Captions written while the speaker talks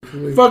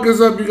Fuck is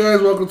up, you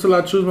guys? Welcome to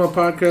La Chusma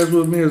podcast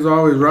with me, as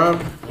always,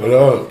 Rob. What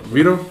up?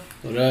 Vito.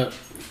 What up?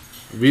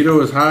 Vito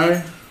is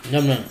high.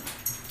 No, man.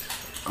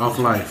 Off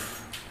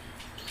life.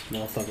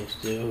 Motherfucker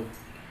still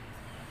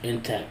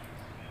intact.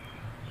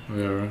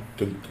 Yeah, right.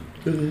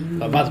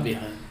 About to be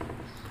high.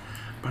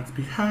 About to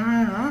be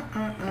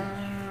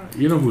high.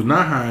 You know who's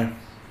not high?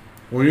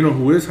 Well, you know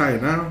who is high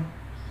now?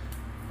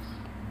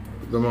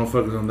 The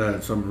motherfuckers on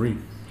that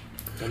submarine.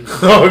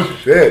 Oh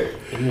shit,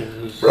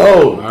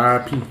 bro.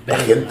 R.I.P. La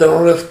gente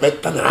no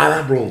respeta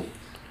nada, bro.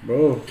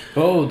 Bro,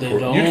 they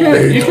don't.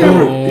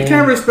 You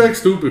can't respect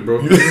stupid, bro.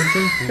 You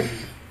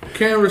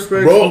can't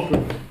respect bro.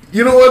 stupid.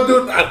 You know what,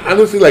 dude?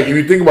 Honestly, like, if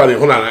you think about it,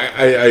 hold on.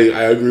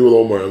 I agree with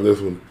Omar on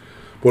this one.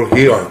 Porque,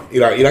 you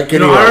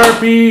know,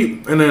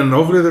 R.I.P. and then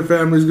hopefully their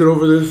families get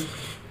over this,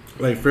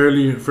 like,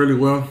 fairly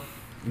well.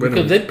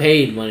 Because they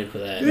paid money for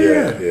that.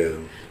 Yeah.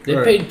 They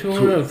paid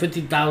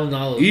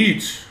 $250,000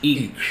 each.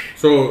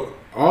 So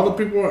all the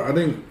people, I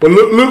think. But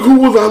look who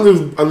was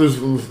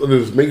on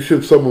this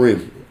makeshift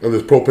submarine, on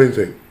this propane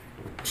tank.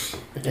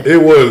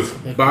 It was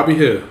Bobby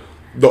Hill,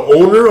 the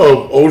owner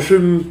of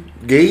Ocean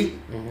Gate,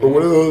 or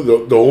whatever.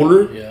 The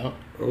owner. Yeah.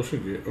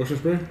 Ocean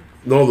Spray.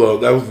 No,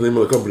 that was the name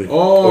of the company.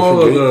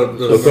 Oh,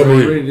 the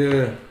submarine.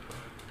 Yeah.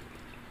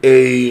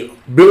 A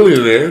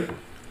billionaire,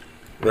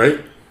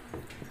 right?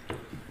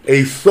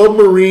 A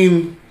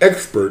submarine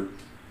expert,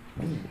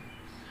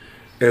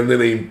 and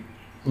then a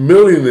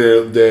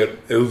millionaire that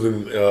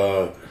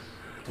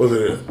was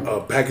it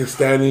a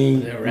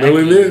Pakistani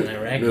millionaire?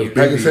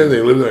 Pakistani,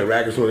 they lived in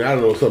Iraq or something. I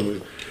don't know,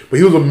 something. But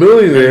he was a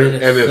millionaire,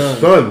 and his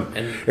son.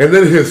 And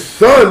then his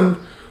son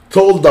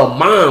told the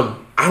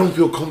mom, "I don't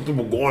feel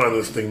comfortable going on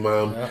this thing,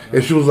 Mom."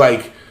 And she was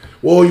like,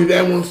 "Well, your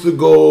dad wants to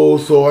go,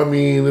 so I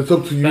mean, it's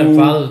up to you." For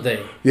Father's Day.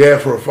 Yeah,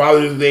 for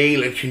Father's Day,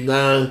 let you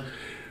know.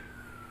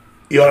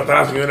 He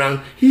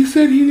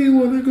said he didn't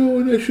want to go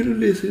and I should have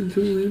listened to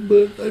him,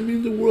 but I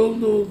mean, the world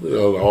knows.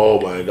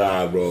 Oh my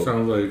God, bro.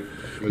 Sounds like.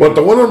 But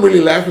the one I'm really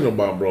laughing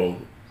about, bro,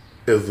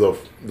 is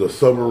the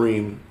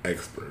submarine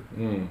expert.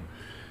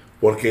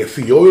 Porque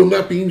si yo veo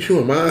una pinche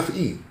mamá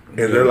así,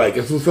 and they're like,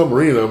 es un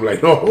submarine, I'm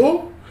like,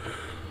 no.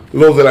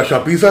 Los de la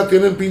chapiza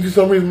tienen pinche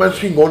submarines más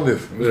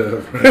chingones.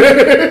 Yeah.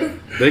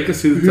 They can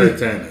see the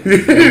Titanic.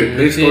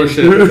 They store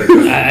shit.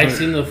 I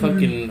seen the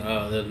fucking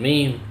the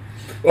meme.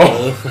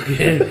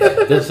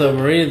 The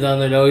submarines down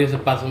there, they always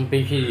pass un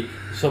pinche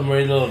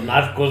submarine, little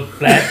narcos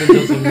blasting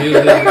to some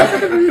music.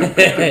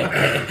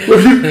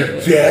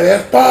 Si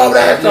eres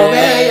pobre,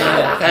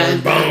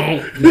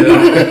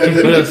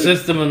 Put a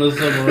system in the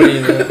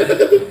submarine.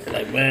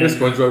 Like, man. This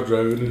SpongeBob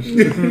driving this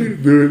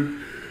shit. Dude.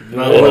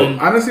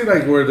 Honestly,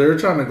 like, where they're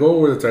trying to go,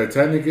 where the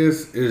Titanic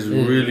is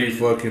really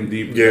fucking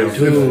deep. Yeah,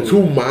 it's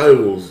 2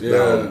 miles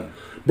down.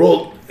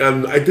 Bro,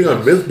 and I think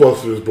on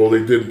Mythbusters, bro,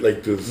 they did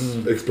like this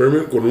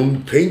experiment con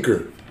un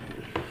tanker.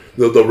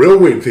 The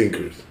railway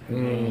tankers.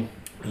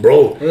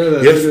 Bro,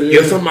 y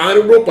esa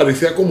madre, bro,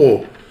 parecía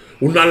como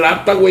una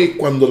lata, güey,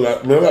 cuando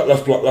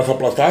las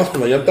aplastabas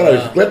con la llanta de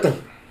la bicicleta.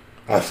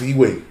 Así,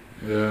 güey.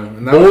 Yeah,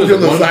 and that was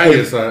just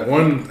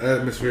one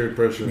atmospheric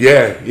pressure.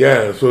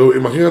 Yeah. So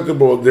imagínate,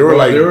 bro, they were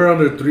like, they were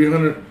under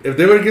 300. If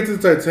they were to get to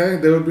the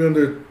Titanic, they would be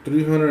under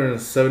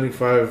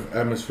 375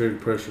 atmospheric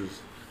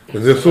pressures.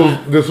 And this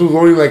was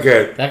only like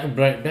at. That could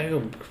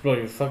explode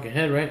your fucking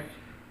head, right?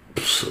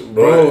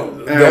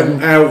 Bro,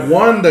 at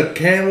one, the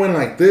can went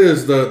like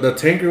this. The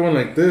tanker went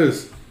like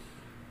this.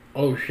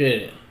 Oh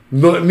shit.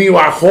 No, ni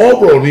bajó,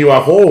 bro, ni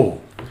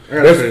bajó.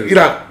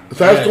 Mira,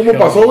 ¿sabes cómo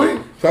pasó, güey?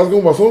 ¿Sabes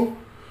cómo pasó?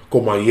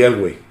 Como ayer,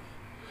 güey.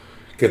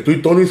 Que tú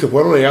y Tony se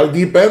fueron allá al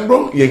Deep End,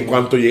 bro. Y en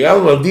cuanto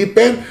llegaron al Deep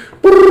End,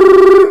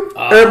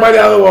 everybody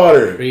out of the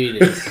water. You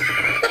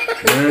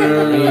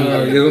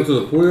went to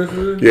the pool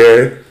yesterday?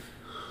 Yeah.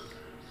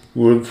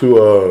 We went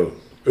to,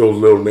 it was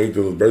little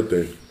Nathan's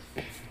birthday.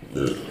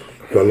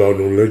 Hello,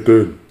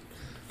 Nathan.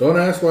 Don't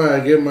ask why I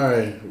get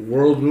my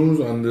world news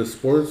on this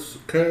sports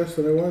cast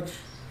that I watch.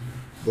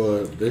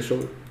 But they show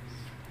it.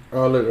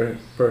 Oh, look, right here.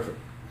 Perfect.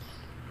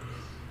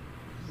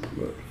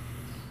 Look.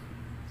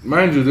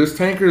 Mind you, this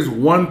tanker is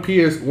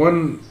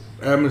 1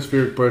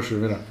 atmospheric pressure.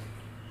 You know.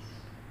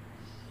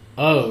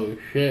 Oh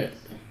shit!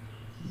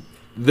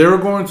 They were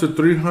going to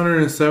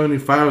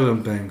 375 of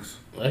them things.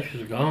 That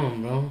shit's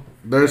gone, bro.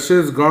 That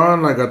shit's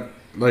gone like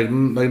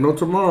no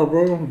tomorrow,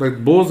 bro.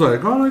 Like bullseye,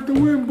 gone like the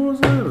wind,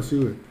 bullseye. Let's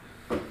see it.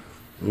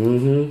 You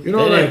know, they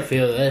like, didn't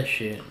feel that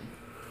shit.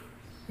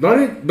 The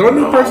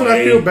only person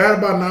I feel bad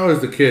about now is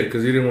the kid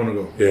because he didn't want to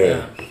go.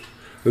 Yeah.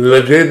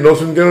 Legit, no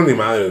sintieron ni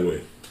madre,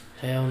 güey.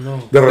 Hell no.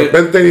 De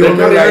repente they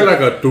probably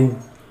like a tu.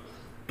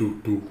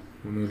 And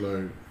they're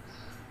like,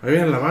 ahí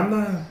viene la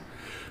banda.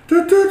 You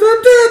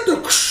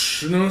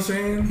know what I'm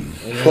saying?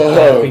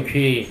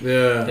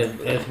 Yeah.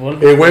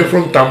 It went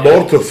from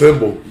tambor to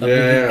cymbal.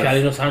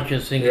 Chalino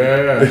Sanchez singing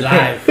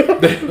live.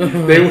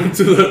 They went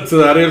to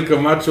the Ariel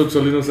Camacho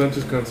Chalino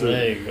Sanchez concert.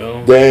 There you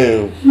go.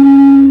 Damn.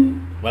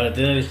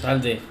 Valentina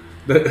Elizalde.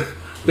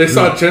 They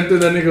saw Chente,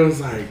 that nigga was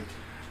like,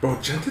 bro,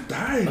 Chente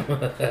died.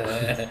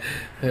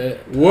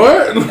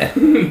 What?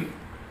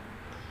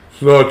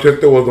 No,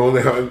 Chester was the one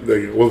that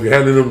was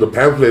handing him the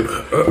pamphlet.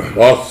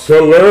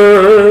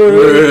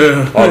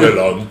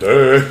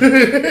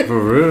 Adelante. For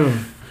real.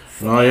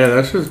 No, yeah,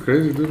 that shit's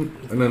crazy, dude.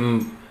 And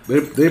then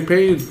they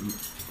paid.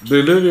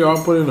 They literally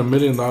all put in $1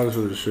 million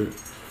for this shit,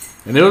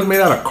 and it was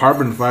made out of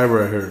carbon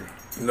fiber. I heard.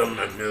 No,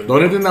 man. The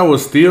only thing that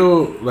was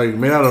steel, like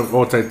made out of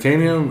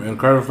titanium and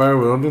carbon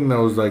fiber. The only thing that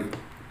was like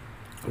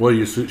what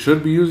you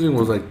should be using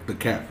was like the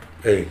cap.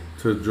 Hey,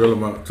 to drill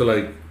them out, to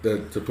like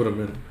that, to put them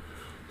in.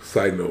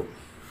 Side note,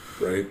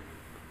 right?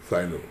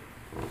 Side note.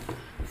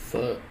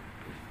 Fuck.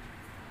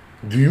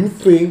 Do you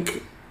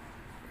think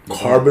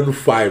carbon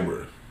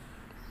fiber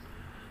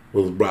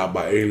was brought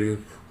by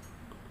aliens?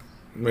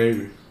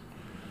 Maybe.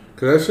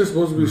 Cause that's just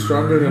supposed to be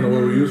stronger than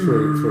what we use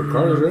for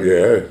cars, right?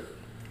 Yeah.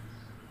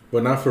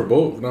 But not for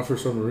boats, not for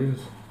submarines.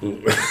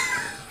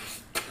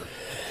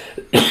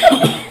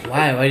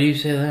 Why? Why do you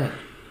say that?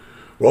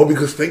 Bro,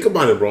 because think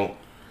about it, bro.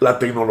 La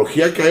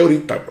tecnología que hay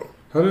ahorita, bro.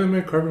 How do they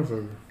make carbon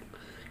fiber?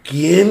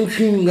 ¿Quién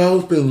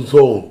chingados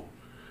pensó?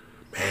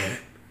 Man,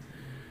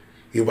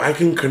 if I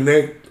can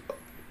connect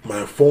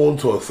my phone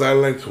to a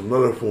satellite to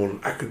another phone,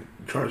 I could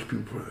charge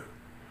people for that.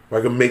 If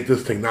I can make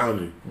this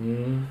technology.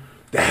 Mm-hmm.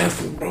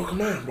 That's, bro,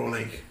 come on, bro.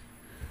 Like,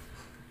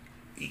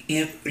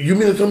 you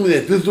mean to tell me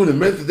that this dude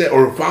invented that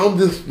or found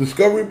this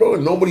discovery, bro,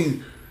 and nobody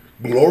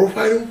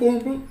glorified him for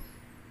it, bro?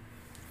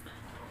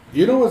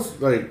 You know what's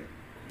like,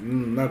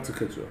 not to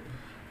cut you off,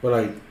 but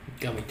like,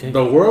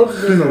 the world's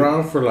been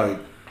around for like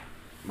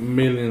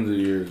millions of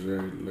years,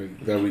 right?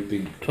 Like, that we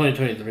think.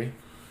 2023.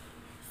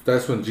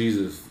 That's when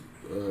Jesus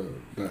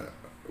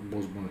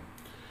was born.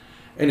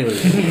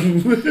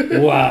 Anyway.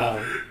 Wow.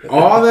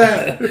 All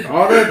that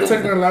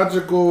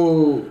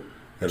technological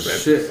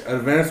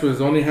advancements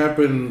only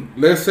happen.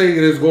 Let's say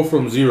let's go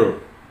from 0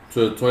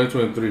 to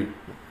 2023.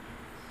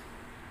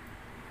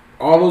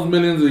 All those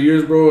millions of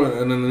years, bro,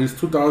 and then these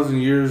 2,000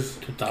 years.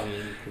 2,000.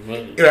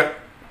 Yeah.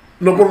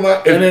 No problem.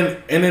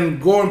 And then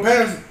going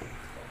past.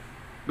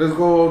 Let's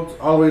go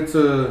all the way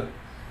to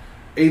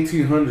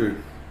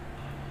 1800.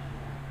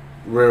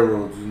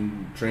 Railroads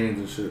and trains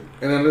and shit.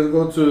 And then let's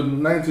go to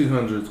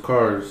 1900s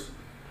cars.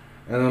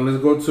 And then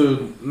let's go to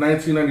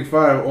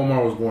 1995.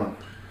 Omar was born.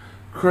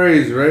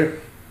 Crazy, right?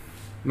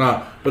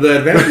 Nah, but the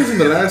advances in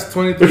the last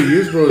 23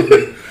 years, bro,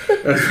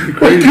 that's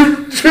crazy.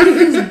 He's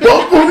like,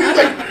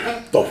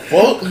 the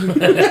fuck?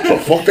 The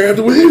fuck they have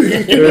to believe me?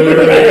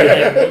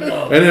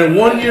 And then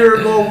 1 year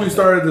ago, we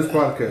started this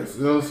podcast.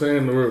 You know what I'm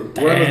saying? We're on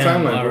the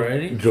timeline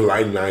already. bro.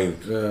 July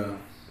 9th. Yeah.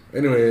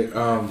 Anyway,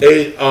 but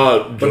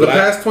the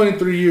past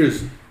 23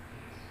 years,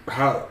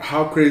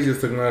 how crazy has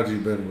technology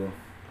been, bro?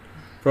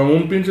 From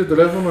un pinche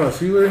teléfono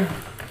así, güey.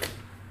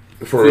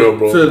 For real,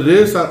 bro. To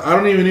this, I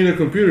don't even need a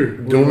computer.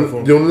 De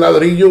un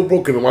ladrillo,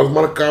 bro, que nomás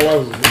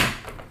marcabas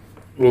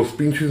los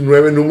pinches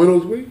 9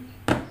 números, güey.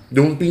 De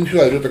un pinche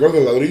ladrillo, ¿te acuerdas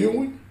del ladrillo,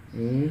 güey?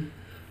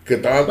 Que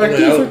estaban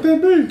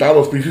estaban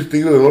los pinches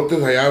tigres de norte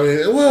allá,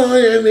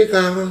 güey, en mi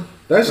casa.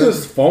 That's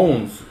just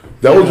phones.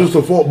 That was just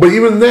a phone. But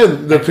even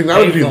then, the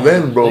technology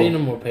then, bro. There ain't no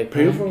more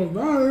payphones.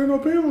 Nah, there ain't no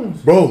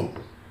payphones. Bro,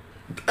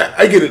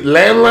 I get it.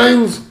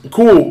 Landlines,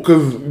 cool,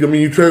 because, I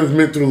mean, you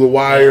transmit through the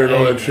wire and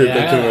all that shit.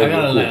 Yeah, I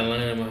got a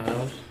landline in my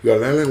house. You got a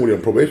landline with your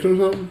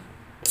probation or something?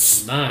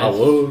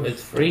 Nah,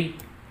 it's free.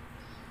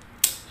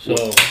 So,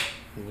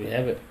 we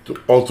have it.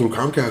 All through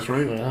Comcast,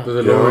 right? Yeah. Does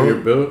it lower your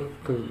bill?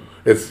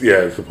 It's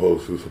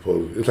supposed to.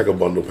 It's like a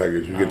bundle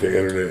package. You get the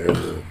internet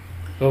and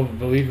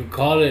But we could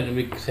call it and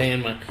we could say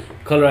my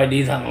caller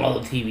ID's on all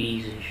the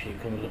TVs and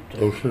shit comes up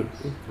there. oh shit.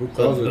 Who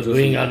calls it? But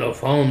we ain't got no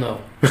phone though.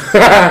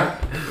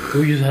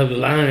 We just have the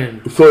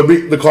line. So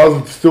the calls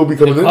would still be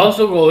coming in? The calls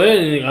will go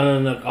in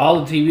and on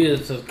all the TVs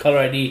it says caller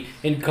ID,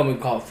 incoming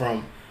call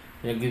from.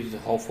 And it gives you the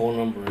whole phone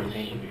number and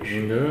name and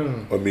shit.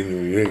 Yeah. I mean,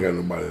 you ain't got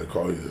nobody to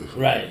call you. So.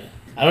 Right.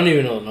 I don't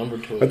even know the number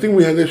to it. I think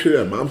we had that shit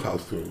at Mom's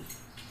house too.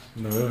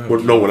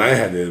 No, when I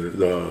had it.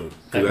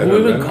 Who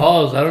even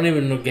calls? I don't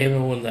even know. Gave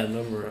anyone that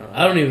number.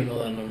 I don't even know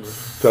that number.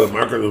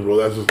 Telemarketers, bro.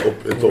 That's just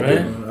it's Right?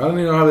 open. I don't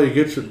even know how they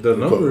get the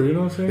number. You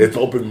know what I'm saying? It's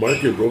open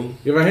market, bro.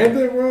 If I had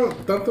that, bro,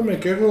 tanto me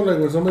quejo, like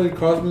when somebody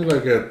calls me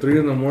like at 3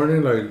 in the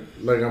morning,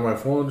 like on my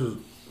phone, just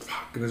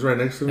fucking it's right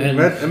next to me.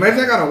 Imagine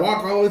I gotta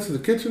walk all the way to the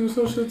kitchen or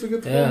some shit to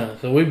get the phone. Yeah,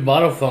 so we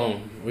bought a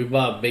phone. We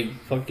bought a big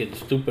fucking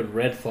stupid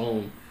red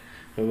phone.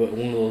 One of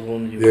those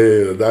ones.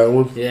 That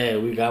one? Yeah,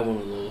 we got one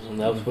of those, and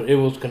that was it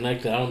was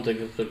connected. I don't think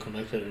it's still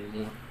connected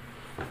anymore.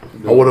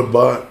 I would have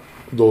bought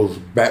those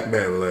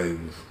Batman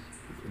lines.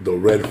 The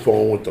red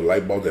phone with the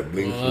light bulb that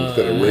blinks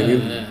instead of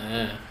ringing.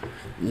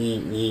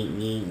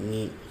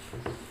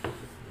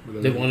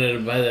 They wanted to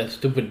buy that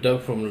stupid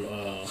duck from.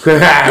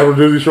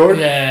 Really short?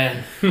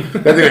 Yeah.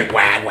 That thing like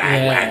wag,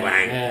 wag, wag,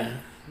 wag. Yeah.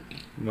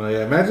 No,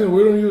 yeah. Imagine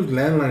we don't use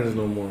landlines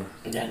no more.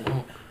 Yeah,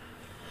 no.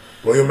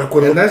 Bro, yo me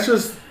acuerdo. And that's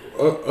just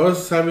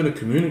us having to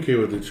communicate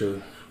with each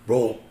other.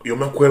 Bro, yo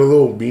me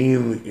acuerdo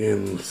being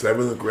in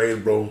 7th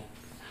grade, bro.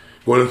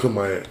 Going into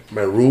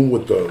my room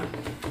with the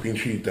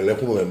pinche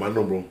teléfono de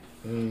mano, bro.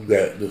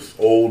 That this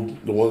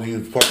old, the ones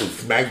you fucking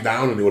smack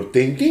down and they would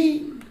ting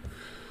ting.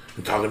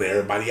 and talking to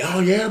everybody. Oh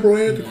yeah, bro,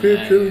 at the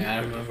crib chilling. I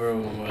remember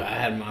when I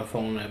had my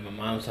phone at my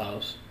mom's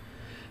house,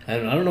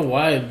 and I don't know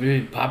why it'd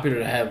be popular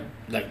to have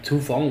like 2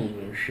 phones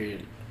or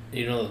shit.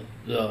 You know,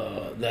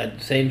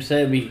 that same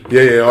set we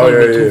Yeah, Oh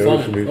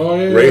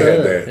yeah. Ray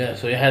had that. Yeah,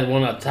 so you had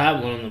one on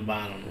top, one on the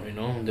bottom. You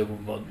know, they were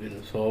both.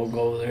 So I'll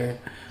go there.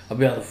 I'll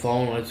be on the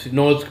phone. I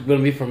know it's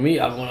gonna be for me.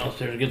 I'll go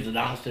downstairs, get the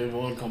downstairs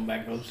one, come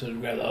back upstairs,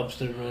 grab the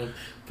upstairs one,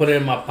 put it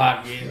in my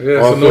pocket.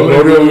 Yeah, so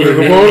nobody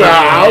will come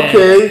on.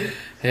 Okay.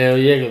 Hell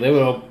yeah, because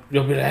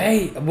they'll be like,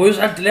 hey, voy a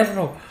usar el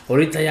teléfono.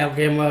 Ahorita ya,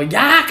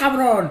 ya,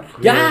 cabrón,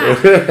 ya.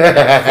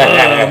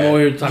 I'm over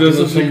here talking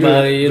to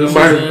somebody, you know what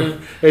I'm saying?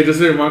 Hey, just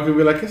so your mom could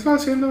be like, ¿qué está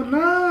haciendo?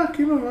 Nah,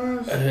 aquí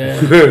nomás.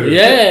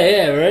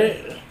 Yeah, right?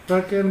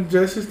 Fucking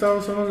Jesse estaba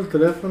usando el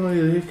teléfono y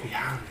yo dije que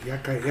ya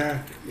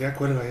cuelga.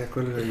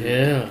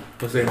 Yeah.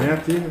 Pues se me a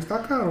ti,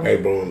 está caro. Hey,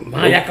 bro.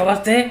 Ma, ¿ya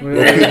acabaste?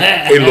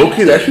 Hey,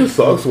 low-key, that shit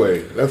sucks,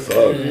 way. That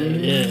sucks.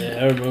 Yeah,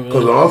 I remember.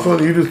 Because all of a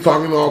sudden, you just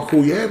talking all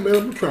cool. Yeah, man,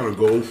 I'm trying to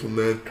go this and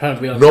that. Trying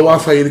to be No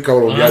vas a ir,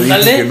 cabrón. Ya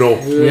dije que no.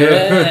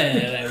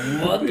 Yeah,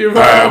 like, what?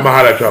 I'm a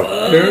hot at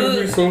Parents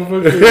be so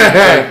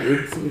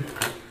fucking...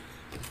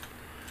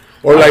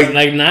 Or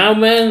like now,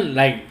 man,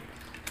 like,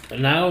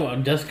 now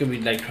I'm just gonna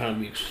be like trying to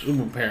be a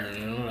super parent,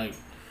 you know, like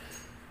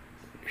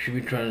should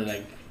be trying to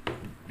like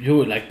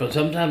do it, like, but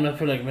sometimes I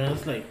feel like, man,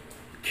 it's like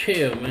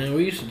chill, man.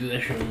 We used to do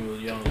that shit when we were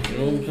young, you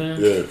know what I'm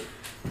saying? Yeah.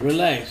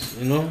 Relax,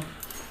 you know.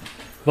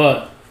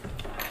 But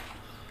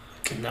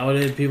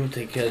nowadays people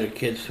take care of their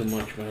kids too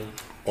much, man.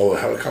 Oh,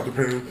 helicopter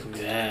parents?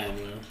 Yeah,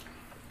 man.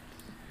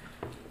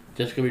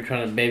 Just gonna be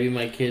trying to baby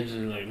my kids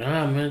and like,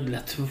 nah, man,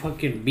 let's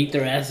fucking beat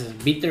their asses,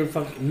 beat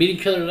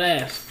each other's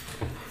ass.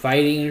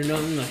 Fighting or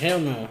nothing? Like, hell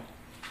no.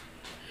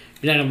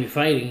 You're not gonna be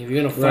fighting. If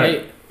you're gonna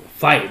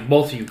fight,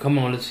 both of you. Come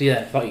on, let's see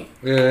that fight.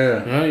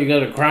 Yeah. You know, you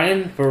guys are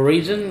crying for a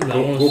reason.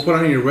 Go put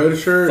on your red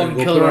shirt and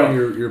go put on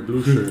your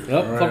blue shirt.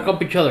 Yep, right. Fuck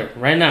up each other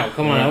right now.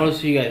 Come on, I want to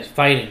see you guys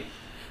fighting.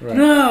 Right.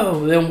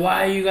 No, then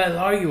why are you guys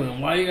arguing?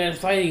 Why are you guys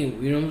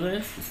fighting? You know what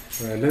I'm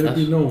saying? Right, let it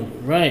be known.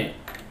 Right.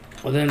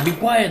 Well, then be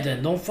quiet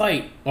then. Don't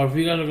fight. Or if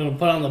you guys are going to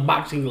put on the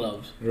boxing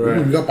gloves.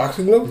 Right. You got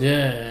boxing gloves?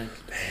 Yeah.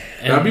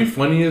 That'd be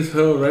funny as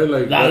hell, right?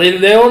 Like nah, they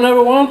don't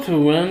ever want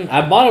to, man.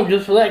 I bought them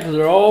just for that because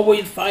they're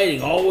always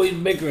fighting, always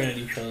bickering at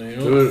each other, you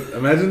know? Dude,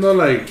 imagine though,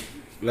 like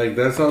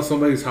that's how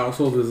somebody's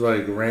household is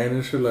like ran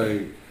and shit.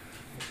 Like,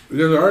 you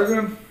guys are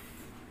arguing?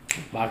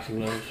 Boxing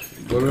gloves.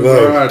 Go to the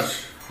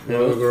garage.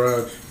 Go to the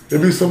garage.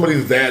 It'd be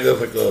somebody's dad that's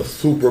like a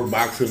super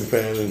boxing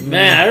fan. And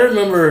Man, I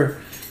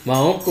remember my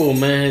uncle,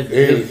 man.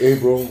 Hey,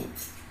 bro.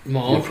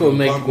 My uncle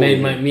made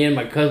me and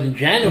my cousin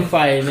Janet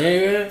fight,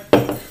 nigga.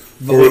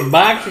 With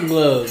boxing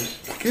gloves.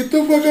 Get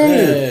the fuck out of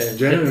here.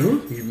 Janet and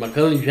who? My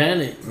cousin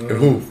Janet. And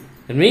who?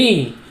 And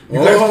me. You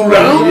guys threw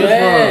down?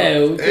 Yeah,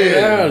 we threw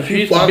down.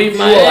 She used to beat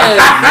my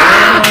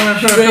ass, man.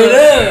 Straight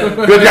up.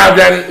 Good job,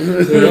 Janet.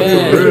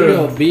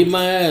 Yeah, she beat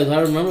my ass.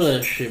 I remember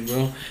that shit,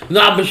 bro.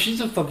 Nah, but she's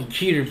a fucking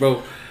cheater,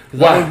 bro.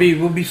 Why?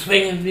 We'll be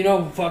swinging, you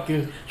know,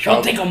 fucking.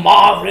 She'll take them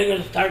off,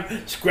 nigga, start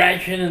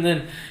scratching, and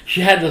then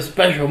she had the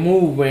special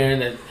move, man,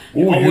 that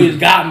always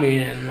got me,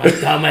 and my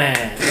dumb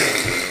ass.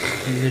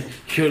 And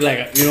she would,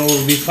 like, you know,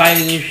 be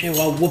fighting and shit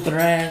while whooping her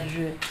ass and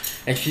shit.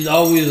 And she's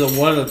always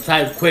one of the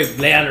type quick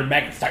lay on her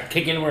back and start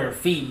kicking with her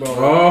feet, bro.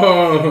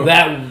 Oh,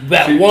 that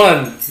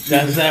one.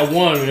 That's that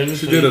one. Man.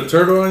 She did a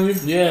turtle on you?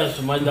 Yeah,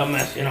 so my dumb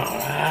ass, you know, all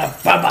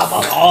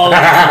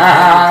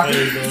that.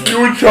 You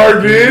were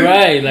charging?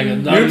 Right, like a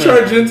dumb You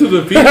charge into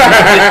the feet.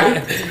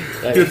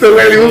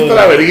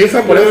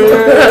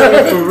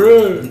 For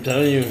real. I'm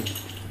telling you,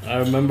 I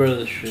remember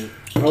this shit.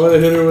 I would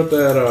have hit her with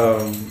that,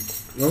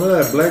 remember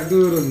that black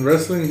dude in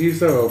wrestling? He used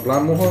to have a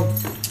blonde mohawk.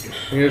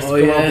 He used to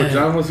come out in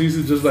pajamas. He used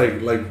to just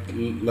like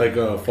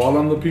fall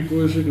on the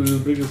people and shit because he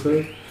was big as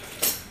hell.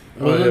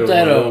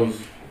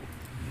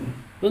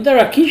 Wasn't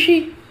that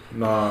Rakishi?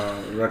 Nah,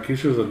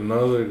 Rakishi was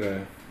another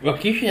guy.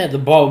 Rakishi had the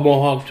bald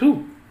mohawk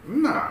too.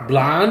 Nah.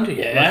 Blonde,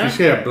 yeah.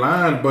 Rakishi had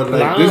blonde, but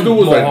like this dude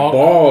was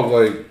mohawk.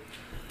 like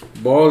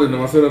bald and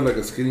also had like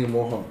a skinny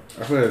mohawk.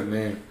 I forgot his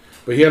name.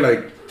 But he had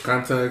like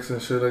contacts and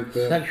shit like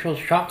that. Sexual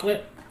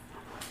chocolate?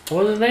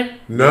 What was his name?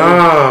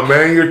 Nah,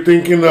 man, you're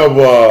thinking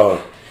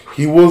of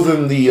he was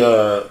in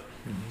the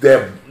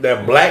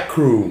that black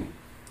crew.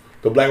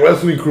 The black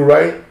wrestling crew,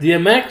 right?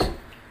 DMX?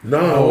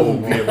 No,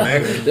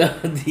 DMX.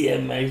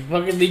 DMX.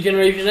 Fucking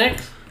D-Generation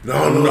X?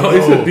 No,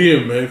 it's a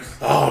DMX.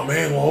 Oh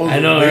man, what was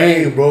his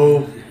name,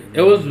 bro?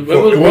 It was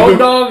Road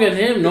Dogg and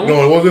him, no?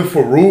 No, it wasn't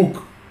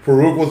Farouk.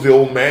 Farouk was the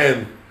old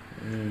man.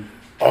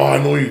 Oh,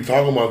 I know what you're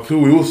talking about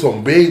too. He was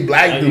some big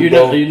black dude,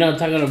 bro. You're not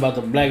talking about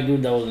the black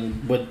dude that was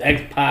with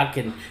X-Pac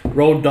and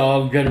Road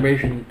Dogg,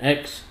 Generation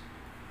X,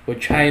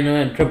 with China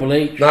and Triple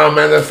H? Nah,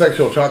 man, that's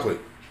Sexual Chocolate.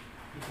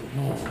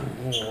 No,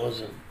 it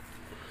wasn't.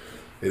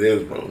 It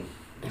is, bro.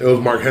 It was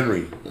Mark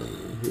Henry.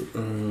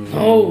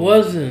 No, it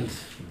wasn't.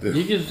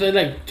 You just said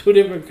like two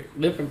different.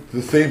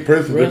 The same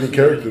person, different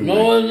characters.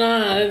 No, it's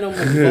not. I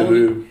didn't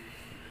know.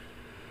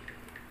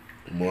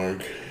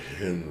 Mark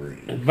Henry.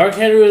 Mark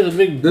Henry was a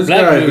big this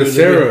black guy, dude.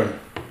 Sarah.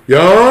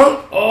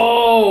 Yeah.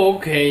 Oh,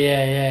 okay,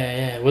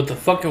 yeah. With the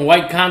fucking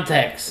white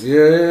contacts.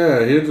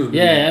 Yeah. He'll just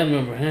I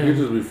remember him. He'll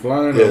just be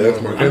flying. Yeah,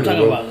 that's my I'm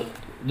talking about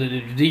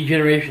the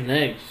D-Generation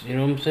X. You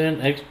know what I'm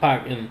saying?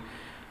 X-Pac and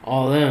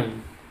all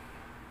them.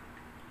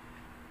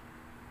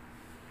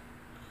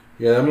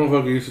 Yeah, that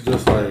motherfucker used to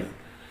just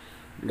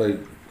like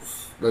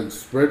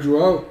spread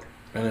you out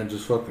and then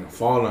just fucking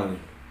fall on you.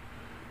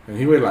 And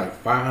he weighed like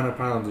 500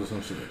 pounds or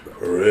some shit like that.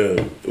 For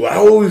real. Well, I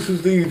always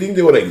just think, you think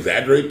they would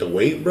exaggerate the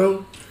weight,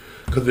 bro?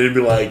 Because they'd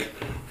be like,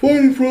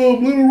 fighting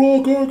from Little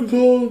Rock, Arkansas. I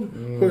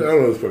don't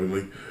know, it's fucking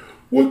like,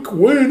 what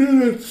weighing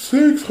in at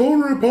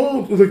 600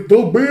 pounds? It's like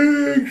the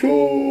Big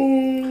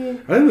Show.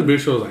 I think the Big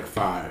Show is like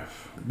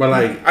 5. But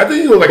like, I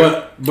think he was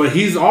like, but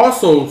he's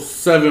also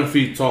 7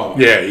 feet tall.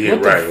 yeah,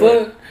 What right.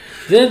 the fuck?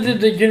 Did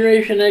the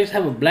Generation X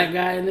have a black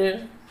guy in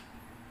there?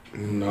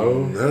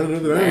 No.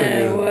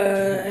 Man, what?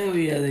 Hell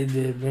yeah, they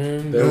did,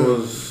 man. There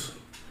was.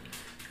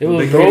 It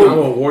was They came out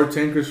with war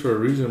tankers for a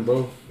reason,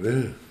 bro.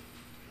 Yeah.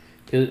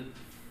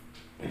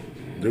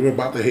 They were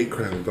about to hate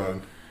crime,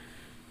 dog.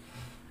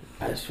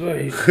 I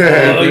swear.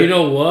 Oh, you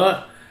know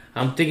what?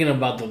 I'm thinking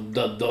about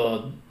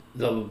the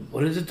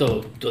what is it?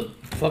 The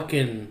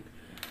fucking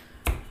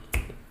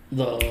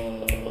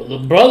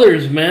the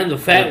brothers, man. The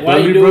fat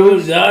white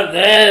dudes.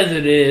 As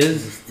it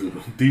is.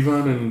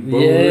 Devon and Bo.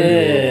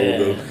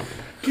 Yeah.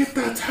 Get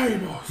that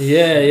table.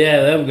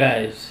 Yeah, them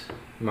guys.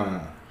 Nah.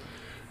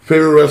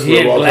 Favorite wrestler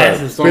of all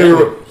time.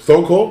 Favorite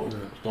Stone Cold?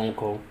 Yeah. Stone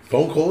Cold.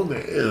 Stone Cold?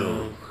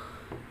 Damn.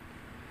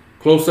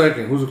 Close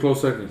second. Who's a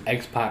close second?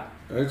 X-Pac.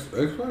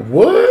 X-Pac?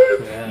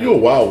 What? Yeah. You a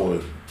wild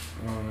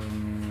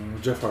one.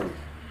 Jeff Hardy.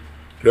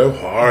 Jeff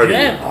Hardy.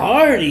 Jeff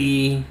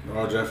Hardy.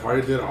 Oh, Jeff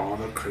Hardy did all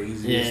the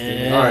craziest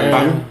things. Yeah. All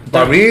right.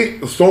 By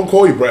me, Stone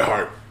Cold, you Bret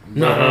Hart.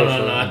 No.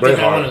 I Bret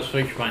think I'm Hart. gonna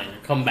switch mine.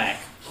 Come back.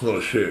 Oh,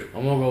 shit.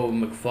 I'm gonna go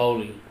with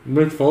McFoley.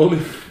 Mick Foley.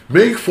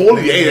 Mick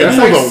Foley, hey, That's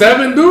that's like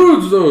 7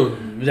 dudes, though.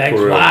 That's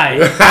For real. why.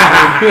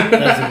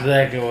 That's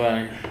exactly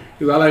why.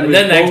 Cause I like And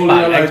Mick then Foley,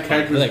 I like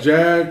X-Pac. Cactus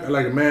Jack, I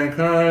like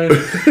Mankind.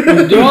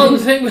 They're all the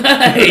same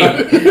guy.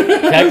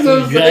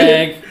 Cactus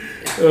Jack.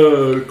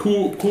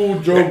 Cool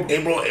Joe.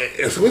 Hey, bro,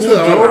 it's what's the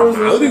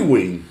Valley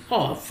Wing?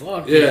 Oh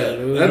fuck Yeah,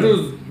 dude. that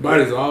dude's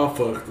body's all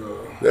fucked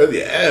up.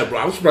 Yeah, bro,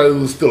 I'm surprised he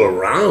was still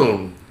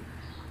around.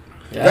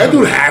 Yeah, That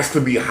dude has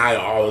to be high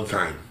all the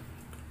time.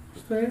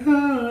 Stay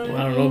high. I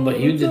don't know, but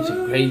you did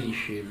some crazy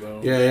shit, bro.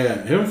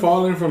 Yeah. Him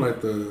falling from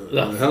like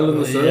the hell in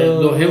the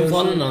cell. No, him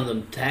falling on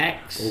them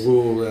tacks.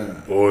 Oh,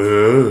 yeah. Oh,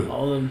 yeah.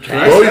 All them I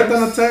tacks. stepped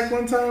on attack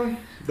one time.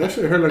 That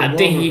shit hurt like I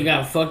think he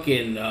got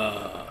fucking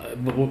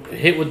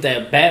hit with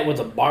that bat with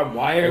a barbed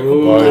wire.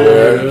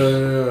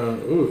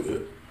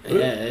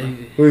 Yeah,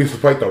 Who used to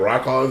fight The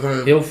Rock all the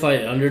time? he'll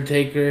fight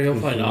Undertaker. He'll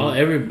fight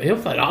He'll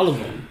fight all of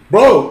them.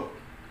 Bro,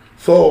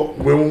 so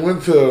when we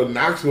went to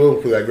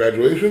Knoxville for that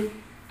graduation,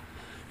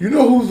 you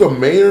know who's the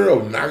mayor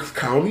of Knox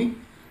County?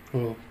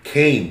 Who?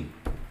 Kane.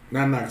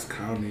 Not Knox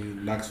County,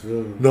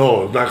 Knoxville.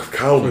 No, Knox So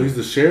County. he's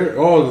the sheriff.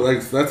 Oh,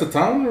 like that's a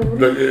town. Or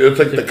what? It's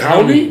like the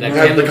county.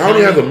 Like The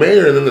county has a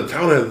mayor, and then the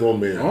town has its own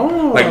mayor.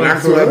 Oh, Like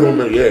Knoxville has its own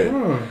mayor. Yeah.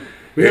 Oh.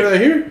 We have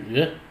that here.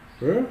 Yeah.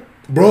 Yeah.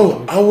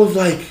 Bro, I was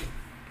like,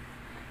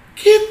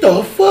 get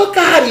the fuck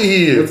out of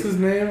here. What's his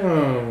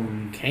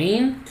name?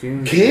 Kane?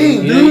 King.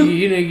 King, You know,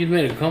 dude. you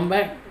made a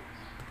comeback?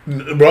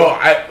 Bro,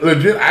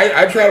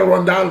 I tried to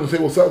run down and say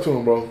what's up to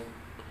him, bro.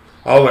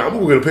 I was like, I'm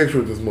gonna go get a picture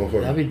with this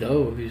motherfucker. That'd be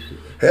dope. If you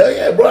Hell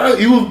yeah, bro.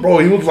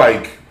 He was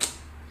like,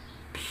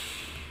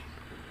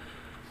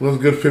 he was a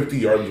good 50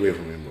 yards away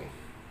from him, bro.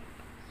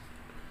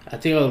 I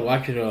think I was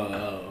watching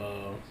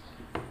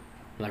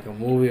like a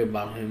movie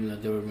about him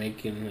that they were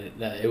making.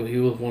 He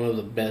was one of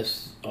the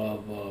best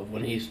of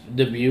when he's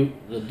debuted.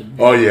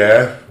 Oh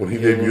yeah, when he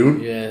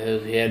debuted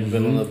Yeah, he had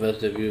been one of the best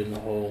debuts in the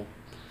whole.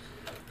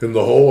 in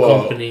the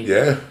whole Company.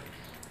 Yeah,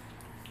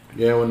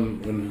 Yeah,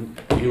 when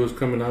he was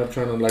coming out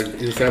trying to like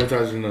he was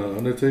sabotaging the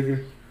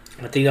Undertaker.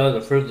 I think that was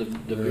the first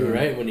debut,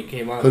 right? When he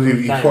came out. because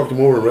he Time. fucked him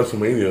over in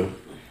WrestleMania.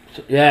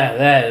 Yeah,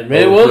 that.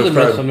 That It was in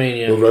the first time.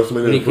 WrestleMania. It was WrestleMania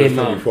when the he first came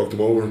time out. he fucked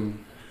him over.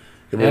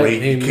 Remember,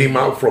 Yeah, he came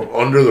out from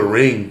under the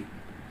ring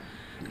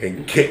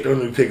and kicked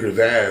Undertaker's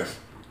ass,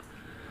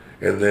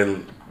 and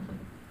then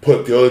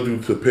put the other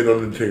dude to pin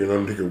Undertaker, and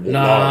Undertaker lost.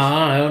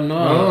 Nah, hell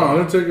no. No,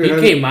 Undertaker. He had-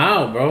 came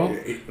out, bro.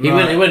 He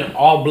went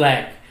all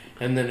black,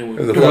 and then it was.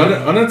 And the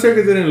Because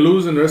Undertaker didn't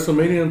lose in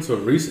WrestleMania until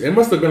recent. It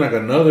must have been like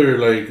another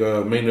like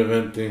main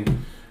event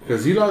thing.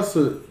 Because he lost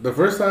the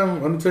first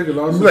time Undertaker It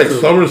lost was like to,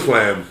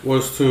 SummerSlam.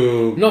 was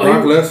to No,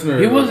 Brock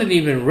Lesnar. He wasn't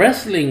even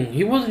wrestling.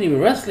 He wasn't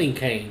even wrestling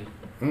Kane.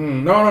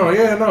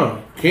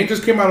 No. Kane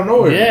just came out of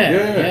nowhere.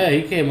 Yeah,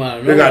 he came out.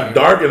 Of It nowhere. got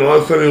dark, and all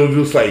of a sudden it was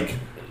just like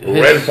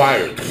red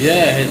fire.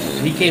 Yeah,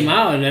 he came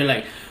out, and they're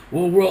like,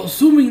 "Well, we're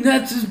assuming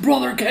that's his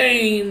brother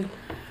Kane."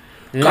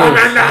 Come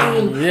on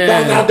down, Yeah.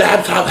 down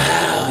that top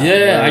hell.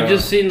 Yeah, I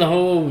just seen the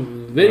whole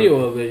video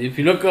of it. If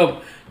you look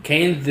up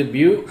Kane's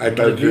debut,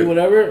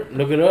 whatever,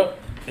 look it up,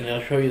 and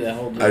I'll show you that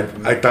whole.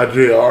 I thought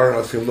JR,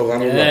 haciendo ganas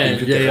la Yeah,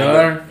 pinche JR.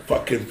 tejana,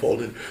 fucking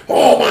folded.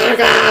 Oh my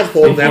God,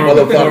 folding that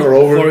motherfucker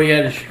over. Before he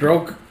had a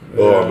stroke.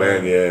 Oh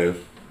man, yeah.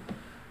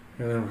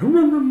 And then,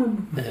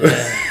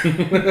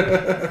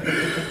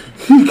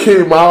 He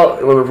came out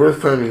for the first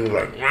time. He was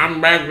like,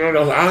 "I'm back, bro." I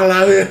was like, "I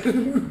love it."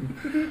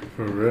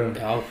 for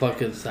real. All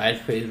fucking side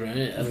face,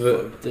 right? That's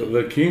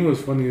The King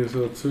was funny as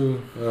hell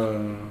too.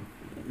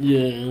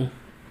 Yeah.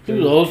 He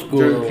was old school.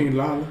 Jerry King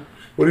Lala.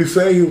 What he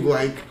say? He was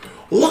like,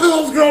 "Look at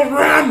those girls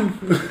run!"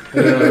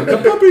 The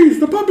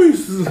puppies. I was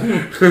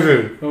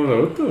like,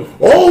 what the?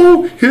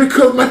 Oh, here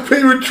comes my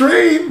favorite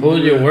train. What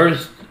was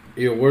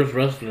your worst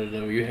wrestler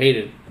though? You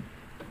hated?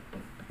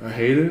 I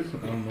hate it.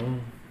 I don't know.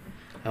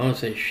 I want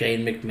to say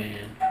Shane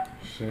McMahon.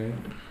 Shane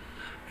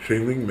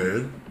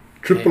McMahon.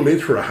 Triple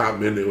H for a hot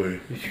minute, anyway.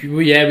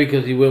 Well, yeah,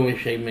 because he went with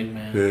Shane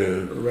McMahon.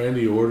 Yeah.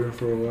 Randy Orton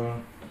for a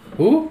while.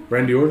 Who?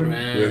 Randy Orton.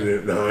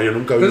 Nah, yo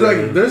nunca vi. Because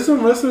like, there's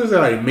some wrestlers that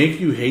like make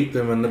you hate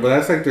them, but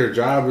that's like their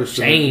job. Is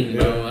Shane,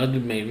 bro, that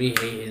dude made me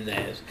hate his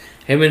ass.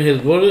 Him and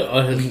his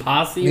his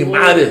posse. Ni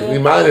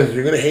madres.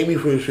 You're gonna hate me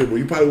for this shit, but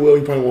you probably will.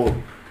 You probably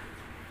won't.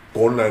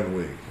 Conan,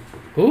 way.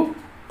 Who?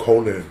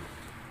 Conan.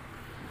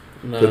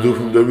 No. The dude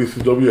from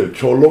WCW, El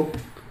Cholo.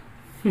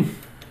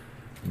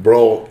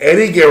 Bro,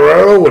 Eddie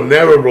Guerrero would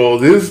never, bro.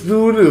 This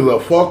dude is a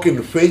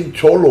fucking fake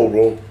Cholo,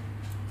 bro.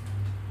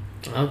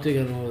 I don't think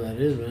I know who that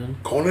is, man.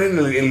 Conan,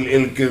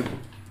 el que...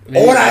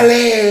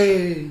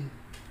 ¡Órale!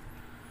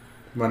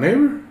 My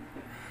neighbor?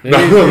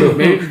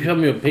 Maybe you can show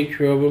me a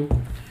picture of him.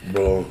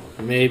 Bro.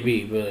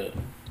 Maybe, but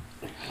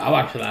I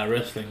watched a lot of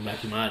wrestling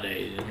back in my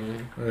days, you know?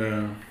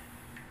 Yeah.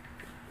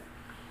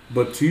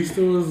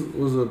 Batista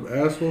was an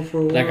asshole for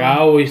a while. Like, I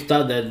always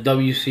thought that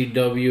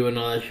WCW and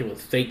all that shit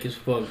was fake as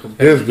fuck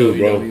compared to Dude,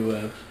 WWF.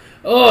 bro.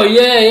 Oh,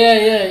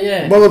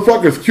 yeah.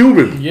 Motherfucker's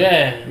Cuban.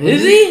 Yeah.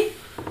 Is he?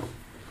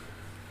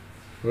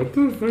 What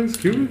the fuck is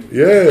Cuban?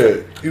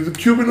 Yeah. He's a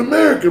Cuban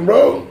American,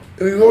 bro.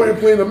 And he's over here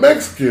playing a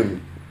Mexican.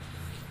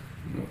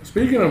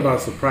 Speaking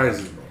about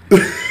surprises, bro.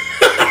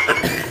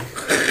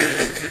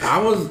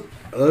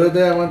 The other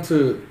day I went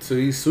to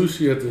eat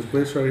sushi at this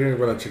place right here in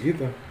La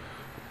Chiquita.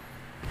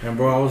 And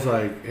bro, I was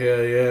like,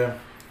 hell yeah.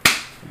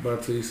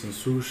 About to eat some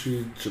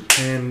sushi,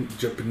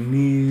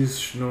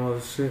 Japanese, you know, all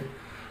this shit.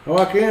 I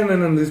walk in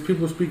and then these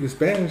people speaking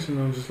Spanish and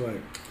I'm just like,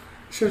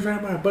 shit's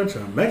ran by a bunch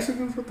of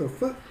Mexicans? What the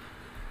fuck?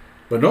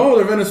 But no,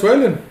 they're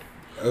Venezuelan.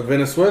 A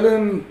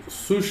Venezuelan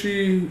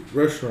sushi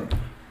restaurant.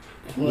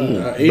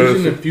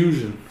 Asian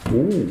infusion.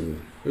 Ooh.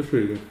 It's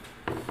pretty good.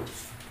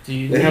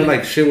 They have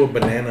like shit with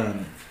banana on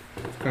it.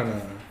 It's kind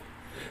of...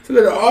 It's a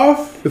little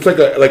off. It's like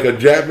a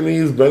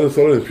Japanese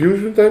Venezuelan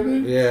infusion type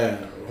thing? Yeah.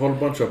 A whole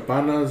bunch of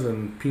panas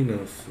and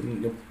peanuts.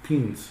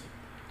 Beans.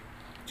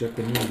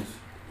 Japanese.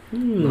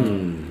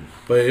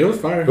 But it was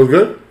fire. It was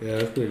good? Yeah,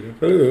 it was pretty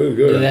good. It was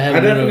good. I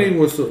definitely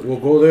will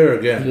go there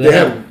again. They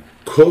have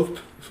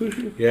cooked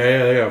sushi?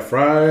 Yeah, they got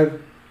fried.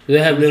 Do they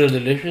have Little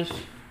Delicious?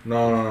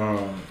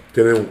 No.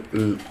 Tienen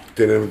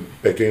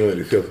pequeño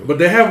delicioso. But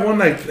they have one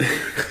like...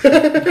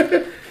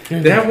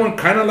 They have one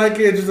kind of like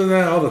it. It just doesn't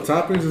have all the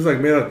toppings. It's like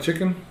made out of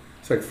chicken.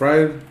 It's like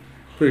fried.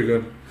 Pretty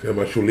good. Se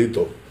llama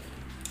chulito.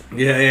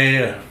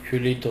 Yeah.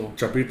 Chulito.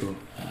 Chapito.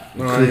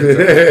 No,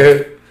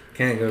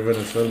 can't get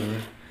Venezuela,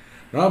 man.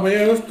 No, but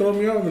yeah, it was throwing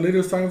me off. The lady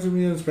was talking to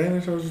me in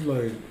Spanish. I was just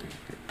like,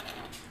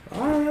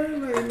 alright,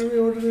 like, let me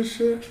order this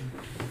shit.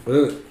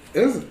 But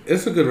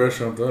it's a good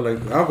restaurant, though.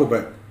 Like, I'll go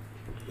back.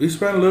 We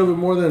spent a little bit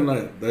more than,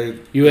 like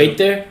you ate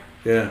there?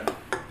 Yeah.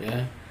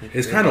 Yeah.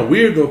 It's kind of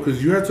weird, though,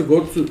 because you had to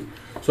go to...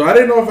 So I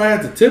didn't know if I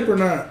had to tip or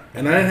not,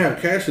 and I didn't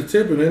have cash to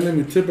tip, and they let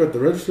me tip at the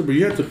register, but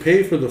you had to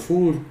pay for the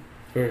food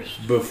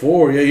first.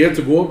 Before. Yeah, you had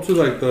to go up to,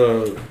 like,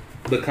 the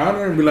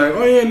counter and be like,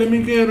 oh, yeah, let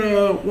me get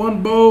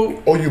one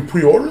bowl. Oh, you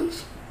pre-ordered?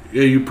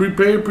 Yeah, you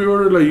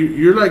pre-order. Like,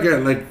 you're like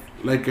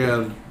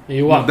at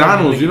you walk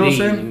McDonald's, you know what I'm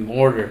saying?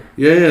 Order.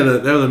 Yeah,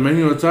 they have the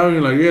menu on top.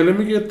 You're like, yeah, let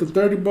me get the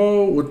 30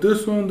 bowl with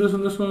this one, this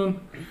one, this one.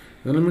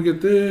 Then let me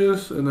get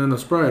this, and then a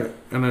Sprite.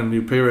 And then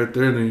you pay right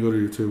there, and then you go to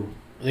your table.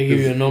 They give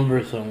you a number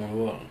or something or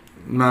what?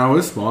 No,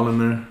 it's small in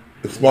there.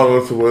 It's small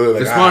enough to where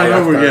like, it's small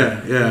enough,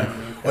 yeah.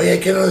 Oye,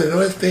 ¿qué no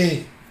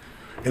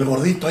el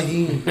gordito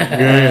allí?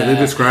 Yeah, they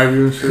describe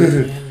you and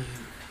shit.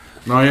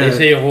 No, yeah. They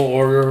say a whole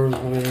order.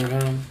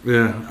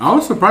 Yeah, I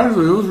was surprised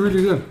though. It was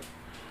really good.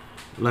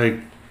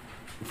 Like,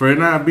 for it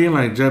not being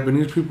like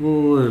Japanese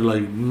people or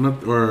like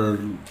not, or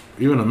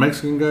even a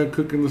Mexican guy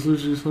cooking the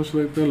sushi or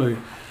something like that, like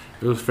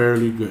it was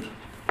fairly good.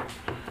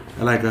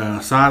 And like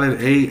a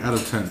solid 8 out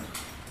of 10.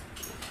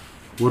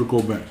 Would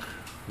go back.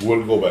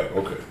 Would go back.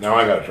 Okay, now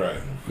I gotta try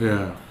it.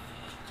 Yeah,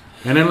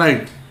 and then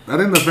like I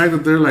think the fact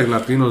that they're like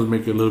Latinos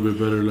make it a little bit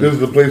better. Like, this is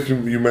the place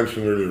you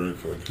mentioned earlier, right?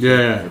 So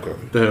yeah. Okay.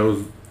 That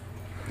was.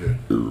 Yeah.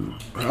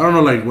 I don't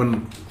know, like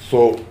when.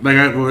 So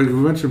like we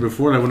mentioned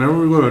before, like whenever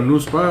we go to a new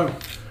spot,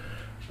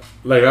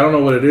 like I don't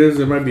know what it is.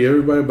 It might be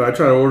everybody, but I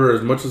try to order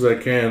as much as I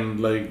can,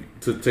 like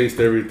to taste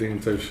everything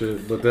type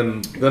shit. But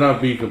then I'll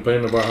be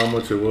complaining about how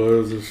much it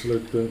was and shit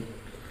like that.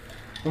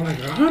 I'm like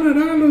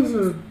 $100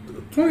 or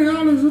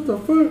 $20. What the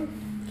fuck?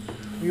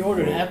 You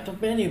ordered half the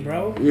penny,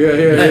 bro.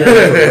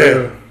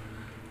 Yeah.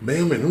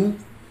 Medio menú.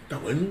 Está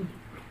bueno.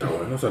 Está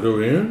bueno, salió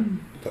bien.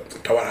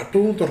 Está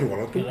barato, está re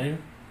barato.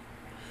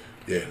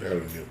 Yeah, I got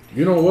it.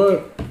 You know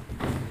what?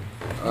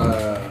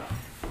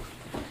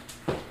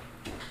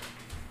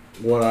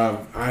 what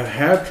I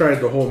have tried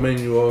the whole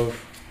menu of,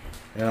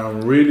 and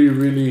I'm really,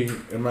 really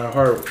in my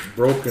heart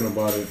broken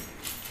about it.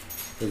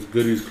 Is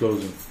Goodies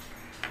closing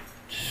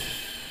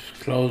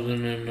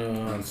Closing in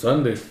on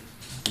Sunday.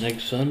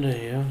 next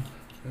Sunday, yeah.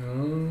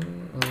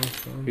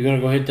 You gonna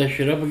go hit that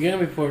shit up again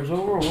before it's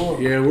over?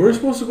 Or? Yeah, we were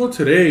supposed to go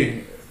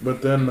today,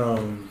 but then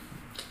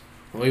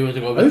Well, you went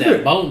to go get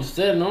that boat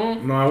instead, no?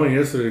 no, I went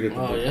yesterday to get the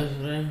boat.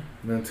 Yesterday?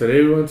 And then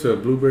today we went to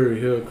Blueberry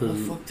Hill How because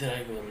the fuck did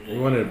I go today? we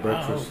wanted I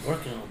breakfast. was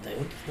working all day.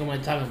 What the fuck am I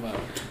talking about?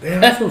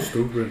 Damn, that's so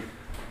stupid.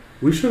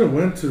 We should have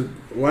went to.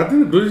 Well, I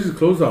think the Goodies is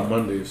closed on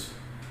Mondays.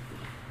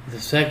 The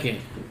 2nd.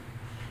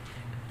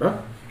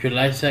 Huh?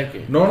 July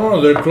 2nd.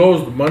 No, they're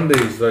closed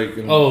Mondays. Like,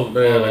 like we're oh.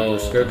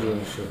 scheduling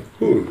and shit.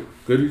 Who?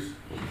 Goodies.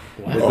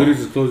 What? The Goodies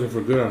is closing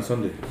for good on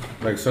Sunday.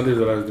 Like Sunday's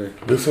the last day.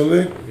 This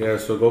Sunday? Yeah,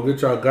 so go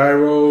get y'all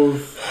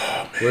gyros.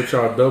 Get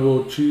y'all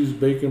double cheese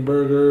bacon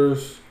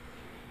burgers.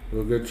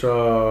 Go get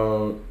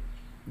y'all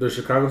their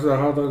Chicago style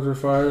hot dogs are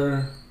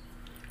fire.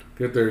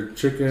 Get their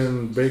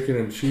chicken, bacon,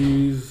 and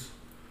cheese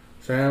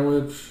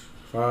sandwich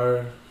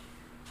fire.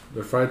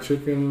 Their fried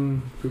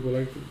chicken, people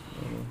like it.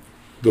 I don't know.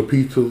 The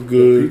pizza's The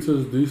good.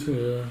 pizza's decent,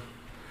 yeah.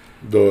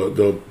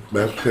 The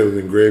mashed potatoes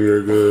and gravy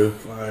are good.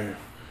 Fire.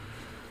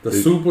 The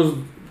soup was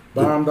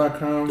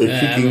bomb.com. The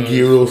chicken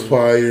gyro's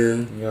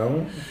fire.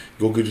 Yeah.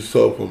 Go get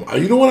yourself some.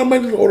 You know what? I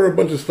might just order a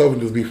bunch of stuff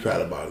and just be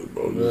fat about it,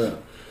 bro. Yeah.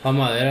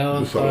 Hamadera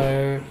on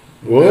fire.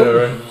 What? Yeah,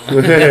 right.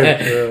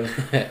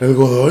 Let's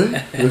go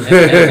that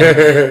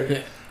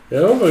way. Yeah,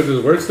 nobody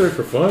just works there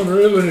for fun,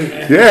 really.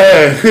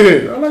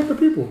 Yeah. I like the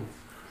people.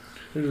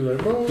 They're just like,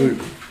 bro.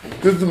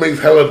 This makes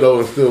hella dough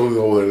and still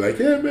over there like,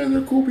 yeah, man,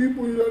 they're cool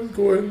people. You know, just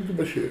go ahead and do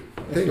my shit.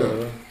 Hang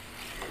on.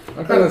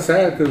 I'm kind of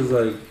sad because,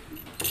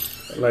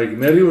 like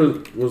Nettie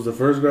was the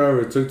first guy I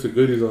ever took to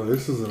Goodies. Like,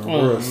 this is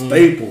a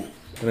staple.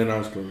 And then I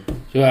was close.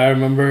 So I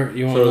remember,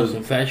 you want to know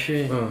some fat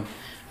shit?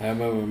 I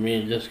remember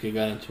me and Jessica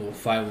got into a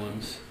fight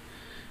once.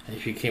 And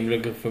she came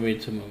looking for me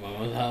to my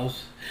mama's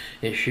house.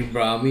 And she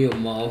brought me a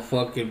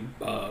motherfucking,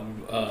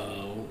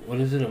 what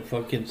is it, a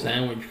fucking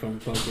sandwich from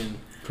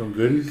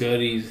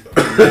Goodies.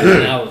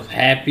 And I was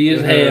happy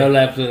as hell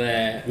after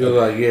that. You're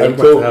like, yeah, we're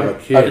about to have a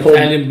kid.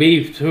 Italian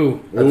beef, too.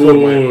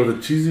 Oh,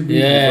 the cheesy beef.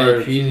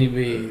 Yeah, cheesy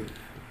beef.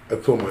 I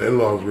told my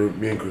in-laws,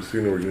 me and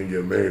Christina were going to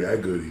get married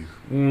at Goodies.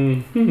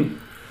 Mm-hmm.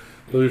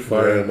 Really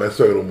fire. Man, my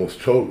son almost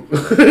choked.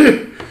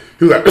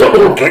 He was like,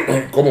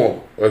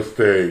 ¿Cómo?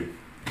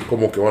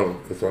 ¿Cómo que van?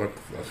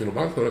 ¿Así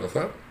nomás? ¿Se van a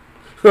casar?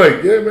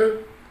 Like, yeah, man.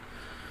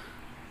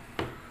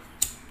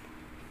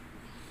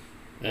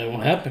 That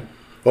won't happen.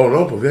 Oh,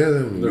 no, pues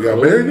yeah, we got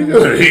married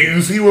together.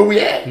 You see where we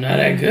at? Not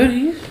at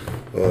Goodies.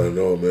 Oh,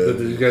 no, man.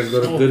 Did you guys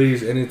go to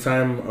Goodies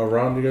anytime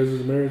around you guys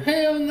was married?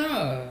 Hell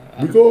no.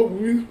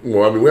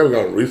 Well, I mean, we haven't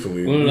gone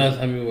recently. When was the last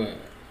time you went?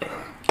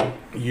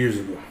 Years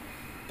ago.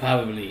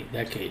 Probably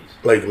decades.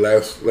 Like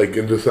last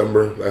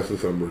December.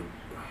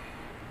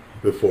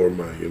 Before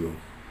my,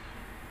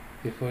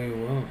 Before you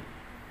went.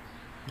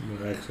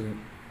 No accident.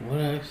 What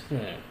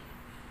accident?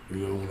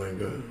 When I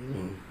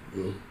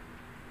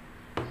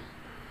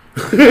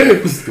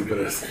got,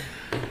 Stupid ass.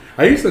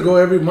 I used to go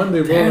every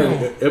Monday, bro.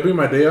 Like, every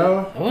my day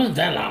off. That wasn't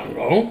that long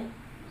ago.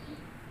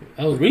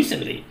 That was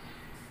recently.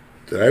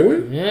 Did I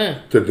win?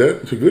 Yeah. To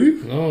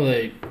Goodies? No,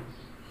 like.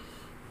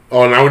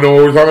 Oh, now we know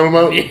what we're talking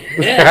about?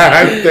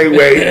 Yeah. Stay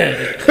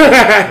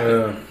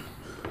away.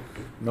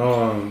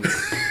 No,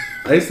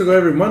 I used to go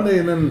every Monday,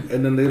 and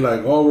then they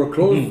like, oh, we're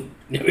closed.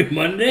 Every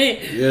Monday?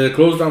 Yeah, they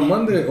closed on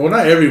Monday. Well,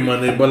 not every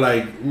Monday, but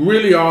like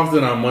really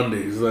often on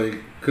Mondays, like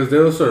because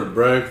they'll serve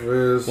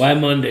breakfast. Why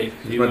Monday?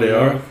 My day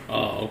off.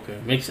 Oh, okay,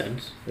 makes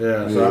sense.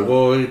 Yeah, so I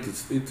go eat the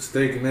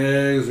steak and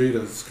eggs, or eat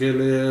a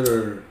skillet,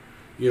 or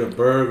eat a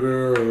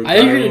burger. Or I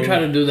usually try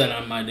to do that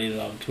on my days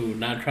off too,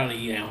 not trying to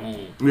eat at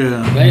home.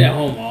 Yeah, I eat at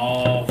home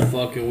all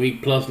fucking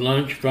week plus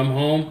lunch from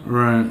home.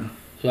 Right.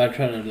 So I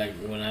try to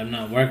when I'm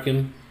not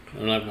working,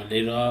 I'm like my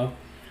days off.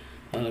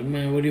 I'm like,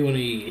 man, what do you want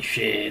to eat?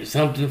 Shit,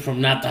 something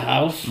from not the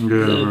house.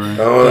 Yeah, right.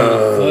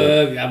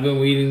 Fuck, I've been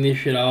eating this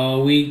shit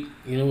all week.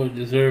 You know what?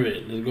 Deserve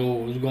it. Let's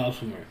go out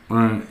somewhere.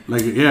 Right.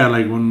 Like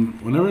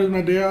whenever it's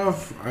my day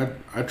off,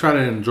 I try to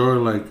enjoy.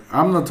 Like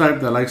I'm the type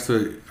that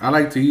I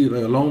like to eat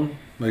alone.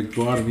 Like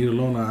go out and eat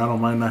alone. I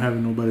don't mind not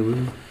having nobody with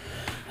me.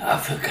 I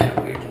feel kind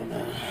of weird doing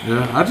that.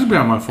 Yeah, I just be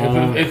on my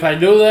phone. If I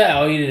do that,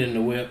 I'll eat it in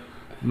the whip.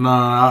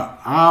 Nah,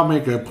 I'll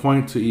make a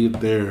point to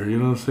eat there. You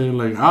know what I'm saying?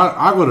 Like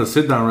I'll go to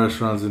sit down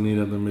restaurants and eat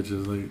at the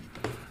bitches. Like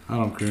I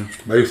don't care.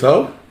 By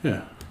yourself?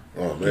 Yeah.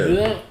 Oh You do man,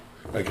 that?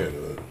 I can't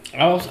do that.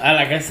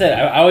 Like I said,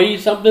 I'll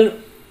eat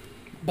something,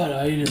 but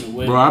I'll eat it in the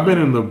whip. Bro, I've been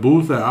in the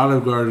booth at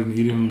Olive Garden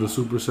eating the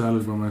super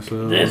salad by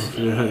myself.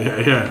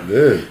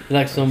 Yeah.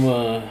 Like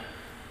some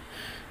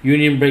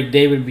Union Break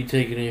David be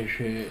taking in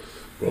shit.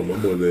 Bro, my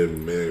boy there,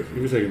 man. He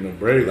be taking the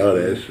break. Love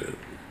that shit.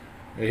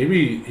 Hey,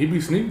 he be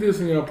sneak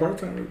dissing y'all part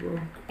timers, bro.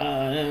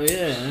 Hell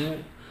yeah.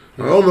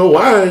 I don't know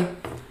why.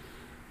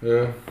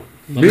 Yeah.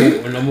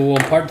 Number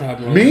one part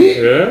time.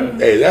 Me? Yeah.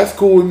 Hey, that's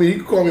cool with me. You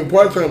can call me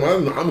part time.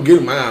 I'm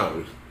getting my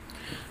hours.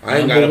 I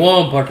ain't Number got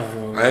one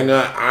part-time. I ain't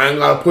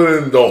got to put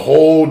in the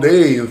whole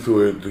day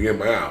into it to get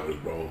my hours,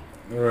 bro.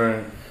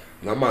 Right.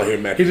 And I'm out here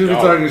matching. He just be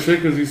talking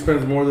shit because he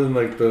spends more than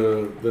like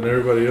than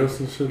everybody else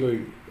and shit. Like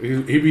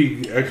he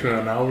be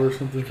extra an hour or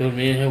something. So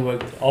me and him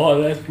worked all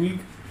last week.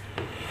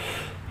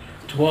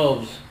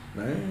 12s.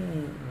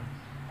 Man.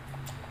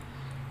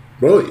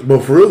 Bro,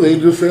 but for real, they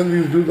just send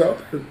these dudes out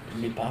there.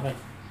 Me popping.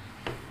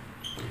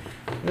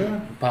 Yeah.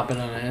 Popping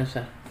on the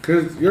answer.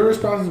 Because your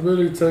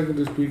responsibility,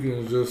 technically speaking,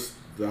 is just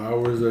the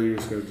hours of your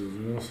schedule. You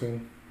know what I'm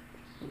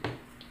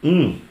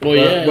saying? Well,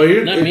 yeah.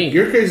 But not me.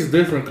 Your case is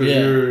different because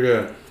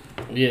you're,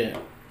 Yeah.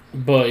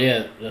 But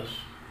yeah, that's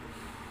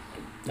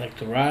like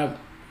to Rob,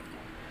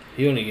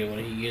 he only get what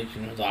he gets,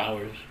 the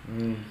hours.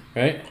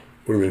 Right?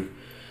 What do you mean?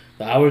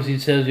 The hours he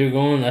says you're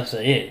going, that's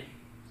it.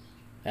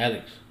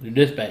 Alex, your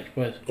dispatch,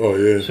 pues. Oh,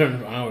 yeah.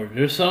 Certain hours.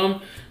 There's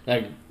some,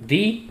 like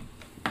D,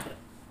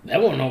 that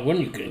won't know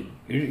when you can.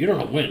 You don't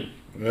know when.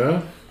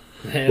 Yeah?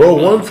 Bro,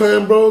 one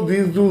time, bro,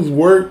 these dudes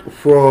worked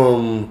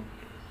from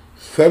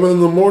 7 in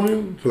the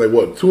morning to like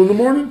what, 2 in the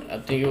morning? I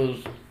think it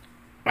was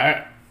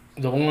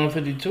the one on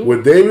 52.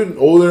 With David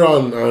over there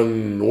on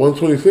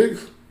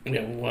 126?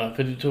 Yeah,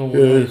 152 and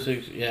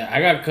 126. Yeah, I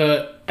got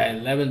cut at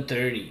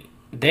 11:30.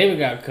 David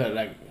got cut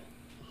like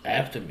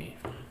after me.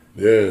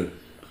 Yeah.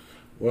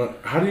 Well,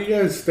 how do you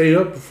guys stay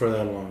up for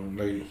that long?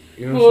 Like,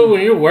 you know Well,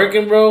 when you're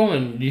working, bro,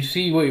 and you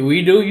see what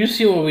we do, you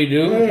see what we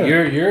do.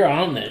 Yeah. You're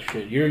on that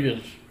shit. You're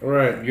just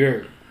right.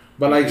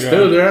 But like, you're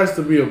still, on. there has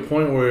to be a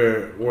point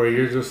where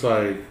you're just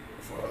like,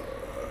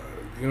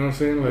 you know what I'm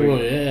saying? Like,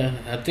 well, yeah,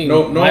 I think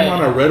no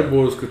amount of Red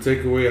Bulls could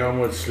take away how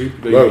much sleep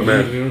they Look, need.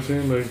 man. You know what I'm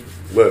saying? Like,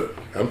 Look,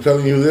 I'm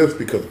telling you this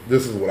because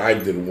this is what I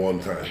did one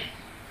time.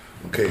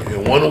 Okay,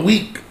 in 1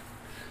 week,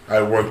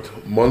 I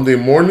worked Monday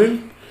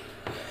morning,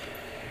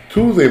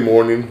 Tuesday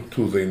morning,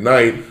 Tuesday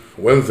night,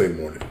 Wednesday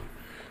morning.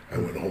 I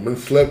went home and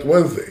slept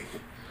Wednesday.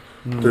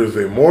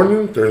 Thursday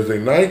morning, Thursday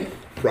night,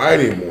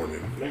 Friday morning.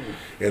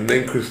 And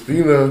then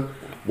Christina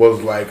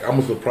was like, I'm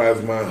going to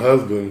surprise my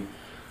husband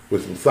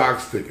with some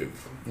Sox tickets.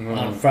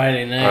 on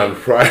Friday night. On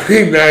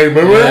Friday night,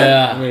 remember?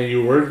 Yeah. I mean,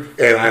 you worked.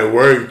 And I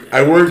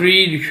worked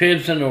 3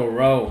 trips in a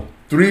row.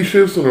 3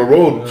 shifts in a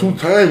row, 2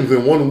 times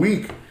in 1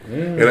 week. Yeah.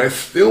 And I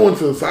still went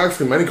to the Sox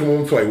game. I didn't come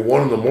home until like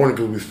 1 in the morning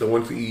because we still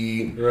went to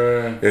eat.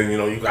 Right. And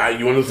you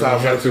in the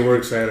South You have Side. to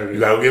work Saturday. You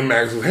gotta get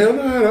Max's. Hell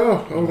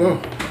no, oh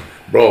no.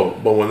 Bro,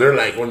 but when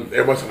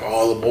everybody's like,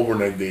 all the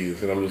overnight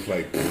days, and I'm just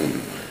like,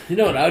 You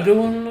know what I do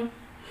want to know?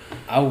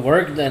 I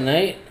work that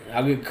night.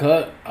 I get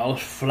cut. I'll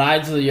fly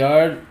to the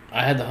yard.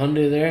 I had the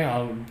Hyundai there.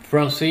 I'll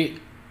front seat.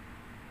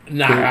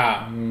 Knock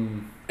out.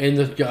 In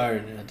the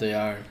yard. At the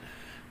yard.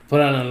 Put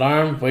on an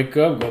alarm. Wake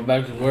up. Go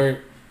back to work.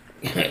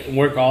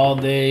 Work all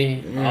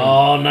day.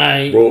 All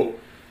night. bro,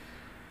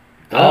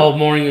 All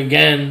morning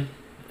again.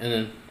 And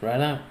then right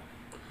out.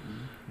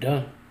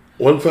 Done.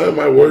 one time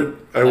I worked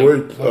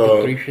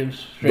Fucking 3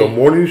 shifts straight. the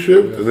morning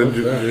shift, and then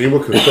Geneva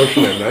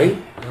construction at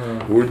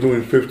night. We were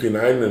doing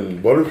 59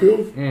 in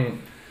Butterfield.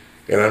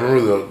 And I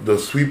remember the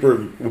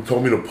sweeper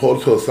told me to pull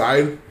to the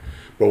side,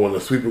 but when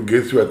the sweeper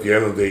gets you at the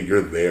end of the day,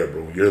 you're there,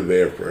 bro. You're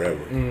there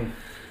forever.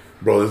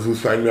 Bro, this dude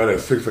signed me on at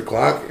 6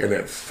 o'clock, and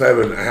at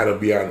 7, I had to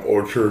be on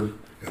Orchard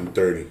and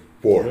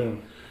 34.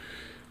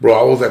 Bro,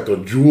 I was at the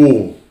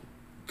Jewel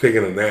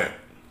taking a nap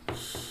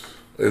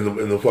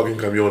in the fucking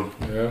camion.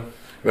 Yeah.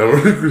 And I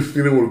remember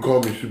Christina would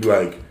call me, she'd be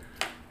like,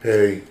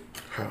 hey,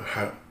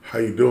 how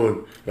you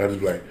doing? And I'd just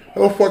be like,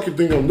 how the fuck you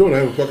think I'm doing? I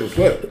haven't fucking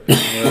slept.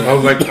 I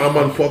was like, I'm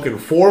on fucking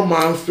 4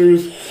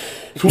 Monsters,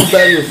 2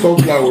 bags of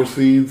sunflower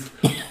seeds,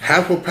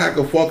 half a pack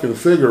of fucking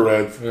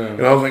cigarettes.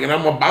 And I was like, and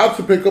I'm about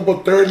to pick up a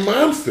 3rd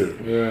Monster.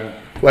 Yeah.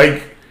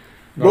 Like,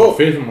 No, bro.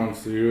 5th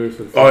Monster. You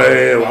said Oh,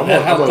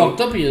 yeah. How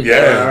fucked up he is.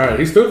 Yeah. Alright,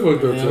 he's still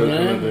fucked up You to know what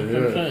I that. mean?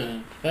 I'm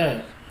saying.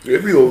 Yeah.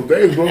 It'd be those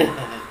days, bro.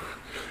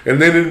 And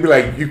then it'd be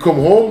like, you come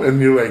home and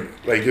you're like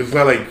it's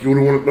not like you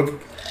don't want to.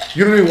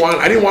 You don't even want.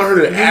 I didn't want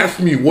her to ask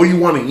me what you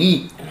want to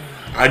eat.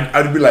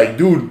 I'd be like,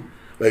 dude,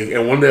 like.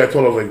 And one day I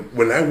told her, I was like,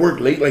 when I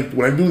work late, like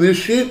when I do this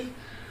shit,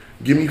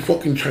 give me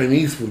fucking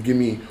Chinese food. Give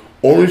me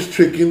orange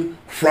chicken,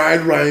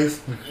 fried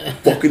rice,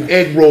 fucking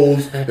egg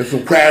rolls, and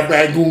some crab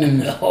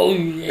ragoons, Oh,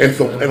 yeah.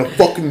 and a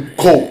fucking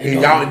Coke.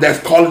 And y'all, that's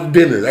call it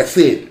dinner. That's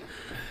it.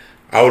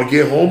 I would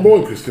get home, bro,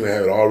 and Christina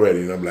had it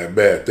already, and I'm like,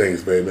 bad,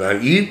 thanks, baby. And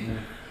I'd eat,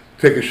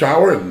 take a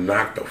shower, and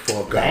knock the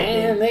fuck out.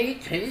 Man, Bro.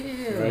 nigga, chill.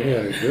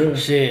 Yeah, good.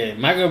 Shit,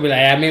 my girl be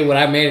like, I made what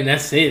I made, and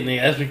that's it,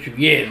 nigga. That's what you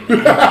get.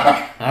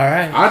 All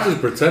right. I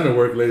just pretend to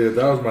work later.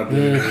 That was my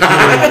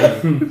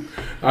thing.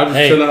 I just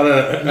Hey, chill out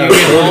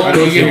at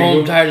You get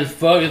home tired as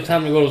fuck. It's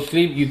time to go to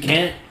sleep. You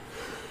can't.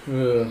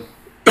 Yeah.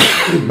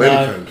 Many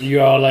times.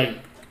 You're all like,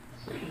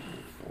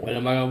 when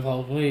am I gonna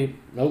fall asleep?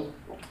 Nope.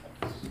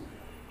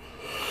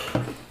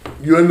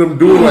 You end up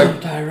doing I'm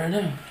like, tired right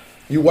now.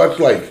 you watch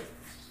like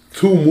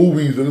 2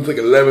 movies, and it's like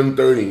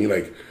 11:30, and you're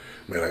like,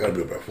 man, I gotta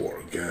be up at 4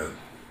 again.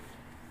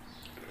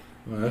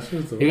 Well, that's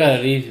just You got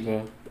it easy,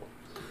 bro.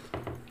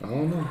 I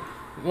don't know.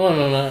 Well,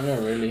 no,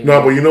 not really.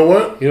 No, but you know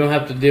what? You don't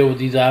have to deal with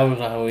these hours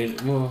I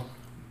always. Well,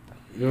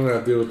 You don't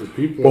gotta deal with the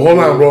people. But hold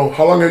on, bro.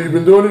 How long have you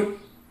been doing it?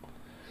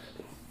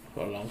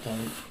 For a long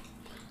time.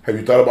 Have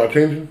you thought about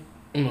changing?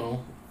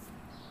 No.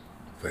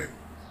 Same.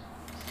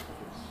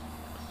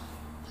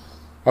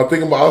 I'll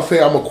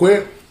say I'm gonna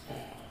quit.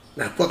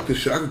 Nah, fuck this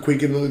shit. I can quit,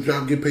 get another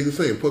job, get paid the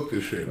same. Fuck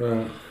this shit.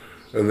 Right.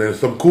 And then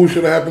some cool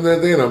shit happened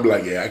that day, and I'm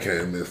like, yeah, I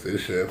can't miss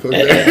this shit.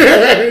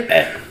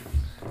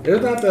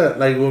 It's not that,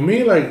 like, with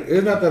me, like,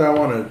 it's not that I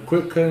want to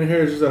quit cutting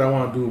hair. It's just that I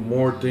want to do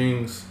more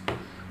things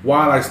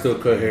while I still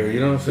cut hair.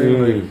 You know what I'm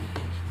saying? Like,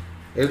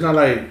 it's not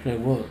like,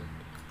 what?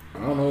 I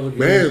don't know, like,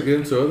 man, get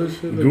into other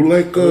shit. Do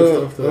like,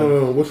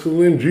 what's the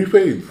name?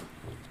 G-Fades.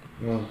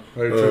 No,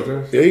 like truck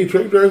drives? Yeah, he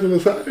truck drives on the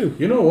side.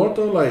 You know what,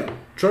 though? Like,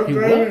 truck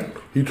driving?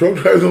 He truck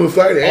drives on the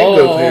side and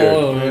cuts hair.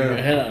 Yeah.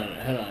 Head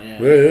on, yeah.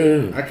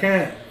 Yeah. I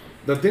can't.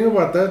 The thing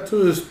about that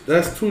too is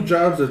that's two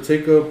jobs that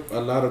take up a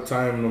lot of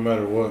time no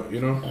matter what, you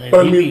know?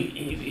 But I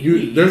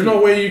mean, there's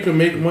no way you can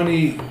make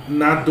money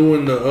not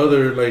doing the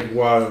other, like,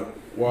 while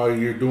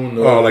you're doing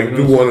the other. Like,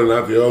 do one and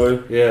not the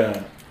other?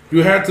 Yeah.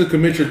 You have to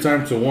commit your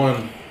time to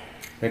one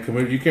and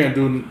commit. You can't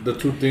do the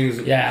two things.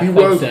 Yeah,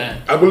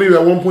 that. I believe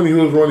at one point he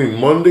was running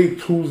Monday,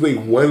 Tuesday,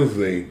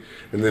 Wednesday,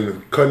 and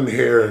then cutting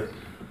hair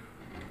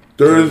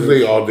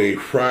Thursday all day,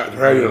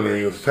 Friday all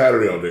day, and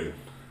Saturday all day.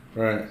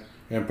 Right.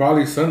 And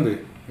probably Sunday.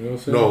 You know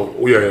what I'm No,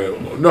 saying?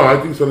 yeah. No, I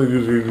think Sunday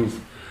usually goes.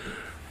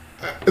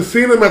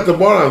 Seeing him at the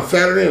bar on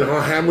Saturday and how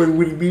hammered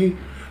would he be,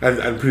 and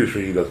I'm pretty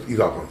sure he's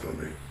off on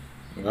Sunday.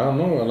 I don't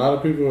know. A lot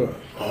of people,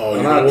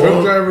 a lot of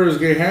truck drivers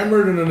get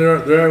hammered and then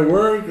they're at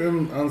work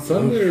and on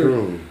Sunday.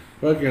 True.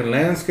 Fucking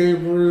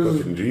landscapers.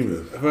 Fucking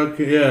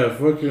Jeebus.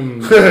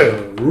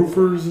 Fucking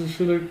roofers and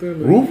shit like that.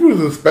 Like, roofers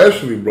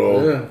especially,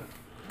 bro. Yeah.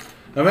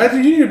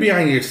 Imagine you need to be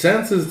on your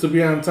senses to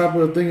be on top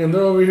of the thing, and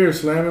they're over here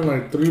slamming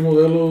like 3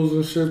 Modelos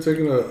and shit,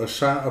 taking a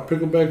shot, a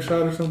pickleback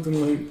shot or something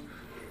like.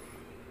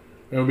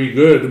 It'll be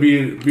good to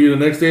be the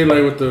next day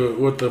like with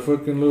the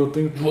fucking little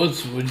thing.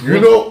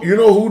 You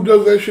know who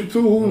does that shit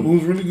too?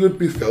 Who's really good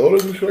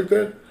pistolas and shit like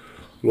that?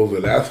 Los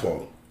del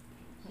Asphalt.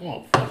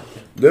 Oh fuck.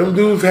 Them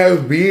dudes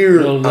have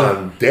beer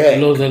on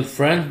deck. Los del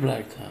French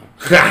Black Town.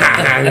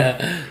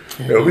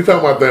 Yeah, we talking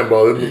about them,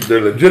 bro.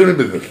 They're legitimate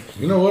business.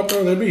 You know what,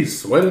 though? They be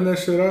sweating that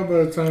shit out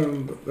by the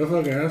time that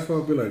fucking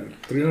asphalt be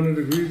like 300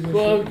 degrees and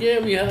well, shit. yeah,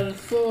 we had a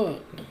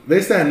thought.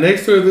 They stand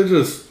next to it, they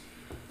just...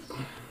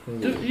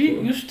 Dude,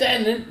 you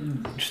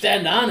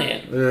stand on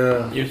it.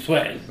 Yeah. You're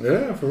sweating.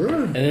 Yeah, for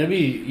real. And it'll be,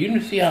 you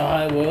can see how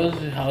high it was,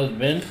 how it's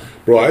been.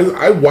 Bro,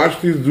 I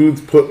watched these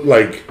dudes put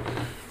like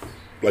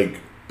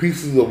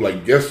pieces of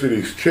like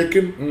yesterday's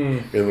chicken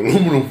in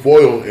aluminum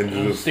foil and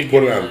just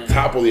put it on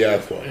top of the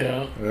asphalt.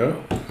 Yeah.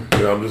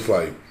 And I'm just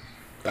like,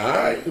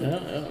 alright.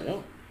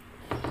 Yeah.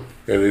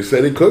 And they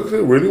said he cooks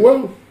it really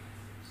well.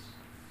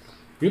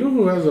 You know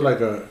who has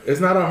it's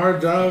not a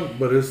hard job,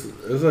 but it's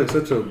like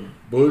such a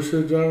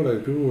bullshit job,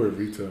 like people work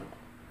retail.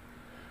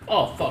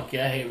 Oh fuck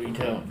yeah, I hate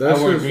retail. That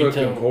I work shit's retail,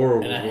 fucking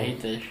horrible. and I bro. hate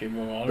that shit,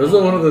 bro. Those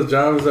are one of the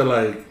jobs that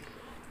like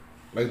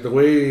the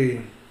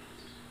way,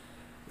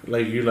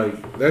 like you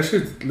like that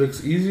shit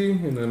looks easy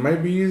and it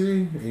might be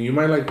easy and you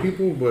might like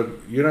people, but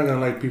you're not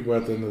gonna like people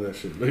at the end of that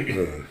shit. Like,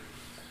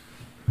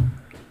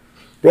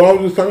 bro, I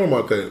was just talking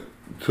about that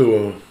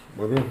to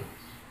my girl.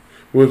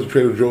 We went to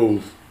Trader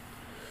Joe's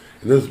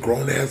and there's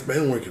grown ass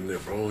man working there,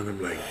 bro, and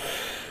I'm like,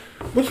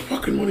 how much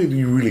fucking money do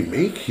you really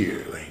make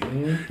here? Like,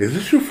 is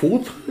this your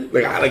full time?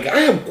 Like I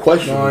have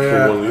questions for one.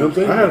 You know what I'm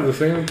saying? I have the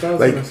same thoughts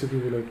like, when I see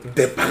people like that.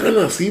 They're pagan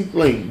así,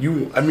 like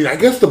you. I mean, I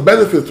guess the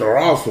benefits are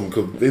awesome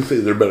because they say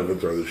their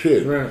benefits are the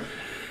shit. Right.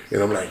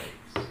 And I'm like,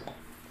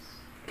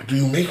 do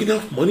you make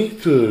enough money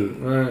to?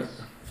 Right.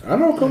 I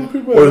know a couple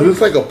people. Or is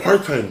this like a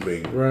part time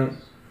thing? Right.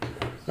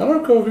 I know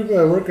a couple people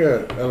that work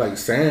at like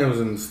Sam's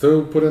and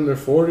still put in their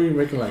 40,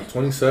 making like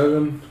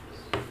 27.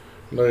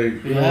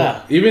 Like, you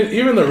know,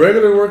 even the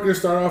regular workers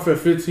start off at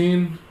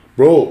 15.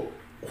 Bro,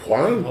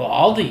 Juan? Well,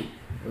 Aldi.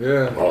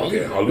 Yeah. Oh,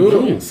 yeah,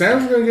 Dude,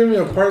 Sam's gonna give me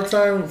a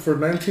part-time for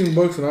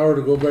 $19 an hour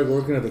to go back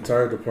working at the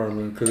tire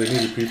department because they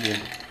needed people.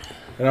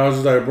 And I was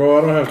just like, bro,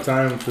 I don't have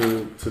time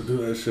to do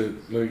that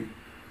shit. Like,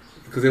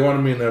 because they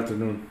wanted me in the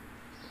afternoon.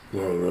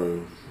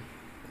 No.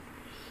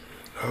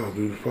 Oh,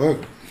 dude, fuck.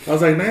 I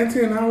was like,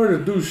 19 an hour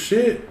to do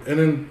shit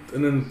and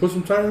then put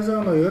some tires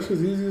on? Like, that's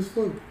just easy as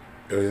fuck.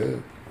 Yeah.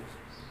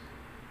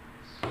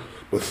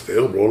 But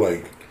still, bro,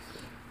 like,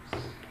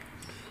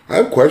 I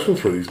have questions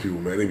for these people,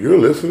 man. If you're a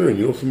listener and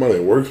you know somebody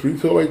that works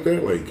retail like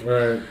that, like,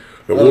 right,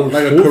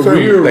 like a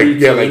career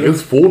retail, like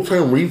it's full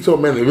time retail,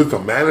 man. If it's a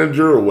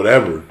manager or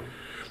whatever,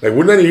 like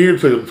we're not here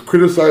to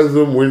criticize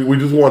them. We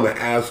just want to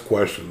ask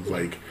questions,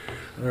 like,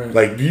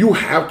 like, do you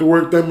have to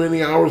work that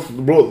many hours,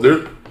 bro?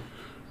 They're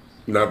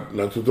not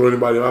to throw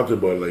anybody out there,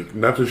 but like,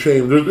 not to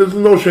shame. There's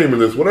no shame in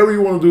this. Whatever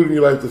you want to do in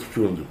your life, that's what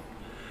you want to do.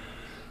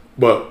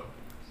 But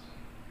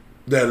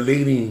that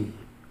lady.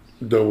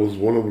 That was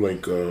one of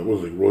like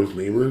Roy's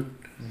neighbors.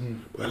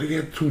 But I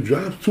had 2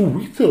 jobs, 2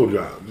 retail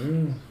jobs,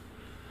 and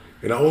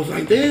I was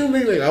like, damn,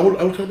 man. Like I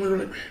would tell my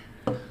girl,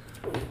 like,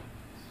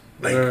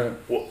 man,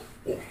 well,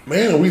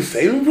 man, are we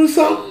saving for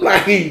something?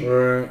 Like,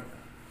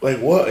 Like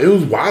what? It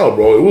was wild,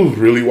 bro. It was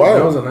really wild.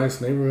 That was a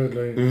nice neighborhood,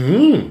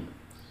 like.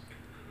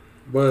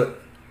 But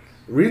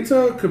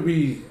retail's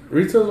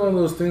one of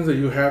those things that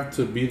you have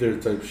to be there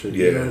type shit.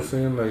 Yeah. You know what I'm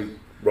saying? Like,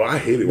 bro, I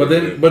hate it.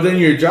 But then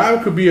your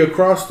job could be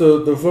across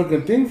the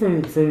fucking thing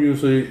from you.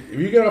 So if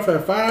you get off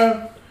at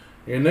 5,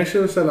 your next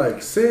shift's at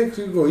like 6,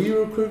 you go eat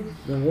real quick,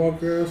 then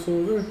walk your ass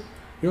over there.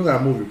 You don't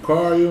gotta move your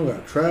car. You don't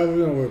gotta travel.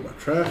 You don't worry about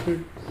traffic.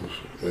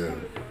 Yeah.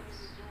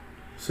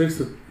 6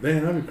 to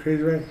that'd be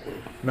crazy, right?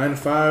 9 to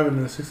 5 and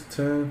then 6 to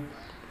 10.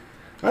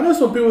 I know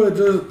some people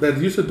that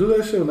used to do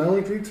that shit when I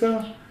worked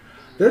retail.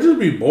 They'd just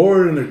be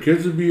bored and their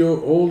kids would be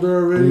older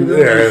already.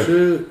 They don't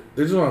do shit.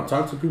 They just want to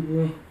talk to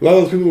people. A lot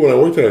of those people when I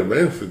worked at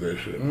Advance did that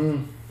shit.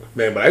 Man,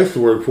 but I used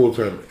to work full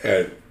time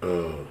at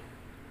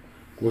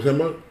what's that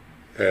about?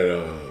 At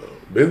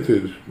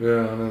Vintage.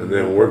 Yeah, and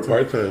then work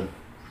part time.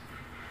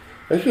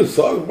 That shit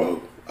sucks,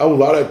 bro. I was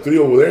out at 3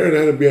 over there and I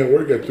had to be at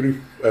work at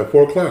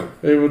 4 o'clock.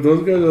 Hey, but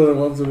those guys are the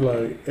ones who are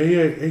like,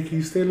 hey, can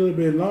you stay a little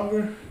bit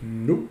longer?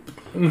 Nope.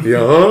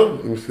 Yeah,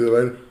 let me see it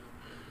later.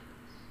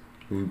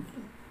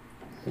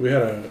 We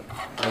had a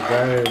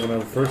guy when I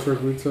first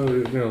worked retail,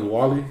 his name was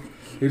Wally.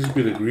 He'd just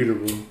be the greeter,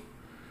 bro.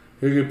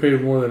 He'd get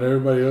paid more than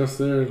everybody else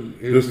there.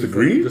 Just to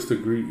greet? Just to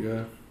greet,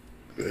 yeah.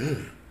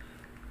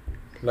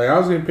 Like, I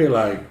was getting paid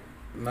like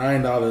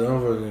 $9. I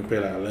was getting paid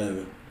like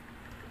 11.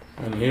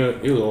 And he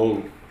was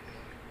old.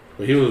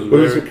 But he was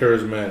very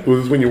charismatic.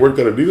 Was this when you worked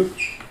at Adidas?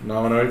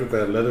 No, when I worked at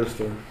that leather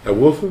store. At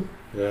Wilson?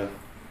 Yeah.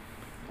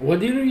 What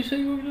dealer you say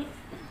you worked at?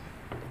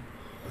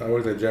 I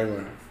worked at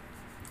Jaguar.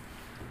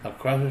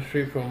 Across the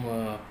street from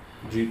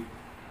Jeep.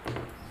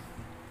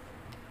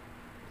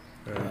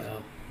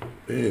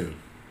 Damn.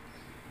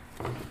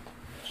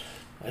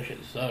 That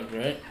shit sucked,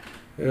 right?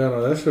 Yeah,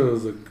 no, that shit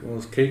was the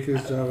most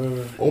cakiest job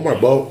ever. Oh my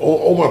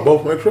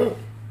truck.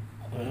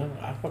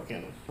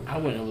 I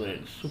went over there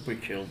super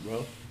chilled,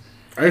 bro.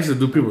 I used to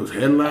do people's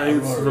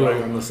headlights for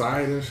like on the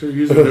side and shit,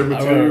 using their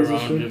materials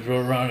and shit. Just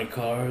rode around in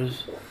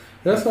cars.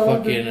 That's all.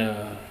 Fucking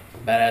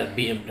badass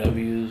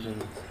BMWs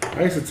and.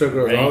 I used to take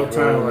her all the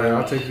time. Like,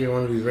 I'll take you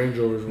one of these Range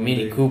Rovers.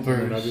 Mini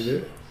Coopers. And I did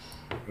it.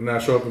 And I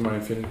show up in my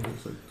Infiniti.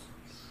 Like,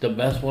 the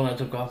best one I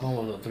took off on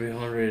was a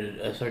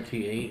 300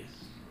 SRT8.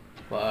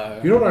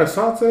 You know what I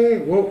saw today?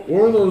 What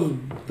were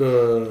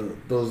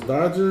those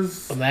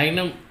Dodges? A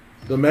Magnum?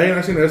 The Magnum.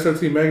 I seen the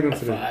SRT Magnum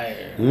today.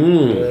 Fire.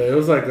 Yeah, it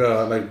was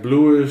like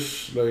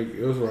bluish. Like,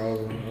 it was where I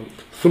was.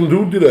 Some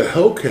dude did a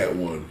Hellcat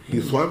one. He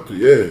swapped it,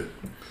 yeah.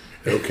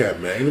 Hellcat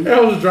Magnum. Yeah, I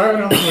was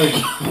driving. I was like,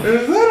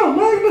 "Is that a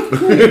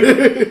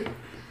Magnum?"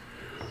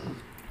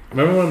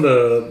 Remember when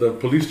the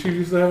police chief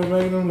used to have a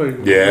Magnum?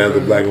 Like, yeah,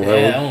 the black and white.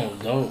 Yeah, that one was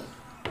dope.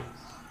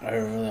 I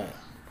remember that.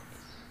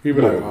 He'd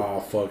be like,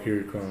 "Oh fuck, here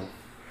it comes."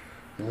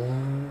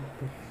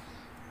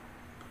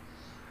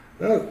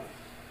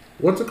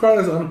 What's a car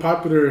that's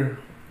unpopular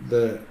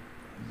that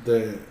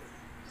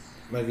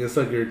like it's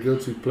like your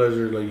guilty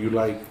pleasure, like you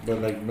like,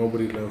 but like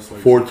nobody else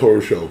likes? Ford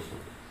Taurus Show.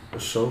 A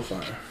show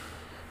fire.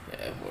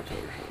 Yeah, Ford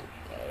Taurus Show.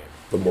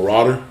 The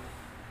Marauder.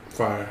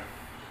 Fire.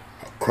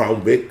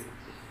 Crown Vic.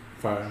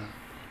 Fire.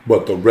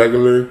 But the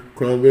regular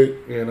Crown Vic.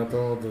 Yeah, not the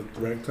one with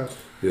the rag top.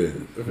 Yeah.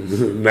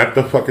 Not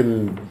the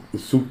fucking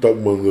souped up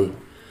one.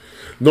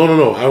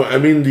 No. I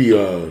mean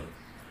the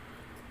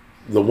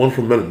one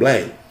from Men in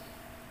Black.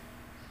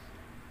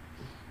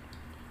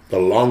 The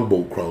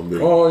longboat Crown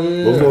Vic. Oh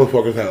yeah. Those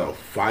motherfuckers had a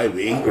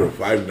 5.8 or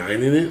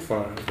 5.9 in it.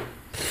 Fire.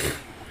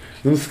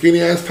 Them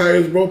skinny ass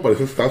tires, bro. But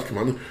if it starts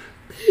coming,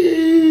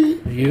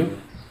 You?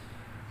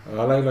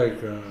 I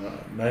like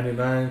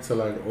 99 to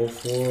like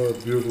 04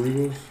 Buick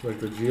Regals, like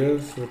the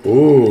GS with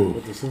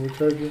the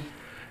supercharger.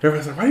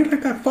 Everybody's like, "Why you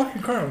like that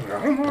fucking car?" I was like,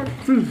 "I don't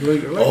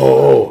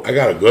know." I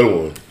got a good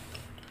one.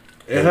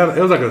 It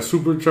was like a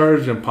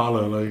supercharged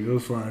Impala, like it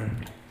was fire.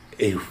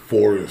 A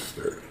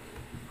Forester.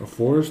 A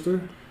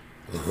Forester?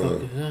 Uh-huh.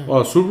 Oh,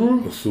 a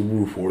Subaru? A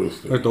Subaru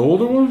Forester. Like the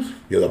older ones?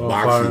 Yeah, the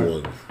boxy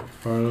ones.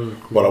 Fire, those are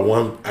cool. But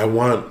I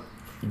want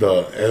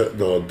the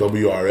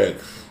WRX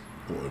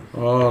one.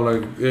 Oh,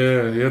 like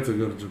yeah, you have to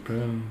go to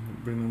Japan,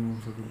 bring them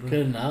motherfuckers back.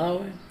 ¿Qué nada,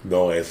 güey?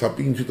 No, esa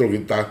pinche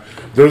troquita.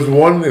 There's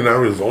one in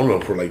Arizona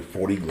for like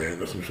 40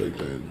 grand or some shit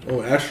like that.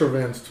 Oh,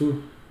 Astrovans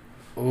too.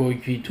 Oh,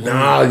 G20.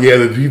 Nah, yeah,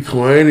 the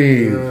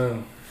G20.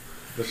 Yeah.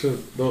 That shit,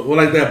 well,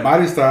 like that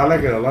body style, I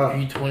like it a lot.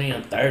 G20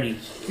 on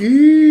 30s.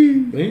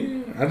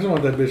 Yeah, I just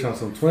want that bitch on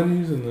some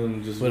 20s and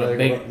then just With like, a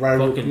big ride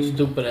fucking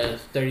stupid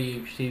ass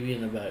 30-inch TV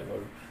in the back.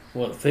 Or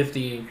what,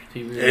 50-inch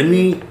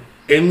TV?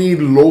 Any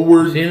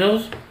lower... Seen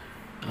those?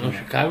 In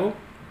Chicago?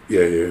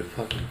 Yeah.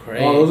 Fucking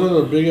crazy. Oh, those are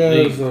the big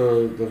ass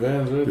the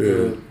vans, right?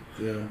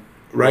 Yeah.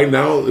 Right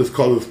now, it's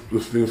called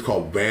this thing is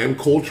called van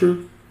culture,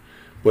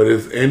 but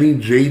it's any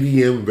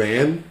JDM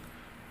van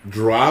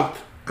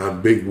dropped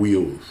on big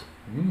wheels,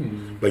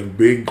 like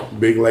big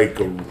like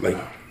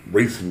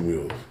racing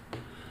wheels,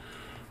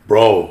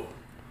 bro.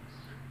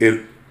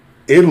 It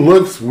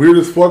looks weird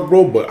as fuck,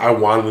 bro. But I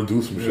wanted to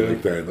do some shit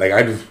like that. Like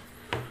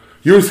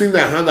you ever seen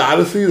that Honda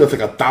Odyssey? That's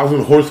like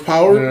 1,000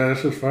 horsepower. Yeah,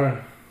 that's just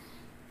fire.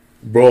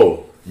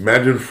 Bro,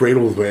 imagine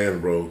Fredo's van,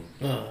 bro.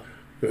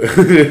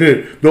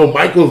 No,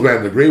 Michael's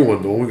van, the gray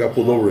one, the one we got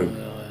pulled over in.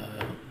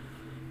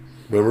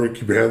 Remember,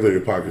 keep your hands in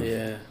your pockets.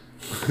 Yeah.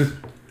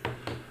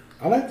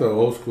 I like the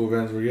old school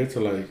vans where you get to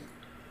like,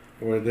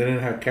 where they didn't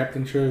have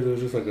captain chairs. It was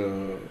just like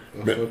a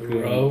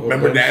fucking.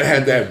 Remember Dad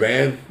had that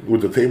van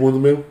with the table in the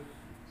middle?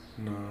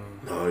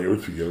 No, you were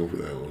too young for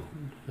that one.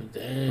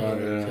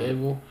 Damn,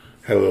 table.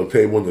 Had a little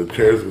table and the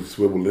chairs would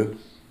swivel in.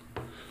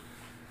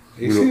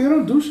 You see, they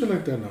don't do shit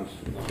like that now.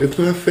 It's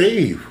not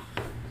safe.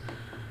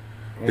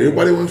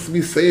 Everybody wants to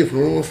be safe.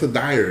 No one wants to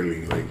die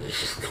early. Like,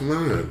 come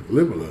on,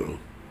 live a little.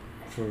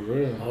 For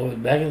real. Oh,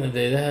 back in the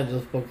day, they had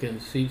those fucking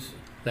seats,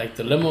 like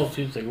the limo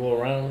seats that go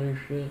around and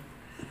shit.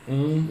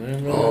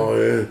 Mm-hmm. Oh,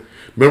 yeah.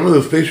 Remember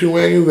the station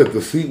wagons that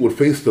the seat would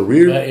face the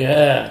rear?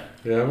 Yeah.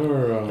 Yeah, I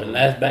remember. The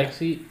last back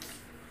seat.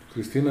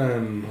 Christina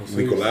and Jose.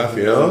 Nicolas,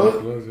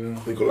 yeah.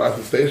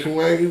 Nicolas' station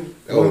wagon.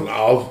 That was an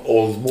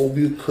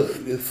Oldsmobile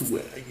Cutlass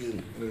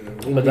wagon.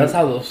 Yeah. But that's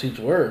how those seats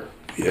were.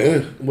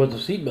 Yeah. With the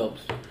seat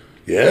belts.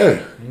 Yeah.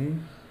 Mm-hmm.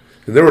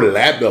 And they were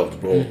lap belts,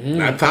 bro.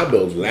 Not top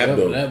belts, lap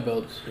belts. Lap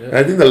belts. Yeah. And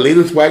I think the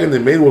latest wagon they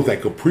made was like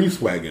a Caprice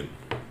wagon.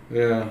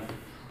 Yeah.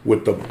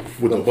 With the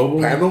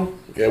bubble panel.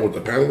 Yeah, with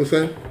the panel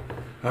beside.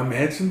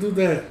 Imagine, dude,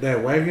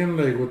 that wagon,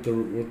 like, with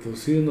the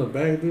seat in the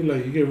back, dude,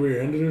 like, you get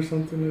rear-ended or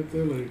something like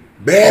that, like...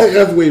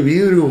 Vergas, güey,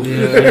 vidrio.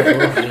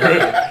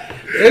 Yeah.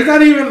 It's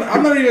not even...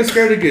 I'm not even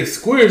scared to get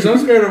squished. I'm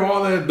scared of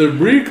all that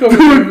debris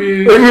coming at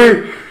me.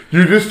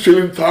 You're just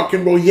chilling,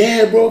 talking, bro.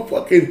 Yeah, bro,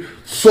 fucking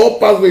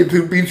sopas, güey,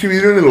 tu pinche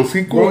vidrio en el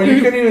hocico. Bro,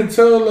 you can't even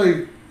tell,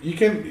 like...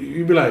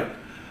 You be like...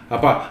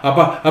 Apa.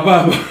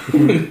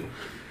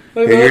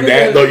 And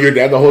your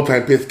dad the whole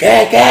time pissed.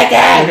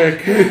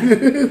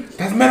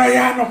 Estás mero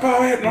allá, no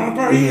puedo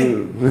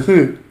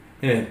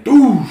ir.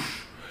 Douche.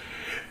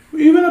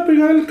 Iban a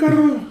pegar el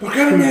carro. ¿Por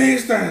qué no me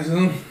diste?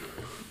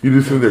 You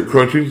just in there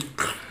crunching.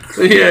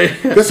 Yeah.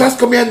 ¿Qué estás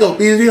comiendo,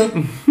 vidrio?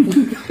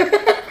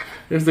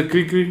 Es the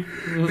cri-cri.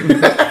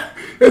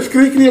 Es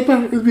cri-cri,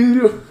 apa. Es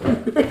vidrio.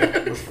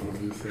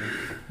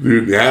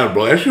 Dude, yeah,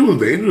 bro. That shit was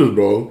dangerous,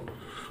 bro.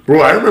 Bro,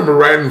 I remember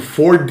riding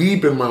 4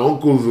 deep in my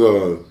uncle's...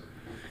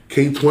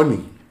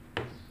 K20.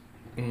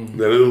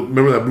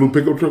 Remember that blue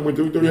pickup truck my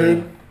dude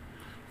had?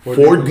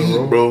 4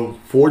 deep, bro.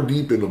 4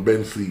 deep in a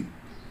bench seat.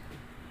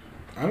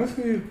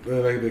 Honestly,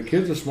 like the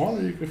kids are smaller,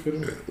 you could fit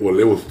in. Well,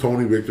 it was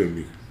Tony, Victor, and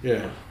me.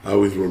 Yeah. I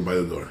always rode by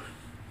the door.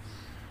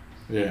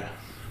 Yeah.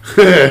 What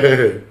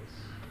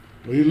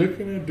are you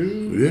looking at,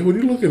 dude? Yeah, what are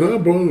you looking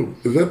at, bro?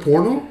 Is that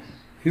porno?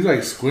 He's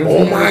like squinting.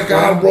 Oh my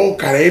God, bro.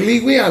 Carelli,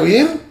 güey, a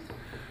ver.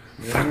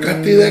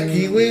 Sácate de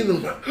aquí, güey. No.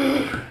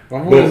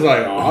 Is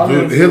like, oh,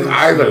 dude, his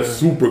eyes are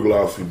super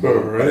glossy,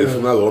 bro. It's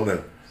una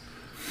dona.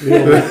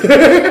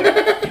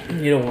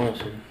 You don't want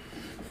to.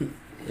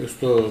 It's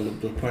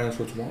the plans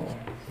for tomorrow.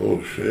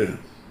 Oh, shit.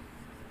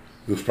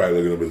 This is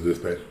probably looking up his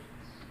dispatch.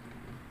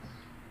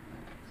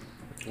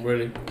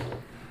 Really?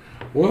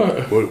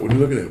 What are you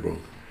looking at, bro?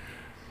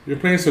 You're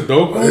playing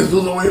Sudoku? This is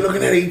the way you're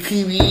looking at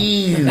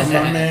ATVs. Oh,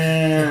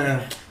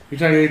 man. You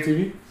trying to get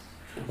ATV?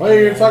 Oh, yeah,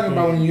 you're talking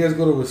about when you guys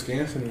go to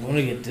Wisconsin. I want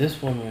to get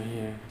this one right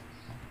here.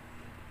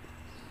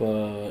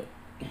 But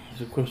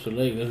it's a Crystal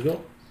Lake. Let's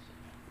go.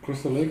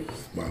 Crystal Lake?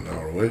 It's about an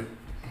hour away.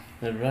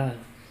 Let's ride.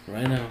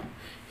 Right now.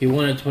 He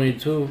wanted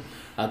 22.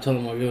 I told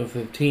him I'll give him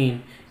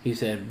 15. He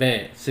said,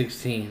 bet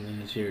 16,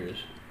 and it's yours.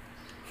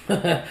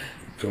 Tell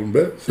him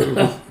bet.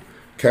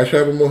 Cash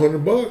out him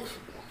 $100.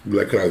 Be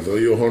like, can I sell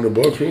you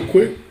 $100 real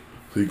quick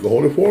so you can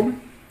hold it for me?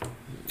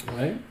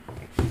 Right?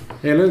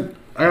 Hey, look,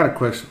 I got a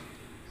question.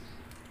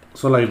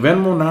 So, like,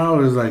 Venmo now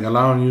is, like,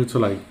 allowing you to,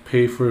 like,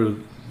 pay for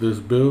this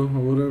bill or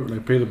whatever.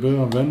 Like, pay the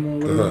bill on Venmo or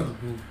whatever.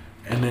 Uh-huh.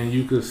 And then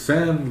you could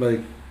send, like,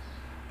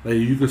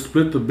 you could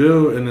split the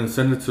bill and then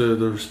send it to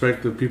the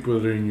respective people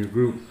that are in your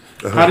group.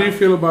 Uh-huh. How do you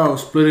feel about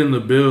splitting the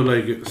bill?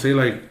 Like, say,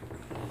 like,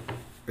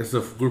 it's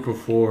a group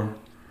of 4.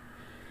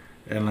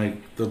 And,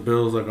 like, the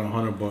bill's, like,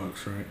 $100,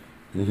 right?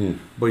 Mm-hmm.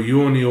 But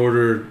you only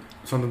ordered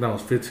something that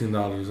was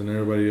 $15 and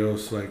everybody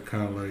else, like,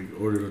 kind of, like,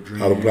 ordered a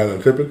drink. How to plan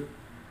on tipping?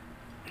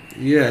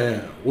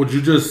 Yeah. Would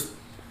you just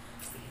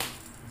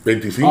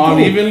 25?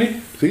 Unevenly?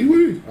 See,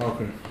 wait.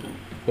 Okay.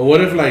 But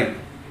what if, like,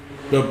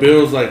 the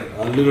bill's, like,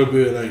 a little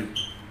bit, like,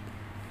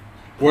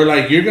 where,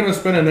 like, you're going to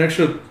spend an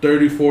extra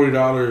 $30,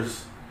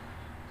 $40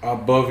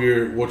 above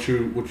what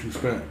you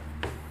spent?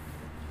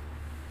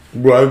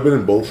 Bro, I've been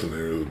in both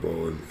scenarios,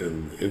 bro,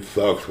 and it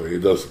sucks, man. It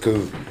does,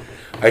 because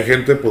I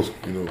can't tip us,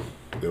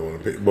 they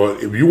want to pay. But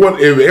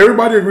if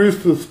everybody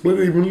agrees to split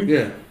it evenly,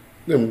 yeah,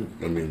 then,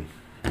 I mean,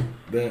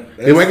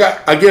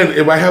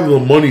 if I have the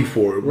money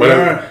for it, but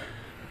right.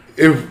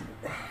 if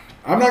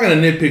I'm not gonna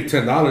nitpick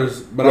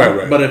 $10, but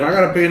right. But if I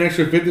gotta pay an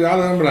extra $50,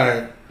 I'm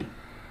like,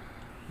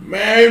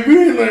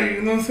 maybe, like,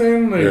 you know what I'm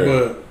saying, like,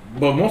 yeah.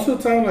 But most of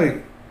the time,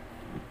 like,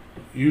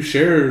 you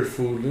share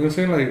food, you know what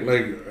I'm saying,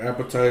 like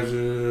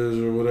appetizers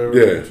or whatever,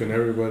 between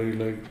everybody.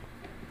 Like,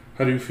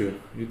 how do you feel?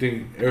 You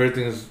think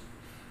everything's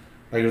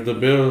like, if the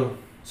bill,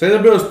 say the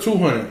bill is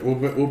 $200,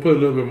 we'll put a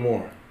little bit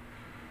more.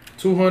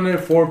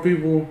 200, 4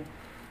 people.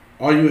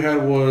 All you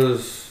had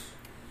was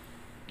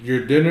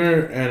your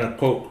dinner and a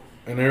Coke.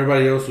 and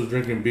everybody else was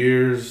drinking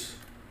beers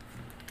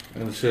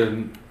and shit,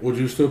 would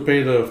you still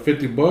pay the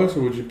 $50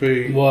 or would you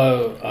pay?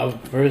 Well,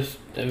 first,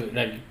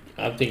 like,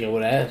 I think I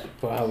would ask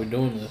for how we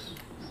doing this.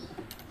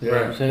 You know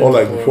what I'm saying? Oh,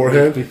 like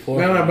beforehand?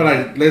 No, but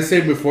like, let's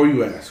say before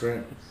you ask,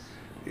 right?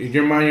 In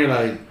your mind, you're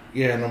like,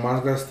 yeah,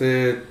 nomás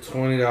gasté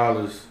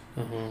 $20.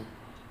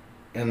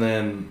 And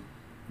then,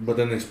 but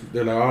then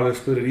they're like, oh, let's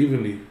split it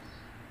evenly.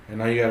 And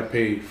now you gotta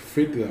pay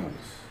 $50.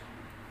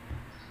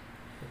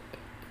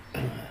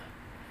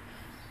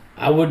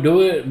 I would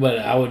do it, but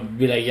I would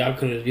be like, y'all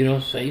could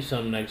have, say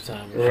something next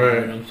time. Or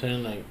right. You know what I'm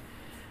saying? Like,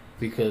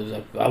 because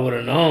I would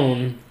have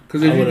known.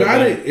 Because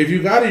if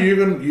you got it, you're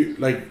gonna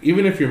like,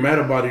 even if you're mad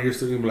about it, you're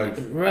still gonna be like,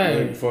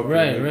 right, fuck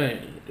right, it, like,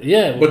 right.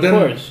 Yeah, but of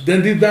course.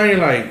 Then deep down, you're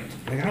like,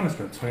 I'm gonna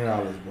spend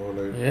 $20, bro.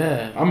 Like,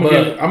 yeah, I'm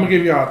gonna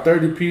give y'all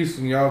 30 piece,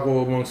 and y'all go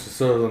amongst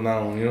yourselves on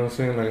that one. You know what I'm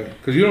saying? Like,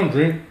 because you don't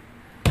drink.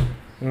 You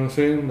know what I'm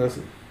saying?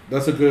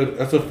 That's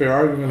a fair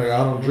argument. Like,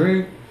 I don't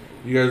drink.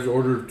 You guys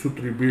ordered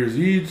 2-3 beers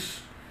each.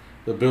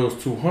 The bill's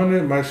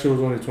 $200. My shit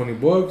was only $20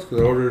 because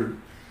I ordered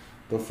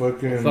the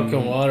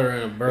fucking water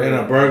and a burger. And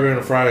a burger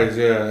and fries,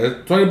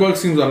 yeah. $20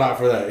 seems a lot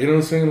for that. You know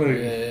what I'm saying? Like,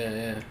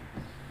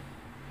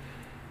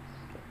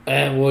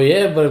 yeah. Well,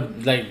 yeah,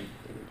 but like,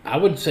 I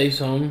would say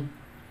something.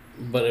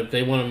 But if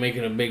they want to make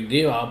it a big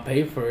deal, I'll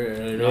pay for it.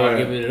 And I'll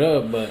give it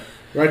up. But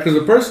right, because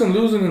the person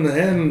losing in the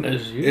end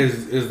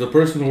is the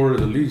person who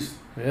ordered the least.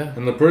 Yeah.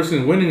 And the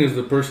person winning is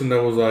the person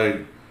that was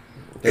like,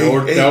 they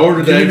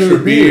ordered the extra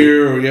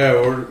beer, or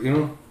you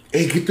know.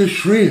 Hey, get the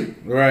shrimp.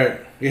 Right.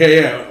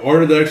 Yeah.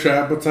 Order the extra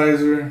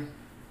appetizer.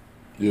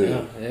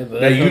 Yeah.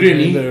 But that you didn't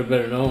eat.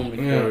 Better know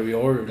before we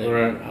ordered it.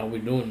 Right. How we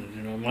doing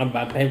it? Am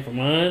I paying for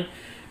mine?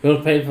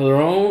 Bills paid for their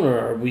own, or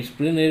are we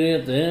splitting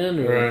it at the end?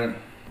 Or, right.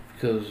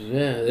 Because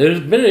there's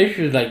been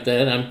issues like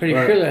that. I'm pretty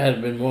sure there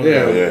has been more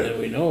than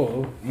we know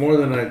of. More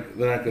than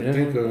I could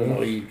think of.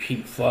 Oh, you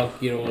cheap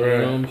fuck! You know what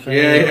I'm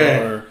saying? Yeah.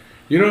 Or,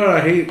 you know what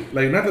I hate?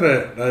 Like, not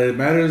that it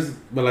matters,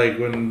 but like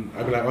when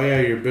I be like, oh yeah,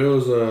 your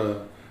bills.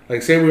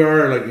 Like, say we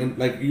are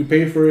like you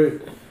pay for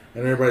it,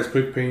 and everybody's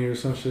quick paying you or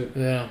some shit.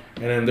 Yeah.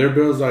 And then their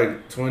bill's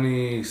like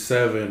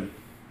 27,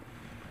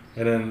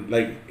 and then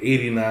like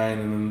 89,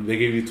 and then they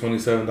give you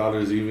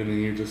 $27 even,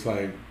 and you're just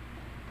like,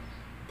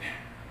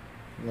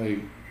 damn. Like,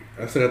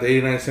 I still got the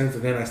 89 cents,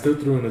 and then I still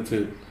threw in the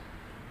tip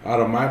out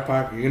of my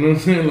pocket. You know what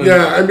I'm saying? Like,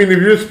 yeah, I mean, if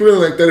you're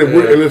splitting like that,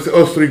 and let's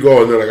us three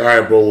go, and they're like, all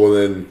right, bro,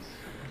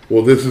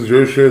 well, this is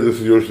your share,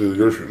 this is your share, this is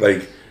your share.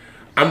 Like,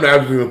 I'm not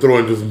just gonna throw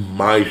in just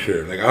my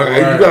share. Like,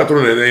 you gotta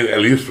throw in at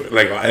least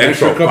like an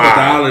extra couple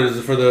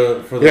 $5 for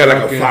the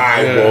like a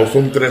 $5, bro.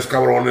 Some tres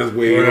cabrones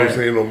way. You know what I'm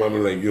saying? No,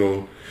 man, like,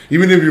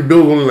 even if your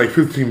bill's only like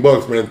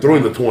 $15, man, throw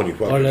in the 20.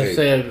 Or let's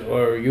say,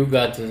 or you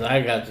got this,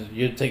 I got this.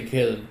 You take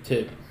care of the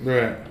tip.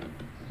 Right.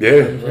 Yeah.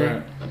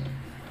 Right.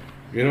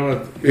 You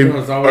know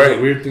it's always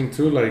a weird thing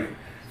too.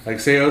 Like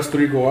say us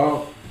three go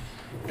out,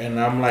 and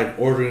I'm like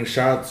ordering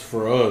shots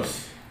for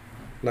us.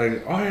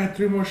 Like, oh yeah,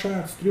 3 more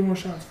shots.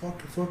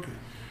 Fuck it.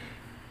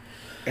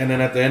 And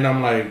then at the end,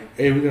 I'm like,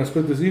 hey, we're gonna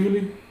split this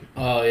evenly.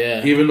 Oh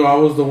yeah. Even though I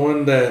was the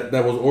one that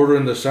was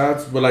ordering the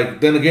shots, but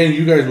like then again,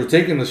 you guys were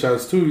taking the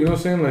shots too. You know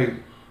what I'm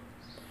saying?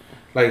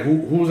 Like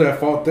who's at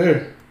fault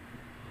there?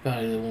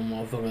 Probably the one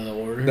motherfucker that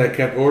ordered. That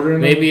kept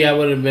ordering. Maybe I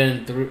would have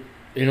been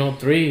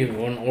 3,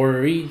 1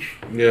 order each.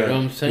 Yeah. You know what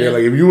I'm saying? Yeah,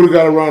 like if you would have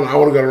got around, I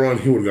would have got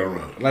around, he would have got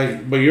around.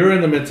 Like, but you're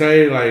in the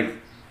mentality like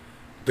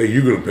that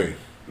you gonna pay.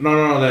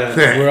 No, that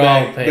we're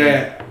all paying.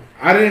 That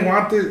I didn't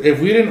want this. If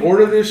we didn't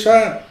order this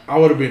shot, I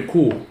would have been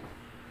cool.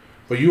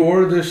 But you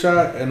ordered this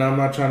shot, and I'm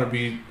not trying to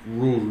be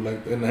rude,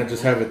 and I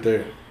just have it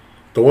there.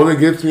 The one that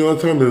gets me all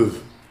the time is,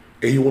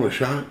 hey, you want a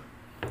shot?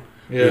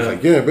 Yeah. It's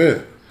like, yeah,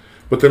 man.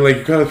 But then, like,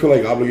 you kind of feel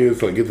like obligated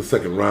to like get the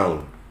second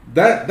round.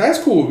 That's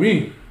cool with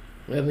me.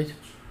 Yeah, me too.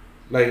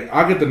 Like,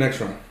 I'll get the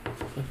next round.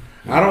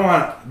 I don't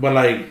want, but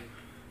like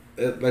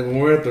when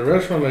we're at the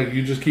restaurant, like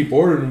you just keep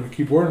ordering.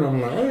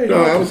 I'm like, oh yeah.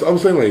 No, I'm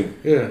saying like,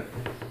 yeah.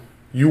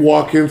 You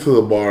walk into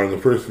the bar and the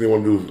first thing they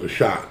want to do is a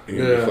shot. And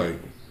you're just like,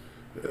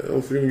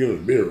 let's see if we can get a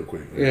beer real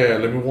quick. Yeah,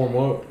 let me warm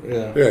up.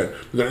 Yeah. Yeah.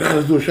 They're like,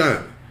 let's do a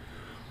shot.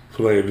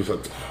 So then you're just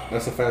like,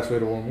 that's a fast way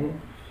to warm up.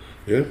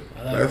 Yeah.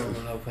 I like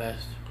warming up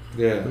fast.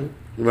 Yeah. Un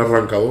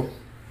arrancado.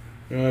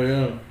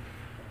 Yeah.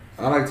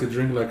 I like to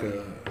drink like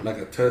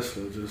a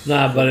Tesla. Just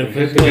but if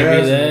it's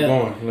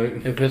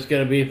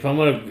gonna be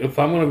that, if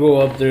I'm gonna go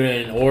up there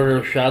and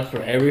order shots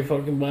for every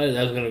fucking body,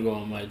 that's gonna go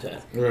on my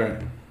tab.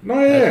 Right. No,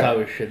 yeah. That's how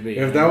it should be.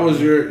 If that was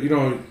your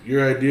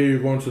idea, you're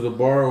going to the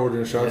bar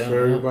ordering shots for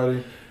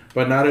everybody,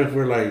 but not if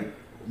we're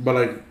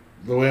but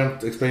the way I'm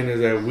explaining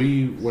is that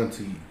we went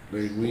to eat.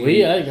 Like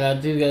I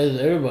got these guys,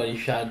 everybody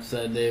shots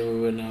that day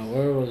we went out.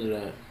 Where was it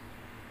at?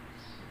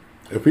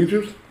 At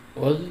Features?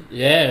 Was it?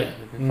 Yeah.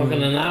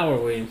 Fucking an hour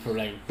waiting for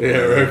like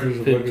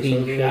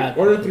 15 shots.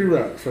 Order 3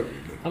 racks.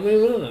 I mean,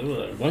 it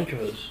was a bunch of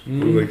us.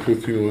 It was like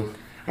 15 of us.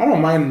 I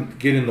don't mind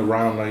getting the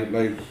round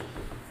like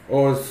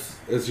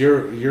it's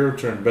your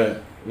turn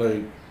bet.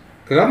 Like,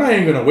 cause I'm not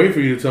even gonna wait for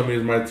you to tell me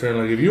it's my turn.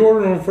 Like, if you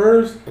order them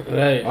first,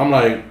 right? I'm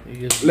like,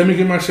 let me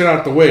get my shit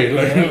out the way.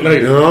 Like,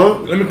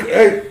 let me.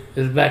 Hey,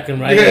 It's back and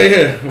right.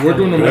 Yeah. We're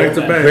doing them back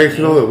to back. Next,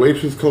 you know, the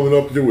waitress coming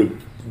up there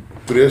with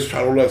tres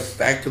charolas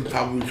stacked on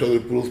top of each other,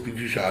 puros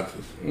pinche shots.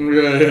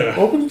 Yeah.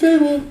 Open the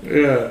table.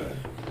 Yeah.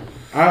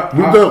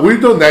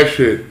 We've done that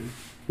shit.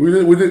 We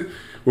did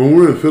when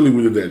we were in Philly.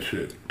 We did that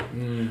shit.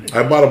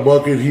 I bought a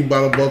bucket. He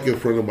bought a bucket.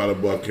 Friend bought a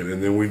bucket,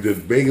 and then we did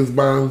Vegas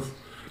bombs,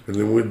 and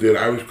then we did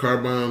Irish car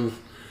bombs,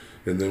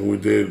 and then we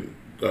did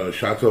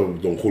shots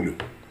of Don Julio.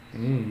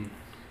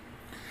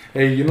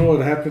 Hey, you know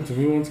what happened to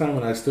me one time,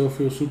 and I still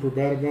feel super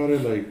bad about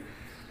it. Like,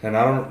 and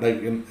I don't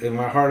like in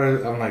my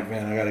heart. I'm like,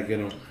 man, I gotta get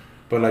them.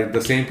 But like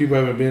the same people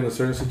haven't been in a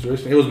certain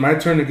situation. It was my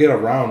turn to get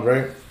around,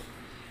 right?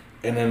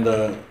 And then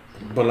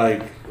but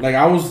like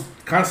I was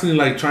constantly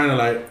like trying to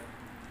like,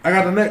 I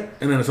got the neck,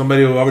 and then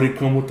somebody will already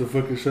come with the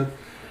fucking shit.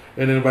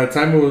 And then by the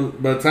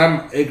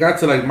time it got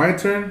to like my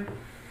turn,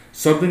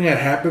 something had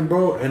happened,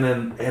 bro. And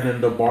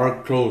then the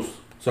bar closed,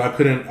 so I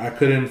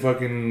couldn't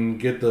fucking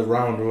get the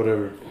round or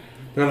whatever.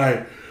 They're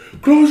like,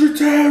 close your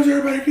tabs,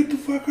 everybody, get the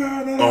fuck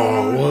out.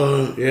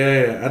 Oh, what?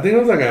 Yeah. I think it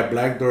was like a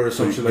black door or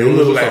some shit. Like You it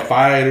was look just like- a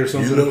fight or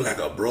something. You look like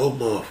a broke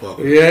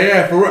motherfucker.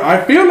 Yeah, for real.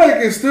 I feel like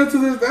it's still to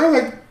this day,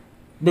 like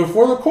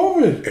before the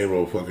COVID. Hey,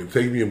 bro, fucking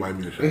take me and buy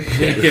me a shot.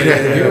 Yeah.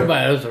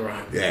 Everybody else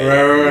around. Yeah,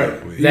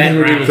 Right. That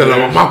round. Se la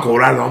vamos a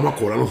cobrar, la vamos a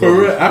cobrar.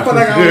 For real. I felt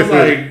like I was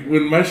like,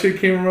 when my shit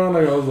came around,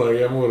 like I was like,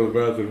 yeah, I'm going to the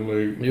bathroom.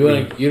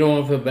 Like, You don't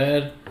want to feel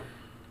bad?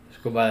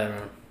 Just go buy that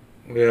round.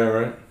 Yeah,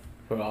 right.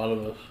 For all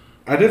of us.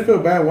 I did feel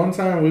bad one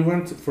time. We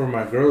went for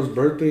my girl's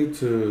birthday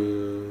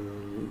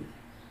to,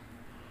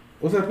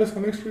 what's that place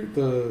on Next Street?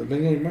 The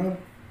Leña y Madre?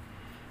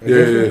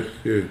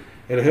 Yeah.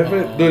 And the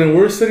Jefe, dude, and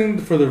we're sitting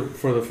for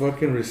the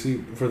fucking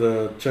receipt, for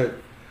the check,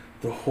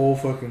 the whole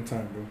fucking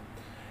time, bro.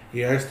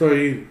 Yeah, I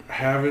started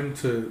having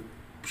to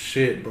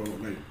shit, bro.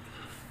 Like,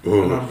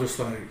 and I'm just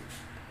like,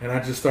 and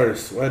I just started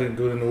sweating,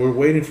 dude. And we're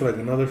waiting for like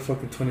another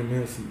fucking 20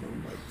 minutes. And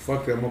I'm like,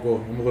 fuck it, I'm gonna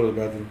go to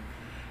the bathroom.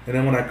 And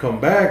then when I come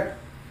back,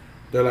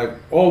 they're like,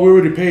 oh, we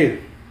already paid.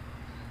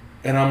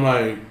 And I'm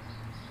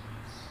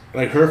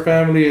like her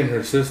family and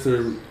her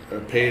sister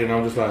paid, and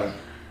I'm just like,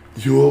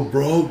 you a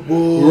broke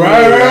boy.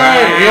 Right.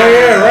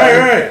 Yeah,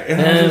 right.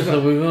 And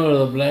so we go to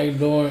the black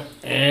door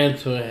and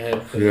to a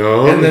head.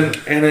 Yeah.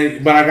 And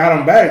then, but I got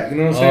them back. You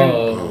know what I'm saying?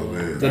 Oh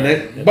man. The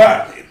next,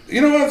 but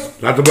you know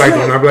what's Not the black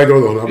door, not black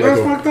door though. Not you know black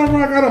what's door. fucked up, bro?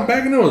 I got them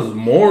back, and it was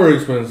more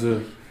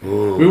expensive.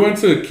 Oh. We went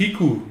to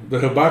Kiku, the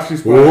hibachi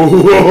spot. Whoa.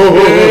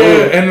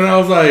 Yeah, and then I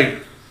was like,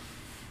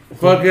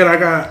 fuck it.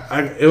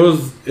 It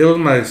was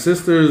my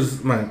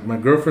sister's, my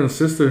girlfriend's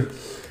sister.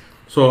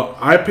 So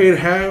I paid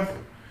half,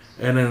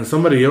 and then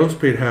somebody else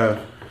paid half.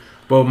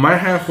 But my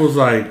half was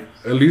like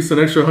at least an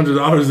extra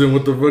 $100 than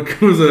what the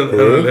fuck was at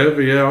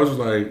the Yeah, I was just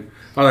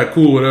like,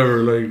 cool,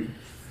 whatever. Like,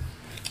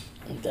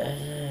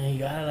 Dang, you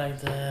got it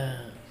like that.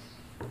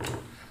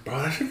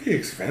 bro, that should be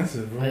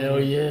expensive, bro. Hell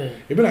yeah.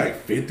 It'd be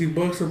like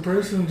 $50 a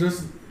person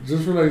just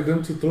for like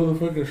them to throw the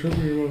fucking shrimp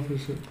in your mouth and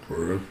shit.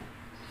 For real.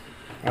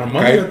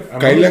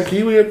 Cállate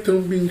aquí, voy a hacer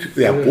un pinche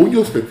de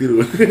apoyos te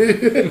tiro.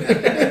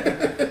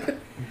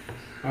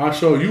 I'll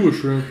show you a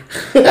shrimp.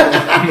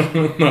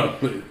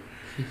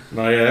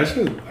 No, yeah, that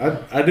shit.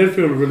 I did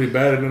feel really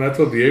bad, and then I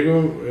told Diego,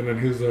 and then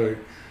he was like,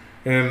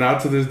 and now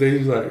to this day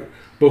he's like,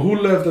 but who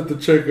left at the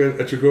check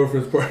at your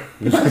girlfriend's party?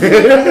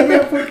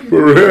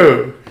 For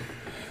real.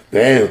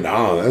 Damn,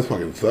 nah, that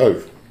fucking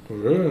sucks. For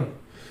real.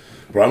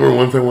 But I remember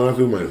one time when I was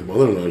with my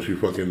mother-in-law, she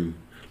fucking,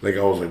 like,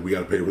 I was like, we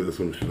gotta pay for this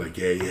one. She's like,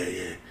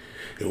 yeah.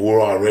 And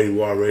we're all ready.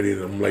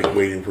 And I'm like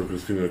waiting for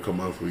Christina to come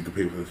out so we can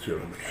pay for this shit.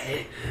 I'm like,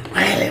 hey,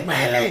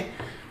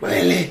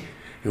 muele.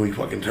 And we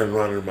fucking turned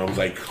around and her mom's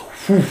like,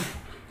 whew,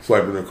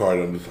 swiping her card.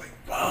 I'm just like,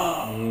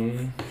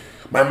 oh.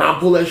 My mom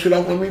pulled that shit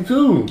off on me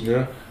too.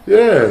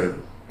 Yeah.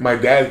 My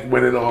dad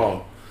went in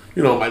all,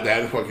 my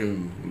dad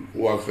fucking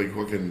walks like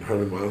fucking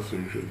Herman Monster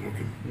and shit.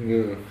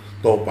 Fucking,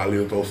 todo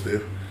pálido, todo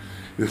stiff.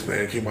 This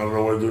man came out of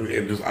nowhere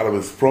and just out of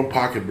his front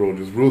pocket, bro,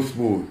 just real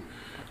smooth.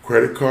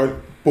 Credit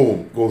card,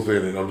 boom, goes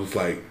in, and I'm just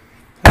like,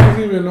 I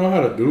don't even know how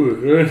to do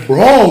it, right?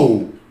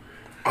 Bro,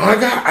 I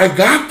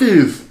got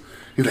this.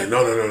 He's like,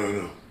 no.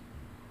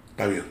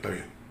 Está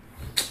bien.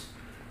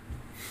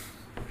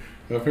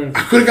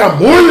 I could have got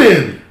more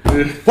than.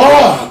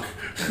 Fuck.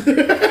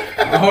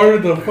 I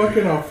ordered the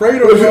fucking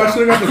Alfredo. I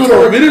should have got the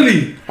tour of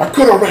Italy. I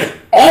could have read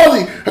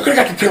I could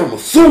have got the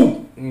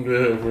tiramisu.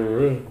 Yeah, for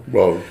real.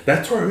 Bro.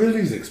 That tour of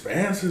Italy's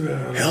expensive.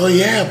 Hell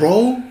yeah,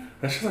 bro.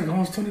 That shit's like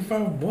almost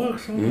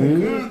 $25. I'm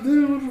like, God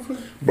damn, what the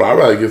fuck? Bro, I'd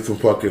rather get some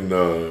fucking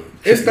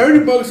it's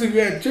 $30 if you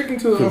add chicken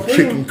to the some Alfredo.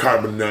 chicken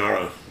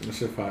carbonara. That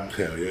shit fire.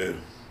 Hell yeah.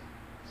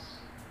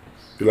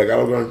 You like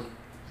Olive Garden?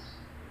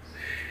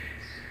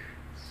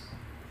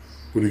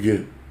 What do you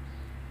get?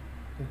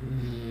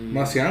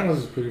 Marciano's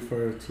is pretty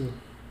fire too.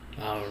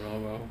 I don't know,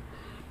 bro.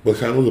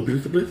 Marciano's a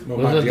pizza place? No,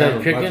 Was it that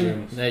Maggiano's,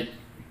 chicken? Maggiano's.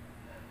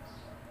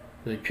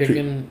 The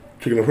chicken,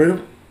 Chicken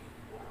Alfredo?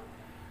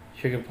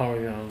 chicken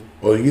parmesan.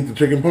 Oh, you eat the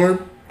chicken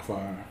parm?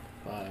 Fire.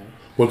 Fire.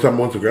 One time I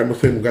went to grandma's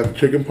table and got the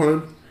chicken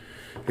parm,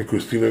 and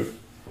Christina,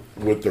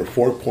 with her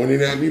fork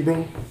pointing at me,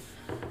 bro,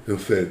 and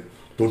said,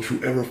 don't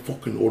you ever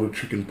fucking order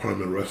chicken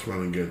parm at a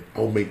restaurant again.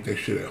 I'll make that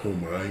shit at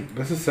home, alright?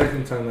 That's the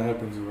second time that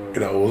happens, bro.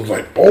 And I was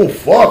like, oh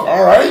fuck,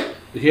 alright.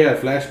 He had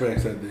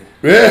flashbacks that day.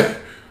 Yeah.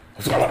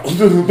 I was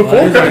like,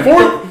 the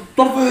fourth?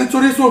 Torta de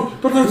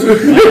chorizo. Torta de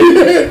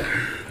chorizo.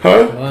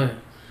 Huh? Why?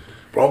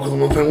 Bro, because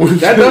one time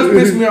that does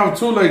piss me off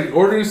too, like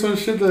ordering some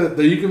shit that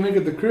you can make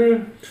at the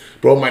crib.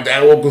 Bro, my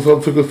dad woke us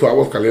up, took us to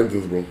Aguas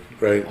Calientes, bro.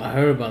 Right? I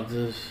heard about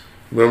this.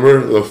 Remember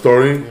the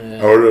story? Yeah.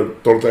 I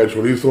ordered torta de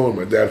chorizo and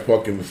my dad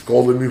fucking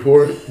scolded me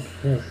for it.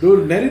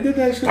 Dude, Nettie did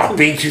that shit. La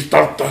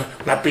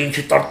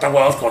pinche torta,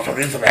 huevos con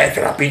chorizo, me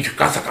hecho la pinche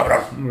casa,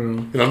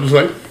 cabrón. And I'm just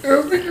like,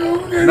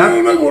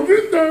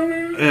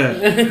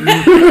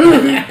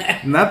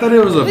 Not that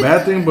it was a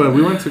bad thing, but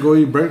we went to go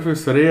eat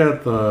breakfast today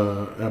at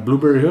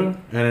Blueberry Hill, and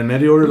then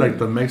Nettie ordered like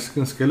the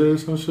Mexican skillet or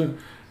some shit.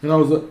 And I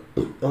was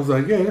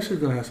like, yeah, that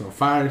shit's gonna have some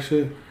fire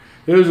shit.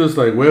 It was just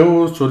like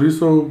huevos,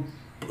 chorizo,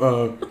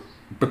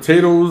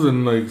 potatoes,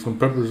 and like some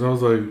peppers. And I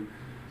was like,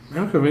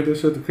 man, I could make this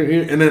shit at the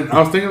crib. And then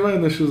I was thinking about it,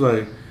 and then she was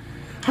like,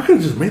 I could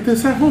just make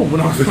this at home.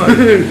 And I was like,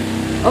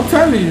 I'm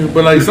telling you.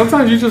 But like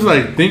sometimes you just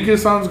like think it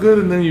sounds good,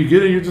 and then you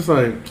get it, you're just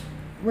like,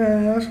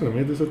 man, I should have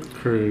made this at the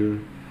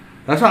crib.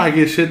 That's how I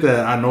get shit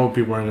that I know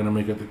people aren't gonna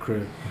make at the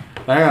crib.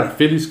 Like, I got a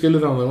Philly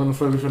skillet. I'm like, when the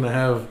fuck we finna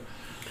have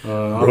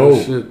all bro,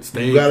 this shit?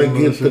 Steak, you gotta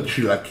get the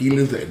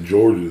chilaquiles at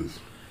George's.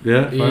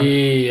 Yeah.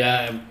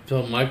 Yeah, I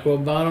told Michael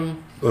about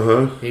him.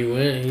 He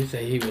went. He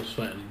said he was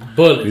sweating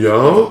bullets.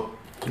 Yo.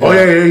 Oh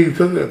yeah, you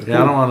took that.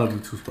 Yeah, I don't want to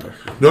do too spicy.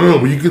 No,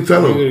 but you can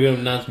tell him. We're gonna give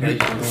him not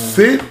spicy.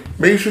 Sit.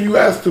 Make sure you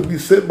ask to be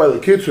sit by the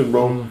kitchen,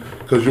 bro.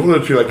 Because you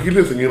want to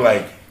chilaquiles and you're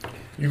like,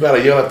 you gotta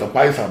yell at the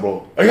paisa,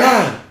 bro.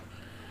 Oiga,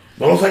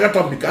 no los haga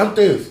tan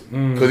picantes.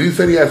 Because he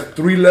said he has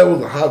 3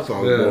 levels of hot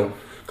sauce, bro.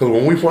 Because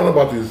when we found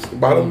about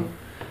him,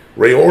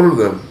 Ray ordered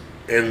them,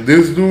 and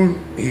this dude,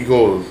 he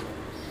goes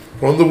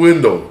from the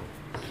window,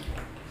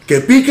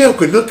 que pique o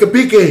que no que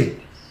pique.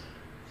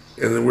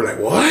 And then we're like,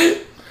 what?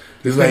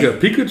 He's like a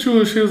Pikachu,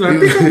 and she was like,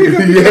 Pika,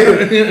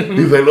 Pika. Yeah.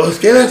 He's like, ¿los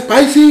quiere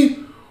spicy?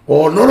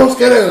 Or no los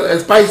quiere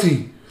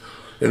spicy?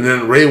 And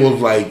then Ray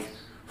was like,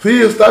 sí,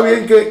 está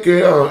bien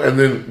que and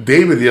then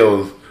David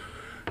yells,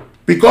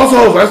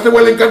 picosos, a este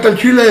güey le encanta el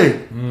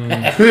chile.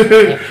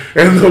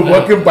 And the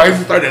fucking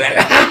paisa started like,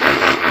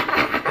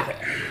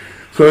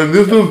 so then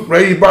this dude,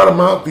 Ray brought him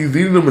out, he's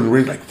eating them, and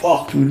Ray's like,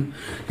 fuck, dude.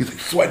 He's like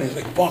sweating, he's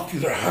like, fuck,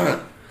 these are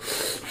hot.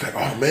 He's like,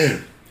 oh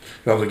man.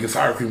 And I was like, get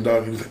sour cream,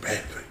 dog. He was like,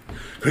 man,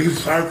 can I get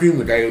some sour cream?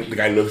 The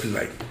guy looks, he's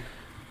like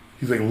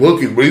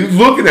looking, but he's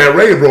looking at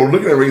Ray, bro,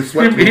 looking at Ray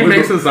sweating. He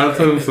makes us out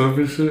to himself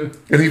and shit.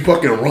 And he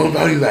fucking runs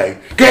out, he's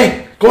like,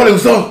 ¿qué? ¿Cómo le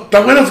gustó?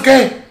 ¿Tan buenos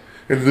qué?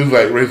 And the dude's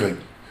like, Ray's like,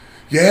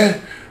 yeah,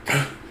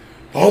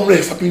 hombre,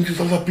 esa pinche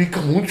salsa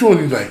pica mucho.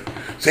 And he's like,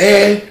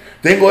 sí,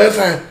 tengo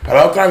esa. A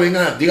la otra,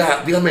 venga,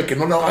 dígame que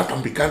no la hagas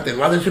tan picante.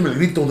 No, déjeme el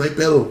grito, no hay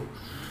pedo.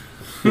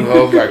 And I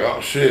was like, oh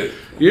shit.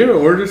 You ever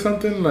order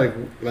something like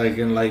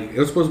it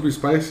was supposed to be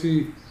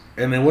spicy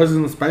and it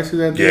wasn't spicy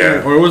that day?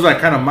 Yeah. Or it was like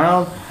kind of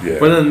mild? Yeah.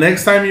 But then the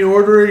next time you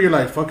order it, you're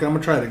like, fuck it, I'm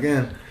gonna try it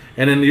again.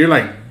 And then you're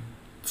like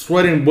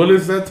sweating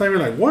bullets that time.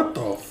 You're like, what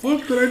the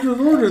fuck did I just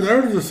order? I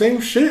ordered the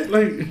same shit.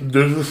 Like,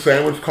 there's a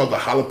sandwich called the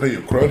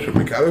jalapeno crunch at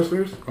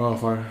McAllister's. Oh,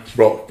 fire.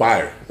 Bro,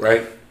 fire,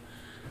 right?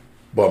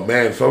 But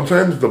man,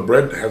 sometimes the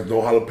bread has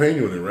no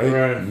jalapeno in it, right?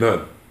 Right.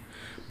 None.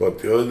 But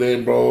the other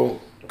day, bro,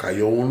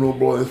 cayó uno,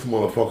 bro. This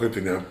motherfucker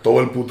tenía todo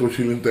el puto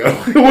chile entero.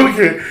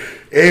 Porque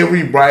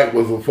every bite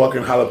was a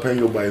fucking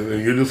jalapeno bite.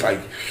 And you're just like,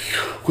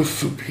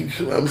 what's the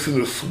pinche? I'm sitting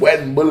there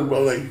sweating, bullet,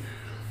 bro. Like,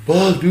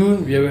 fuck,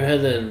 dude. You ever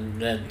had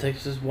that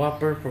Texas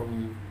Whopper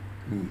from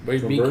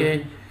Great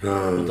BK?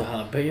 With the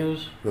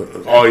jalapenos?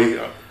 Oh,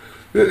 yeah.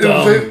 Is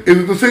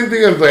it the same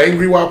thing as the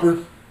Angry Whopper?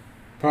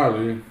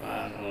 Probably.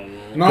 I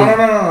don't know.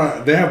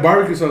 No. They have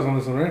barbecue sauce on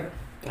this one, right?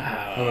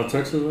 On the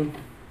Texas one?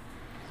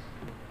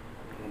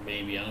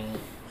 Maybe, I don't know.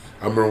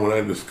 I remember when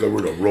I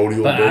discovered a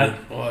rodeo burger.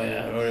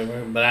 Rodeo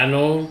burger. But I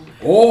know.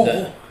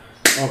 Okay.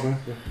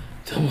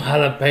 Some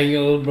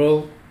jalapenos,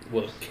 bro,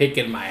 was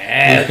kicking my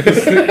ass.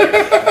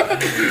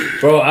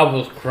 Bro, I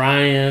was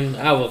crying.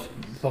 I was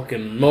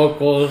fucking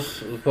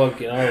mocos.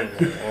 Fucking.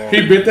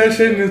 He bit that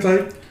shit and it's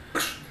like,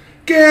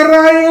 ¿Qué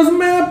rayos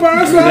me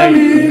pasa a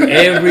mí?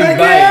 Every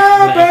bite.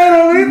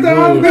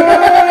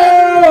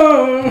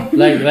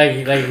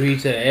 Like we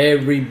said,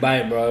 every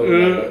bite,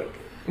 bro.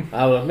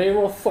 I was like, man,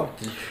 well, fuck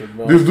this shit,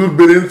 bro. This dude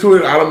bit into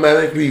it,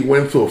 automatically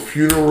went to a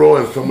funeral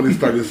and somebody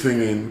started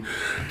singing,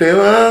 Te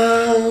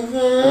vas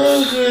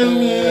a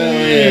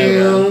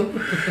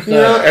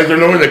yeah. As they're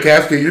lowering the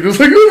casket, you're just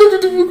like,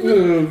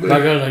 my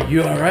girl's like,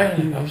 you alright?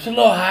 I'm just a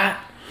little hot.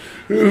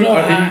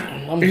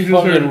 I'm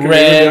fucking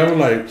red,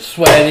 like,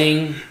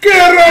 sweating,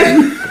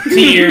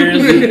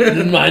 tears,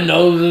 and my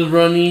nose is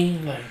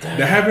running. Like, damn.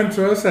 That happened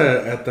to us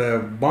at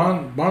the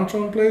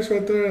Bonchon place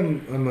right there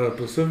in the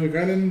Pacific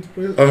Islands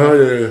place.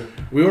 Yeah.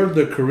 We ordered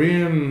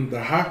the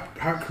hot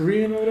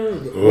Korean or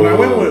whatever. When I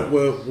went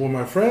with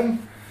my friend,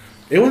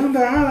 it wasn't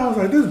that hot. I was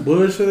like, this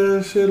bullshit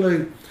ass shit.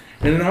 Like,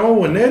 And then I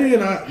went with Nettie,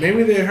 and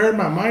maybe they heard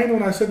my mind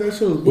when I said that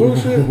shit was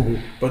bullshit.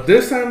 But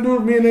this time,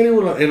 dude, me and Nettie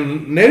were like,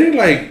 and Nettie,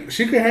 like,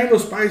 she could handle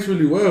spice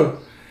really well.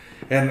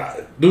 And,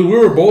 dude, we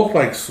were both,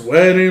 like,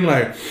 sweating,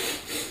 like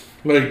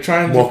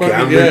trying to fucking,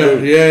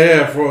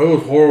 it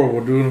was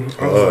horrible, dude.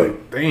 I was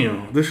like,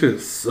 damn, this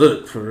shit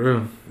sucked for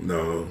real.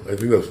 No, I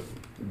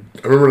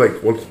remember,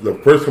 like, once the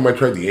first time I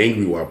tried the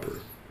Angry Whopper.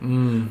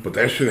 But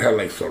that shit had,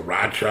 like,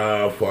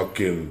 sriracha,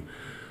 fucking...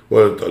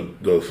 Well,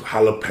 the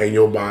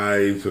jalapeno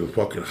bites and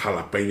fucking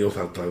jalapenos.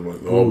 I thought, like,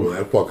 oh,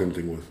 that fucking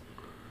thing was.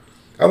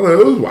 I don't know,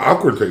 it was an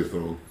awkward taste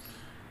though.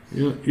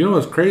 You know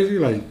what's crazy?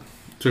 Like,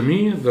 to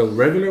me, the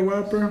regular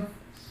Whopper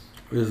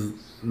is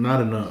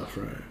not enough,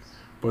 right?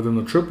 But then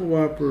the triple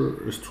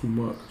Whopper is too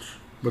much.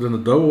 But then the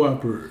double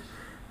Whopper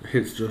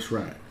hits just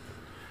right.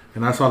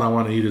 And that's all I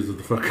want to eat is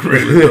the fucking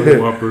regular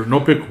double Whopper,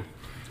 no pickle.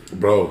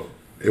 Bro,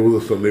 it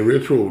was a Sunday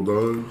ritual,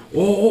 dog.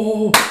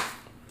 Oh.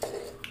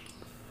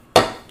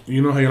 You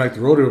know how you like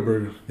the rodeo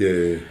burger?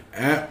 Yeah.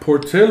 At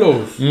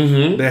Portillo's,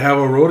 they have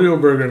a rodeo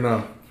burger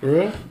now. For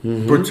real?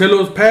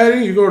 Portillo's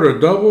patty, you go to a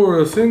double or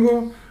a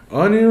single,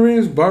 onion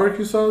rings,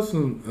 barbecue sauce,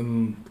 and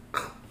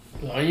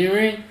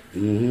onion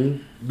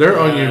ring? They're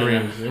onion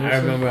rings. You know I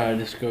remember I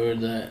discovered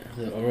the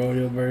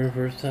rodeo burger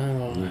first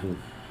time. I was like,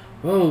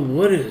 whoa,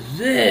 what is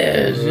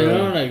this? You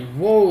know, like,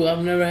 whoa,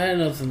 I've never had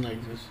nothing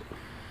like this.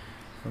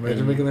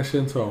 Imagine making that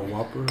shit into a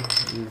Whopper.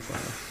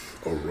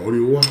 A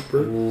rodeo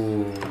Whopper?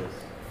 Ooh.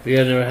 If you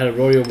guys never had a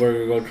rodeo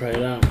burger, go try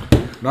it out.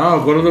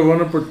 No, go to the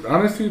one.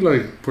 Honestly,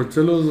 like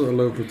Portillo's, I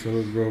love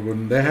Portillo's, bro.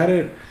 When they had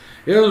it,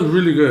 it was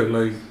really good.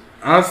 Like,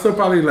 I'd still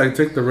probably like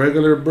take the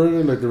regular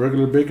burger, like the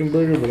regular bacon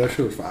burger, but that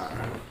shit was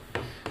fire.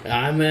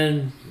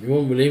 Man, you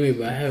won't believe me,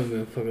 but I haven't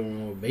been fucking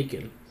around with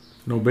bacon.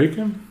 No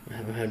bacon? I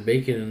haven't had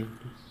bacon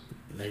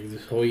in like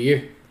this whole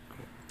year.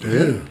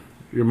 Yeah.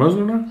 You're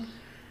Muslim now?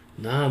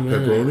 Nah,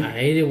 man, I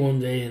ate it one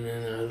day and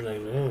then I was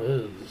like, oh,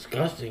 this is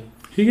disgusting.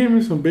 He gave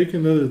me some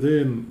bacon the other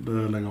day,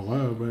 like a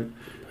while back.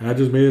 And I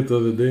just made it the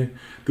other day.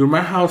 Dude, my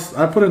house,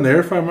 I put it in the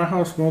air fryer. My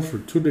house smells for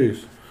 2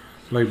 days.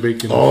 Like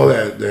bacon. Oh,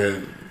 that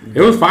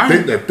it was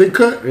fire. That thick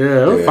cut?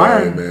 Yeah, it was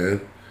fire.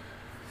 Man.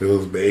 It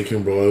was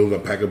bacon, bro. It was a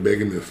pack of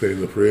bacon that stayed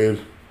in the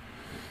fridge.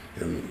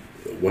 And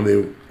one day,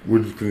 we were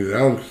just putting it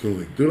out. So I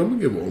was like, dude, I'm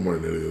going to give Omar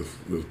and Eddie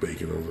this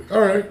bacon. I was like,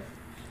 all right.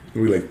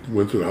 And we, like,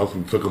 went to the house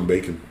and took them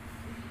bacon.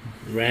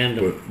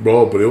 Random.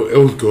 But it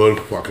was good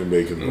fucking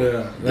bacon, though.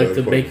 Yeah. Like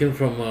the bacon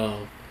from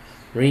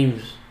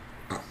Reams.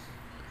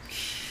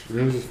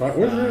 Reams is fire.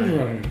 Where's Reams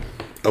around here?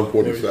 I'm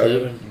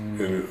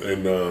 47.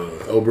 And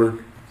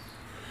Elbert.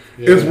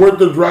 Yeah. It's worth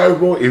the drive,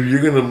 bro. If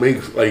you're going to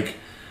make,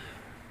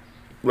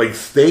 like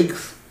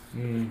steaks,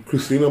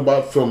 Christina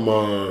bought some,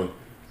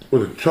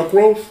 was it chuck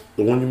roast?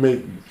 The one you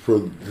make for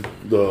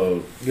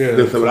the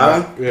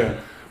ensalada? Yeah.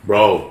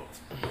 Bro,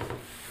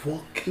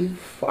 fucking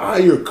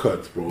fire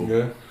cuts, bro.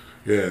 Yeah.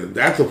 Yeah,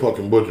 that's a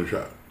fucking butcher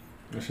shop.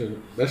 That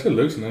shit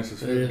looks nice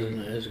as fuck.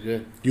 It's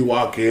good. You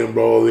walk in,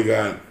 bro, they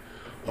got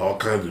all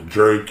kinds of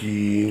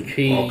jerky,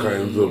 cheese, all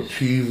kinds of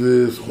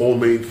cheeses,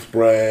 homemade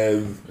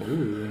spreads,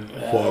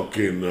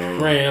 fucking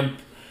shrimp.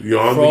 You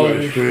know,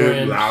 they got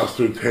shrimp,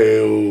 lobster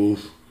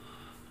tails.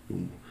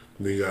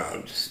 They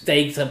got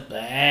steaks up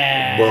the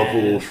ass.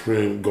 Buffalo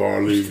shrimp,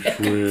 garlic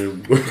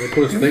shrimp. They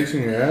put steaks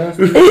in your ass?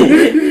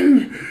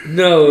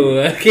 No,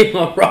 that came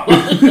out wrong.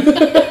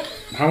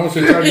 How much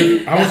they charge you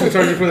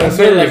for that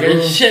service? Like a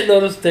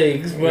shitload of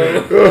steaks, bro.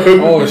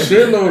 Oh, a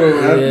shitload of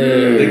them.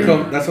 Yeah. They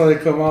come. That's how they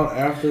come out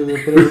after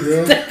they put it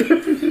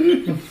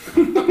in.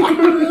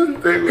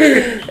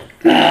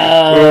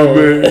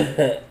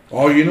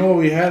 Oh, you know what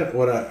we had?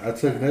 What I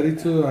took Nettie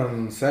to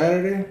on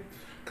Saturday?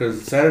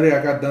 Because Saturday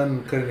I got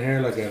done cutting hair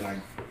like at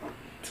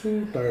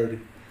 2:30.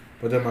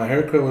 But then my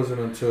haircut wasn't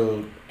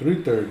until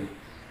 3:30.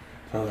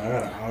 So I was like, I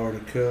got an hour to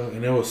kill.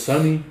 And it was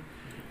sunny.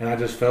 And I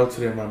just felt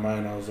it in my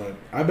mind. I was like,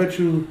 I bet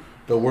you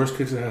the worst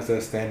kitchen has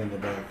that stand in the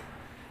back.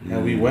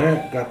 And we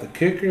went, got the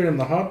kicker and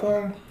the hot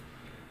dog.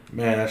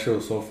 Man, that shit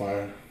was so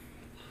fire.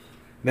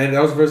 Then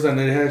that was the first time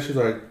they had. She was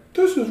like,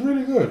 this is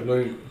really good.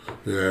 Like,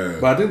 yeah.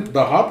 But I think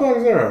the hot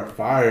dogs there are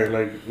fire.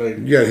 Like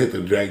you gotta hit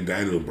the Jack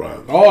Daniels,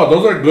 bro. Oh,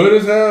 those are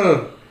good as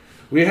hell.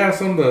 We had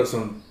some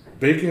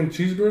bacon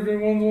cheeseburger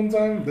ones one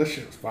time. That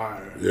shit was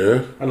fire.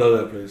 Yeah. I love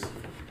that place.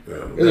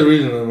 Yeah, there's a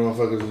reason that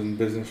motherfuckers in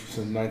business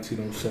since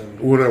 1907.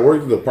 When I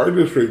worked in the Park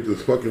District,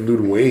 this fucking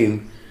dude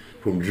Wayne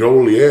from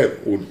Joliet,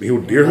 he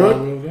would deer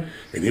hunt,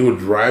 and he would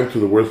drive to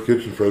the worst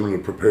kitchen for him to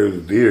prepare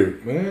his deer.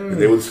 Man. And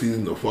they would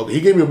season the fuck.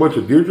 He gave me a bunch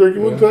of deer jerky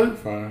one time.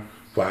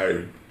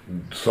 Fire.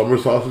 Summer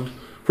sausage.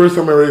 First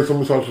time I ate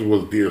summer sausage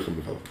was deer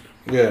summer sausage.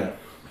 Yeah.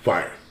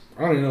 Fire.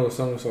 I don't even know what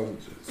summer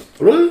sausage is.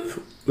 Really?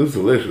 It's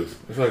delicious.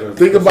 It's like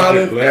think about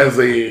it as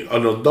an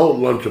adult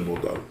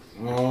Lunchable, though.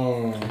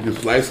 Oh. You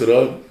slice it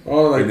up.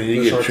 Oh, like and then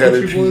you get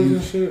cheddar cheese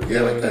and shit.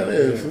 Yeah, like that.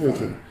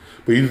 Yeah.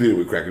 But you usually eat it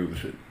with crackers and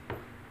shit.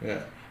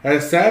 Yeah.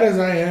 As sad as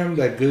I am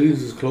that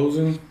Goodies is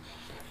closing,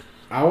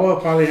 I will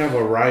probably have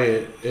a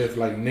riot if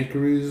like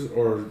Nickery's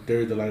or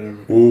Dairy Delight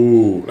ever.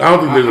 Ooh, I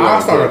don't think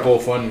I'll start a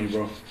GoFundMe,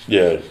 bro.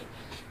 Yeah.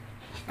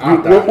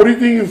 What do you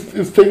think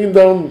is taking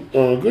down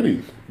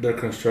Goodies? Their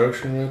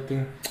construction right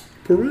there.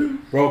 For real?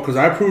 Bro, because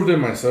I proved it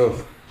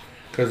myself.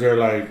 Because they're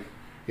like,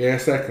 yeah,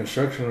 it's that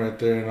construction right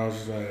there. And I was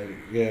just like,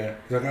 yeah.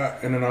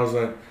 And then I was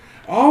like,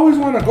 I always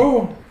want to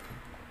go.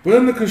 But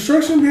then the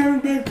construction be having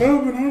backed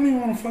up. And I don't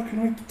even want to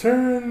fucking make the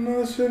turn and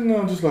all that shit. And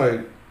I'm just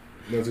like,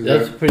 that's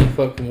a pretty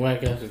fucking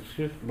whack ass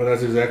excuse. But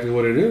that's exactly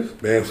what it is.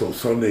 Man, so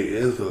Sunday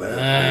is the last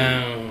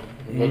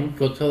day.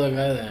 Go tell that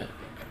guy that.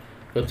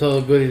 Go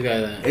tell the Goodies guy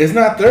that. It's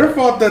not their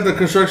fault that the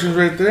construction's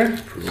right there.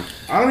 True.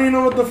 I don't even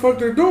know what the fuck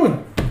they're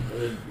doing.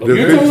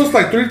 You told us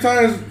like 3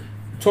 times,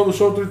 told the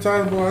show 3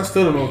 times, bro. I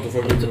still don't know what the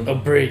fuck they're doing. A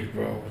bridge,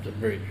 bro. It's a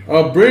bridge.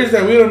 A bridge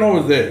that we don't know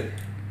is there.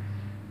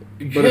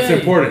 But it's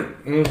important.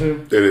 You know what I'm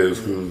saying? It is,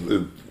 because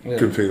it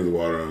contains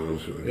water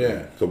and shit.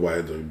 Yeah. So why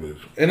is that bitch?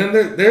 And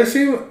then they're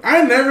seeing,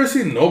 I never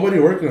seen nobody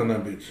working on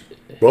that bitch.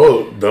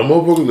 Bro, that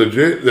motherfucker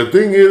legit. The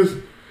thing is,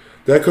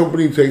 that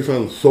company takes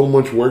on so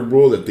much work,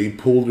 bro, that they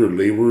pull their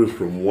laborers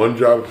from one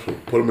job to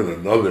put them in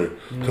another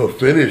to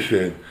finish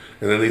it,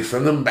 and then they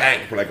send them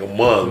back for like a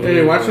month.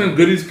 Hey, watch when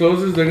Goodies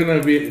closes, they're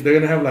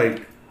gonna have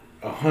like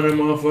 100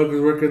 motherfuckers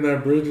working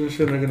that bridge and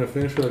shit. And they're gonna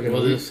finish it like in a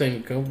week. This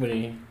same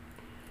company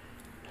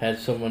had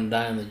someone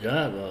die on the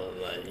job. I was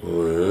like,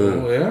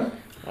 Oh yeah.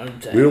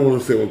 We don't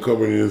want to say what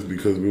company it is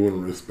because we want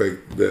to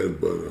respect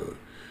that, but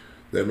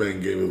that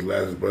man gave his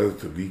last breath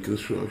to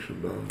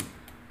deconstruction, dog.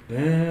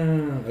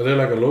 Damn. Are they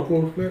like a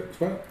local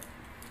spot?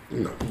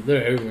 No.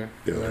 They're everywhere.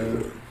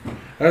 Yeah.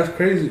 That's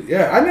crazy.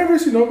 Yeah, I never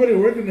see nobody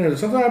working there.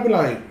 Sometimes I'd be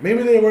like,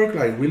 maybe they work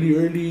like really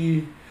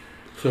early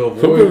to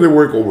avoid. Sometimes they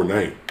work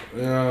overnight.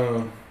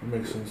 Yeah, that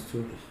makes sense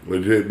too.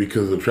 Legit,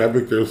 because the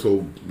traffic there is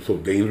so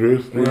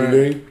dangerous during the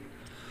day.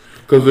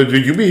 Because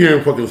you be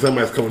hearing fucking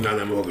semis coming down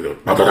that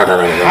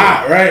motherfucker.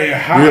 Hot, right?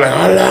 Hot. You're like,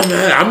 hola,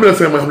 man. I'm gonna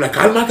say, I'm like,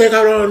 calmate,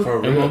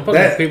 cabrón.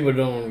 That people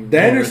don't.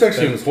 That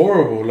intersection is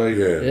horrible. Like,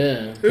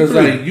 yeah. Because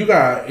like you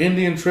got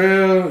Indian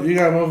Trail, you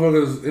got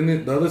motherfuckers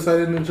in the other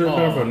side of Indian Trail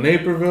coming from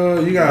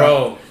Naperville. You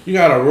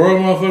got Aurora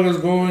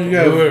motherfuckers going. You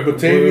got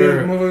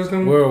Batavia motherfuckers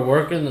coming. We were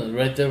working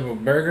right there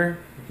with Burger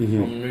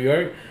from New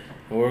York,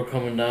 and we were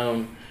coming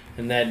down.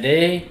 And that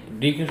day,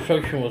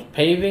 deconstruction was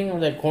paving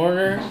on that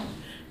corner.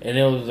 And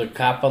it was a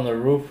cop on the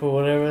roof or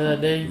whatever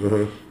that day.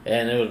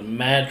 And it was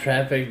mad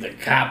traffic. The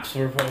cops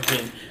were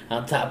fucking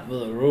on top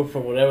of the roof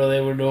or whatever they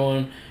were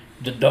doing.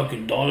 The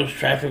Dunkin' Donuts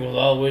traffic was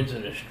all the way to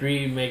the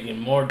street, making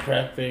more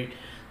traffic.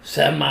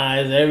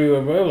 Semis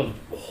everywhere, bro. It was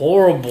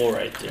horrible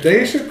right there.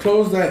 They should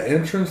close that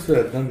entrance to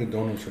that Dunkin'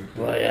 Donuts right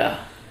there. Well,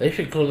 yeah. They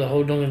should close the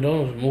whole Dunkin'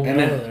 Donuts and move it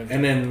out of there.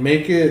 And then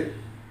make it...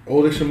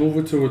 Oh, they should move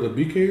it to where the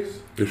BK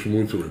is? They should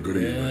move to where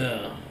Goodies is.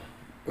 Yeah.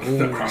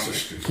 Across the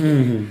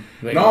street.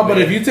 No, but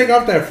if you take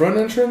off that front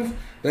entrance,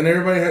 then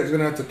everybody is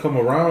gonna have to come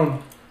around.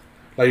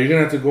 Like you're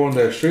gonna have to go on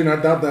that street. And I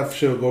doubt that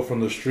shit will go from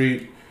the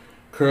street,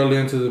 curl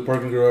into the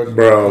parking garage.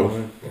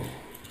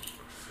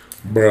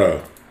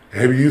 Bro,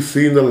 have you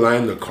seen the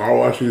line the car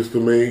wash used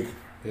to make?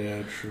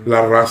 Yeah, true.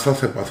 La raza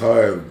se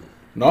pasaba.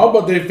 No,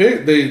 but they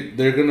fixed it.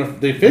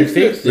 They fixed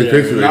it. They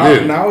fixed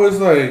it. Now it's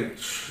like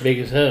big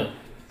as hell.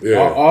 Yeah.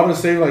 All to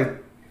say like,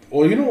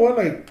 well, you know what,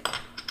 like.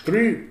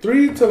 $3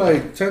 to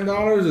like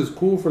 $10 is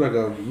cool for like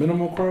a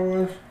minimal car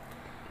wash,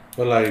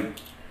 but like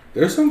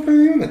there's some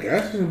places even the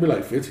gas station be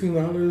like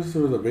 $15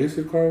 for the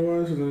basic car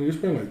wash, and then you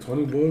spend like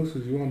 $20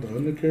 because you want the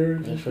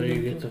undercarriage. That's why you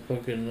get the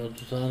fucking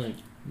ultrasonic.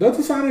 The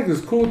ultrasonic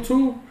is cool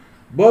too,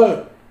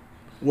 but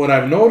what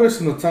I've noticed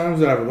in the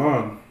times that I've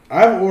gone,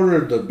 I've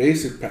ordered the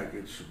basic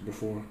package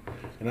before,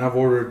 and I've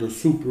ordered the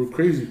super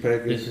crazy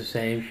package. It's the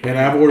same shit. And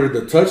I've ordered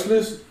the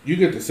touchless. You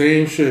get the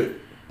same shit.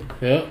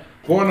 Yep.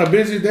 Go on a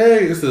busy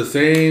day, it's the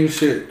same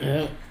shit.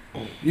 Yeah.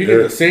 You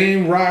get the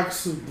same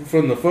rocks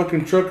from the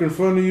fucking truck in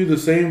front of you, the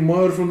same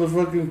mud from the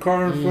fucking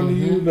car in front of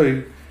you.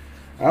 Like,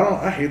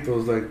 I hate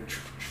those, like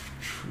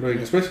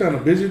especially on a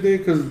busy day,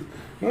 because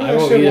I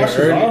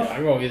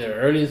go either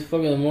early as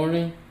fuck in the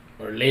morning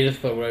or late as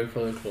fuck right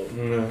before they close.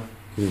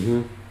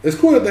 Yeah. It's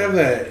cool that they have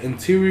that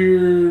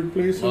interior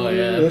place. Oh,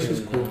 yeah. That's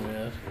just cool.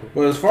 Yeah, that's cool.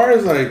 But as far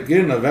as like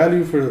getting a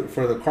value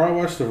for the car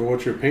wash for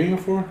what you're paying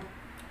for,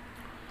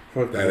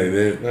 fuck that ain't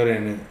it. That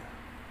ain't it.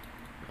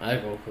 I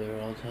go for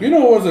it all the time. You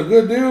know what's a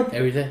good deal?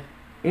 Every day.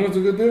 You know what's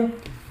a good deal?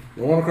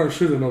 The one across the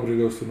street that nobody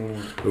goes to no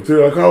more. The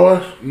 $3 car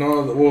wash?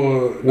 No,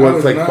 well... Well,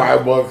 it's like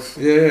 $5.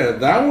 Yeah,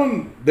 that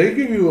one, they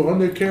give you an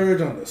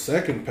undercarriage on the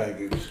second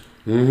package.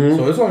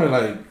 So it's only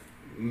like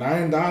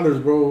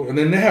 $9, bro. And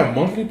then they have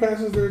monthly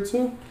passes there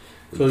too.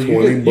 So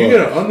you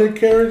get an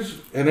undercarriage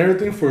and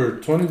everything for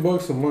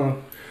 $20 a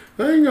month.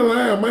 I ain't gonna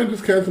lie, I might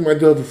just cancel my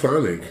Delta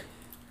Sonic.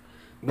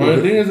 But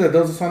the thing is that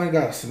Delta Sonic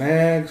got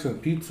snacks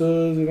and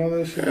pizzas and all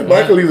that shit. Yeah,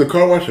 but I could leave the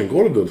car wash and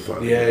go to Delta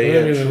Sonic. Yeah, we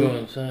don't even go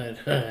inside.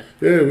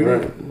 We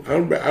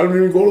don't. I don't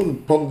even go to the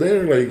pump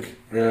there. Like,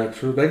 yeah,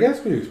 true. That gas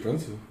pretty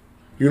expensive.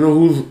 You know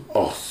who's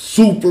a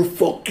super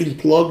fucking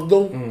plug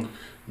though?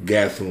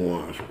 Gas and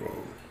Wash, bro.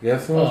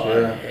 Gas and Wash,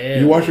 yeah.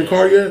 You wash your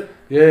car yet?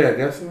 Yeah,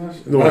 gas and Wash.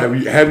 No,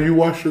 have you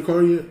washed your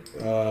car yet?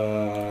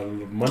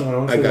 Monday I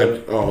went to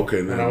that. Oh, okay.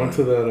 And I went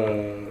to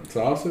that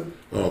to Austin.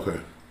 Oh, okay.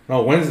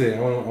 No, Wednesday.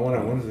 I went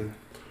on Wednesday.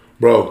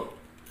 Bro,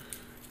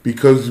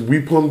 because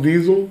we pump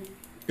diesel,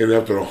 and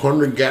after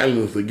 100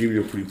 gallons, they give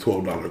you a free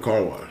 $12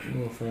 car wash.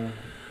 Oh, fine.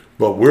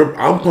 But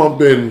I'm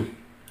pumping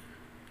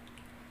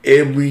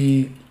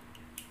every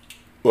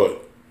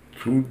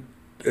 2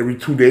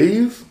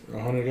 days?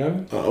 100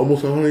 gallons?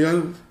 Almost 100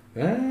 gallons.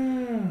 Yeah.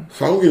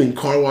 So I'm getting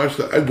car wash.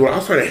 I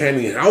started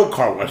handing out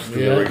car washes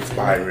because they were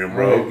expiring,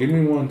 bro. Right, give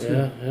me one too.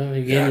 Yeah,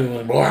 you gave me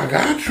one. Bro, I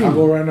got you. I'll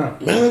go right now.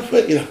 Matter of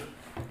fact, yeah.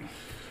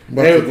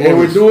 Hey,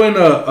 we're doing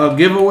a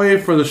giveaway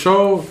for the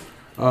show.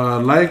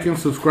 Like and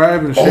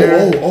subscribe and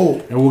share.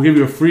 And we'll give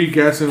you a free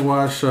gas and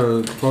wash,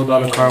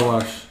 $12 car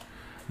wash.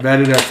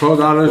 Valued at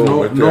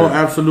 $12. No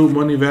absolute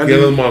money value.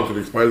 Get them on to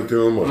the expired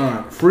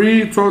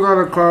free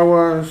 $12 car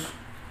wash.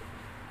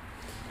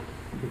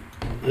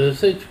 Does it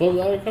say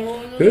 $12 car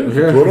wash?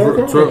 Yeah,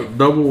 $12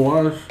 double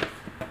wash.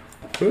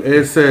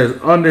 It says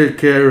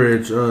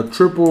undercarriage,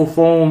 triple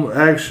foam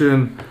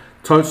action,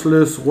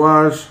 touchless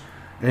wash,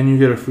 and you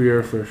get a free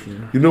air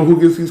freshener. You know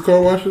who gets these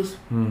car washes?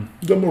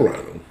 The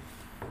Murano.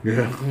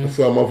 Yeah. That's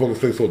why motherfuckers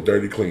stay so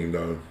dirty clean,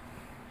 dog.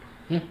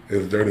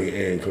 It's dirty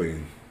and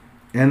clean.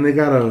 And they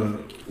got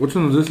which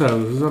one does this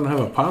have? Does this one have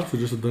a Pops or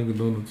just a Dunkin'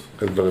 Donuts?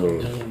 It's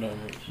Dunkin'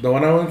 Donuts. The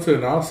one I went to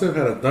in Austin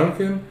had a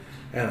Dunkin'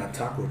 and a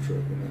taco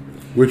truck.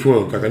 Which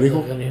one?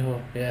 Tacanijo?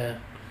 Tacanijo, yeah.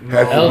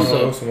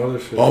 No, some other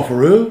shit. Oh, for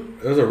real?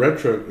 It was a red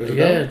truck.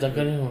 Yeah,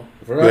 Tacanijo.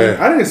 Yeah.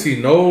 I didn't see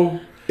no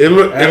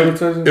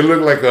advertising. It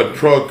looked like a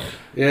truck.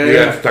 Yeah,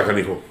 it's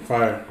Tacanijo.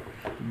 Fire.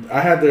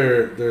 I had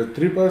their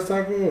 3-plus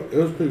taco. It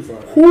was pretty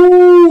fire.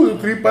 Woo!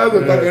 The 3-plus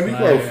of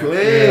Tacanijo are flame. Yeah,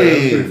 it was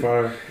pretty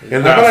fire.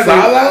 And the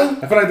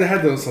salad? I feel like they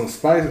had some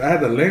spice. I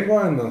had the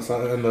lengua and the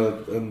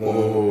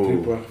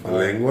 3-plus. The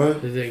lengua?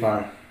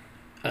 Fire.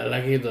 I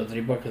like it the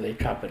 3-plus because they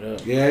chop it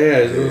up. Yeah,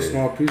 it's little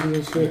small pieces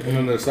and shit. And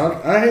then the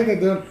salsa. I hate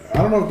that I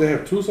don't know if they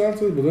have 2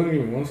 salsas, but they only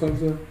give me 1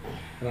 salsa.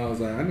 And I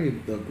was like, I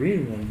need the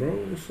green one, bro.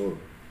 What's up?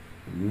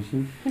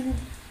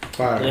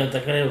 Fire. Yeah,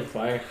 Tacanijo's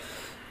fire.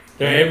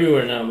 They're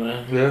everywhere now,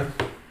 man. Yeah.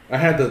 I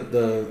had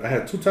I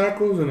had 2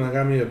 tacos and I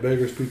got me a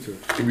beggar's pizza.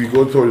 If you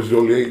go towards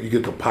Joliet, you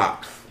get the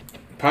Pops.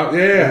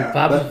 Yeah.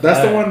 Pops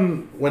that's the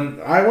one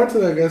when I went to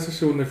that gas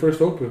station when they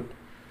first opened.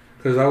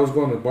 Because I was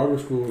going to barber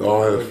school.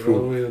 Oh, that's true.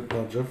 All the way to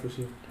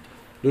Jefferson.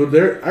 Dude,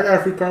 I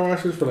got free car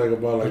washes for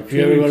about if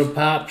you ever go to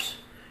Pops,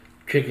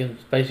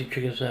 spicy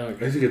chicken sandwich.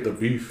 I used to get the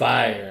beef.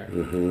 Fire.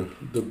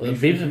 Mm-hmm. The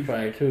beef's is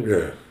fire too.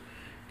 Yeah.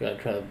 You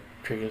gotta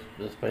try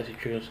the spicy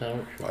chicken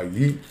sandwich. I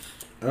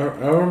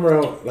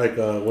remember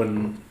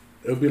when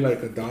it would be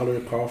like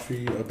 $1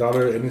 coffee,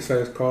 $1 any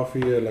size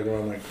coffee at like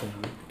around like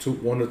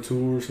 1 to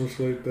 2 or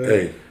something like that.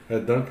 Hey.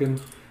 At Dunkin'.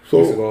 So, I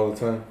used to go all the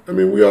time. I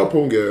mean, we all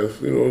pump gas,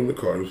 in the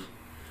cars.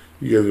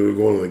 You guys ever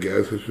go to the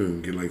gas station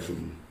and get like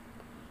some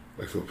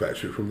fat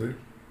shit from there?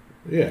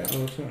 Yeah,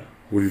 all the time.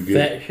 What do you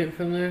get? Fat shit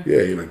from there?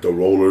 Yeah, you like the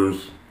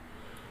rollers.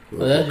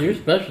 Well, that's your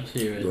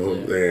specialty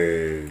right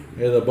there.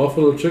 Yeah, the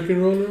buffalo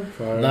chicken roller?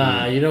 Fire.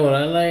 Nah, you know what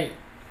I like?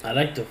 I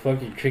like the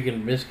fucking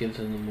chicken biscuits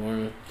in the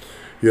morning.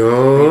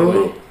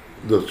 Yeah.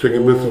 The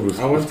chicken biscuit with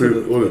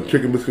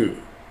chicken biscuit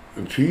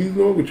and cheese,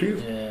 with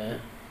cheese? Yeah.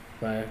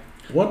 Fire.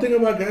 One thing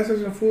about gas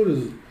station food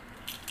is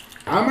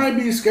I might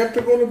be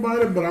skeptical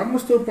about it, but I'm gonna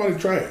still probably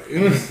try it.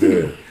 Yeah.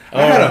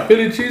 I had a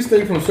Philly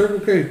cheesesteak from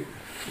Circle K.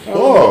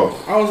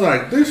 I was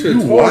like, this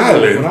shit's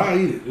horrible, but I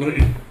eat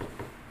it.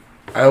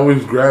 I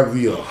always grab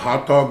the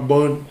hot dog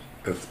bun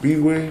at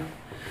Speedway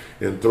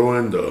and throw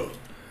in the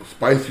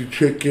spicy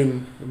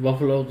chicken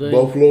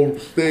buffalo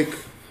stick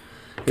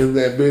in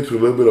that bitch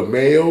with a little bit of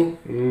mayo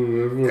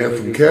and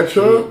some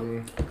ketchup.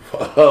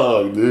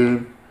 Fuck,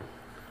 dude.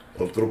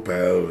 Otro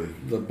pal.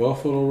 The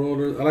buffalo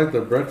rollers. I like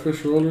the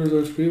breakfast rollers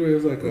at Speedway.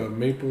 It's like a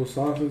maple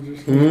sausage or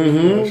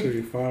something. That should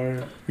be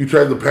fire. You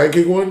tried the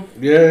pancake one?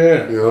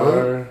 Yeah.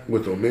 Fire.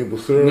 With the maple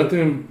syrup?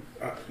 Nothing.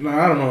 No,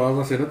 I don't know. I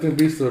was gonna say nothing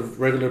beats the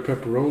regular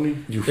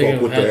pepperoni. You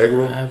fuck with the egg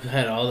roll? I've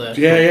had all that.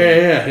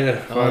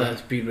 Yeah. All that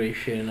Speedway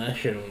shit, and that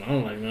shit. I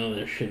don't like none of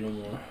that shit no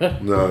more.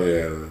 No,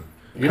 yeah.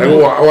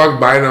 I walk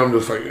by and I'm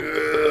just like,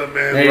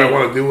 man, what do I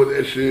want to do with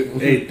that shit?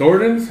 Hey,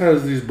 Thornton's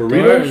has these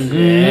burritos.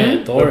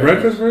 Yeah, the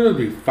breakfast burritos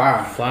be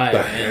fire.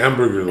 The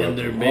hamburgers, and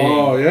they're big.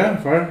 Oh yeah,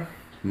 fire.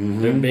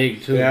 They're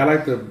big too. Yeah, I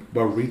like the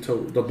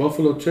burrito, the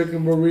buffalo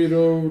chicken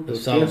burrito, the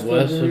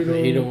Southwest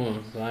fajita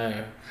one,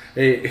 fire.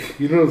 Hey,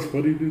 you know what's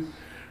funny, dude?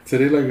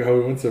 Today, like how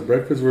we went to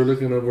breakfast, we were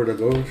looking up where to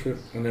go and shit,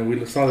 and then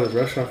we saw this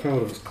restaurant. I forgot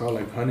what it was called,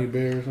 like Honey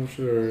Bear or some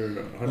shit,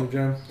 or Honey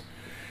Jam.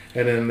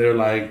 And then they're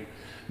like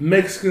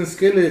Mexican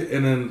skillet,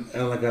 and then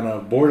like on a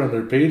board on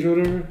their page or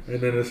whatever, and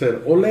then it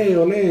said ole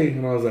ole,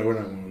 and I was like, we're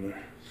not going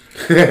there.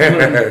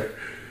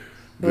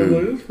 I was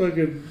like, this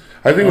fucking.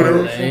 I think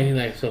whatever.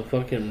 Like some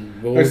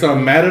fucking. Like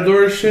some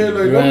matador shit.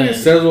 Like nobody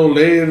says ole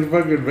in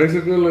fucking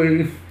Mexico.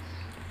 Like.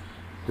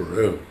 For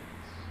real.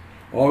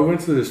 Oh, we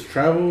went to this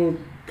travel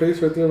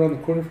place right there around the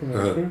corner from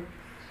my school,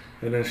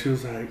 and then she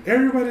was like,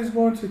 everybody's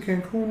going to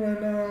Cancun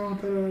right now.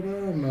 Da, da,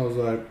 da. And I was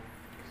like,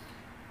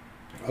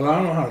 I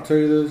don't know how to tell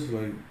you this,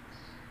 like,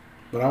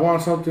 but I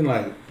want something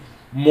like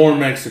more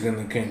Mexican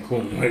than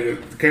Cancun. Like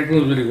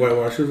Cancun's really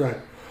whitewashed. She was like,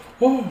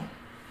 Oh.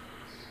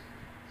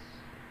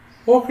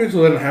 Okay,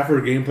 so then half her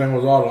game plan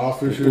was all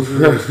officers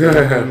and shit.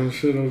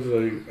 I was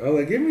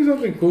like, give me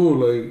something cool,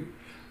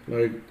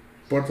 like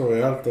Puerto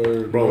Vallarta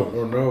or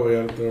Nuevo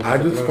Vallarta. I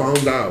just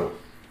found out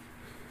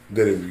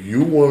that if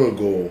you want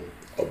to go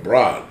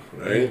abroad,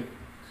 right?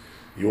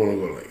 You want to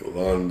go like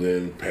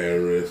London,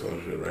 Paris,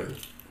 or shit, right?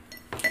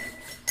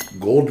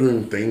 Go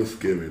during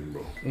Thanksgiving,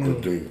 bro,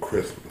 or during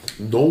Christmas.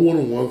 No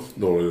one wants,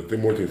 no,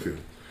 there's more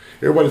Thanksgiving.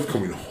 Everybody's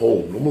coming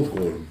home. No one's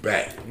going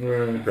back,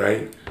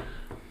 right?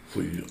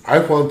 So I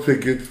found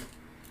tickets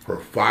for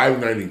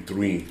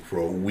 $5.93 for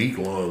a week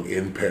long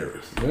in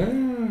Paris.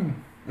 Yeah,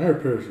 I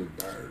heard Paris is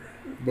bad,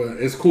 but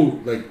it's cool.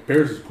 Like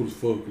Paris is cool as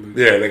fuck. Like,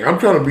 yeah, like I'm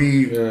trying to be,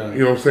 you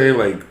know what I'm saying,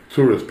 like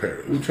tourist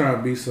Paris. We trying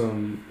to be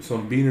some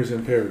beaners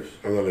in Paris.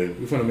 I love it.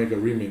 We trying to make a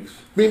remix.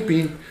 Bean,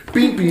 bean,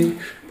 bean, bean,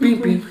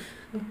 bean, bean.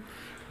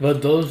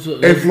 But those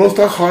it flows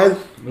so hard,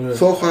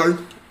 so hard.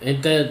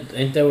 Ain't that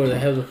where they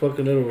have the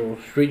fucking little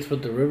streets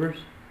with the rivers?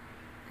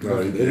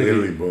 No,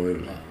 Italy, bro.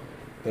 Italy.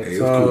 Hey, it's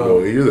cool,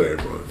 bro. You're there,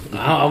 bro.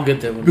 I'll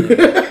get there one day.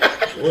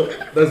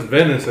 That's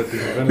Venice, I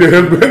think.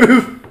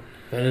 Venice.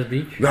 Venice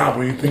Beach? Nah,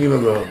 but you're thinking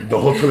of the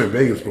hotel in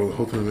Vegas, bro. The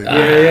hotel in Vegas.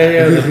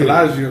 Yeah. The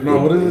Bellagio. No,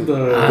 what is it?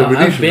 The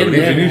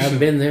Venetian. I've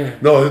been there.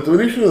 No, it's the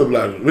Venetian or the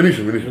Bellagio?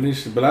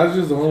 Venetian.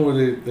 Bellagio's the one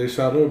where they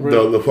shot up,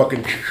 bro. The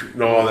fucking...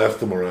 No, that's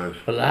the Mirage.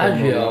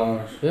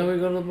 Bellagio. Didn't we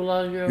go to the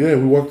Bellagio? Yeah,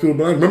 we walked through the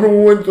Bellagio. Remember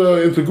we went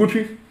into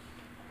Gucci?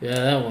 Yeah,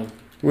 that one.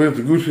 We went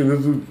to Gucci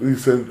and he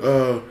said,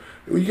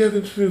 you guys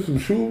interested in some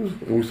shoes?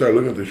 And we started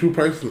looking at the shoe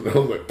prices. And I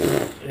was like,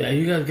 pfft. Yeah,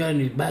 you guys got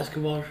any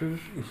basketball shoes?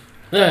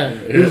 Yeah.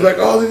 He was like,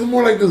 oh, these are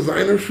more like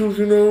designer shoes,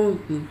 you know?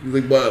 He's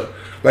like, but,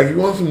 like, you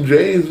want some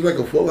J's? Like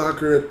a Foot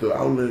Locker at the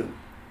outlet.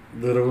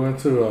 That I went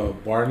to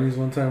Barney's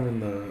one time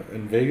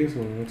in Vegas,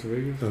 when we went to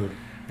Vegas.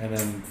 And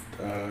then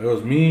it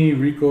was me,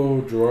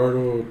 Rico,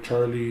 Gerardo,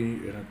 Charlie,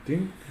 and I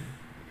think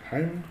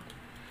Jaime.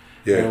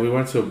 Yeah. And we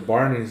went to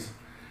Barney's.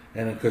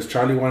 And because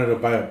Charlie wanted to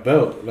buy a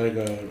belt, like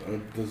a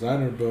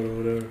designer belt or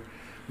whatever.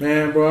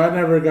 Man, bro, I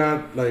never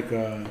got like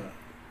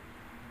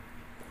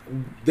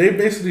they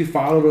basically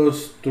followed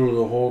us through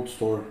the whole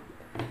store.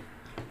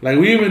 Like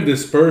we even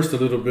dispersed a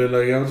little bit.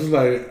 Like I was just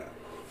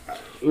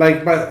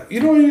like, but you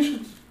know what you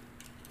should,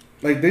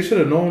 like they should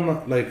have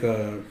known like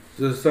to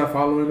stop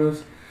following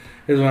us.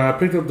 Is when I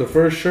picked up the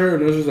first shirt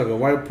and it was just like a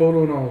white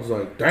polo and I was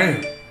like,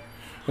 damn.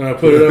 When I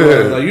put it up,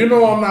 I was like, you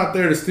know, I'm not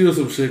there to steal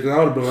some shit. Cause I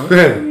would have been like,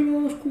 you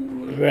know, it's cool.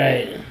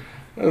 Right.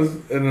 And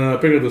then I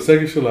picked up the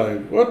second shit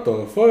like, what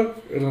the fuck?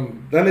 And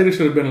then that lady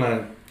should have been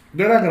like,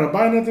 they're not going to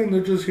buy nothing.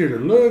 They're just here to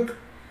look.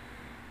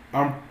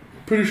 I'm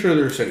pretty sure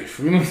they're safe.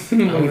 You know what I'm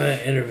saying? I'm going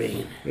to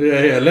intervene.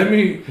 Yeah.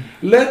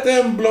 Let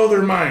them blow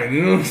their mind.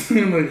 You know what I'm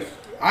saying? Like,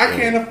 I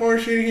can't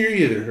afford shit here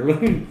either.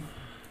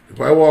 If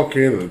I walk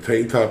in a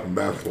tank top and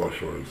basketball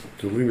shorts,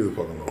 just leave me the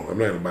fuck alone. I'm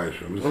not going to buy a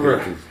shirt. I'm just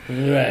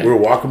right. We're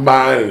walking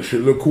by and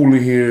shit look cool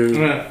in here.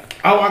 Right.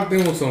 I walked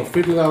in with some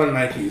 $50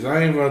 Nikes.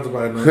 I ain't about to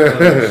buy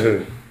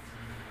no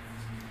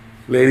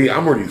Lady,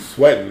 I'm already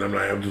sweating.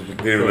 I'm just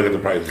didn't look at the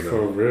price.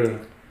 For real.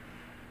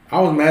 I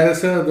was mad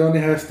as hell. They only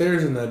had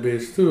stairs in that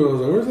bitch too. I was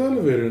like, "Where's the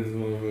elevator in this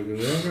motherfucker?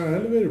 They don't got an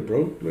elevator,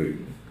 broke." Like,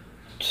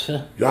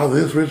 y'all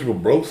this rich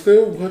but broke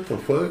still? What the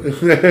fuck?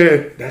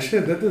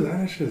 that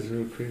designer shit is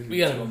real crazy. We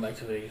gotta go back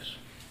to Vegas.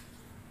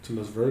 To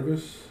Las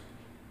Vegas.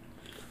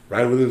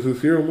 Right with us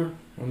this year, Omar?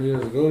 1 year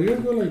ago. You guys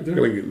go like this.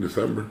 Gonna get in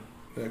December.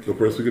 The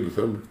first week of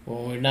December.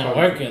 Well, we're not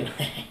working.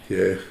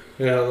 Yeah.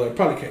 Yeah, I was like,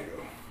 probably can't go.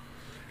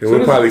 Yeah,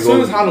 we'll probably go. As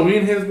soon as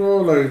Halloween hits, bro,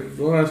 like,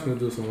 don't ask me to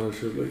do some other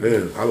shit. Like,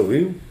 yeah,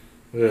 Halloween?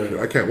 Yeah. Shit,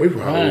 I can't wait for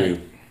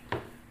Halloween.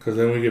 Because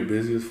then we get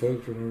busy as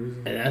fuck for no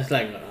reason. And that's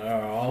like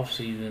our off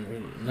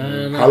season.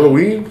 No.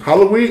 Halloween?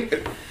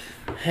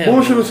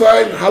 Bullshit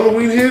aside,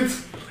 Halloween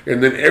hits,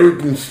 and then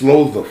everything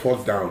slows the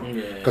fuck down.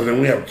 Because then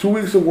we have 2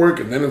 weeks of work,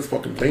 and then it's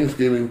fucking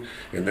Thanksgiving,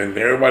 and then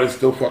everybody's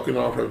still fucking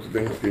off after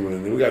Thanksgiving,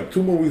 and then we got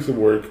 2 more weeks of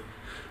work.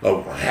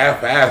 Of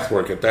half-ass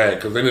work at that,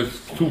 because then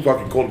it's too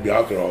fucking cold to be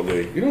out there all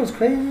day. You know what's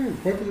crazy?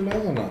 4th of July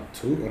on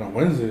a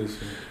Wednesday.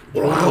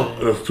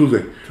 It's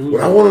Tuesday.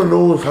 What I want to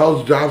know is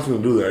how's Jobs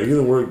going to do that? Are you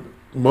going to work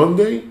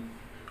Monday,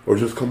 or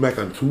just come back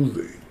on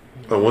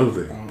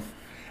Wednesday?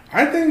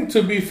 I think,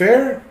 to be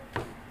fair,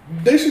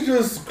 they should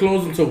just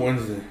close until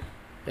Wednesday.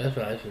 That's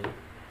what I said.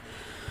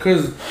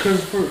 Because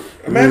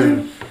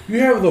imagine you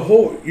have the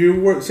whole,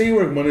 say you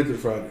work Monday through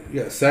Friday.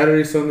 You got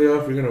Saturday, Sunday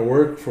off. You're going to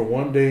work for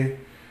 1 day.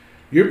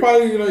 You're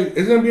probably like,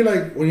 it's going to be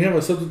like when you have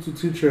a substitute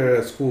teacher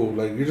at school.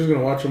 Like, you're just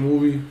going to watch a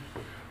movie,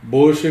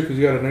 bullshit, because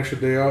you got an extra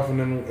day off, and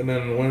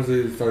then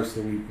Wednesday starts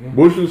the week. You know?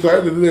 Bullshit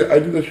aside, I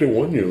did that shit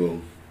 1 year, though.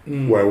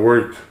 Where I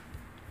worked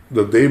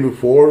the day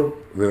before,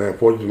 and then I had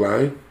 4th of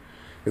July,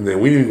 and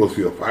then we didn't go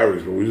see the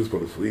fireworks, but we just go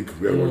to sleep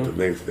because we had to work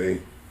the next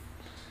day.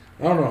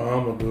 I don't know how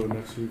I'm going to do it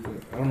next week.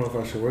 I don't know if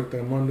I should work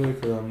that Monday,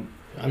 because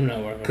I'm not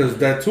working. Because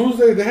that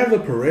Tuesday, they have the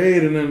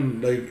parade, and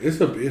then, like, it's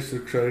a bitch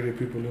to try to get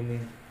people in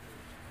there.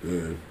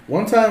 Yeah.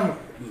 One time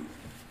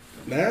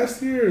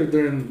last year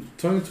during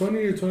 2020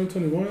 or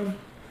 2021,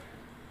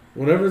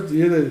 whenever the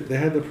year that they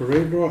had the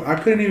parade, bro, I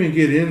couldn't even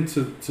get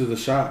into the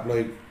shop,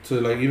 like to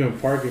like even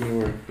park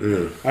anywhere.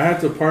 Yeah. I had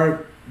to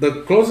park.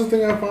 The closest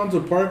thing I found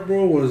to park,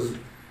 bro, was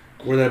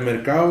where that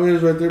Mercado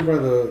is, right there by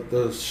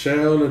the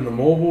Shell and the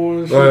Mobile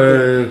and shit.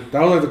 Yeah.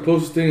 That was like the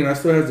closest thing, and I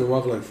still had to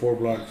walk like 4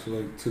 blocks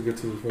like to get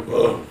to the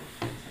fucking.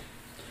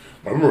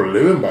 I remember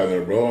living by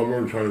there, bro. I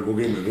remember trying to go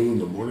get my noodles in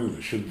the morning.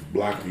 The shit's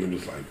blocked, and you're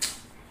just like.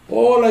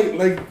 Oh,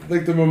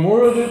 like the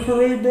Memorial Day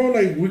parade, bro.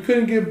 Like we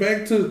couldn't get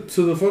back to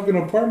the fucking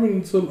apartment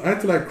until I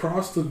had to like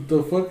cross the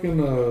fucking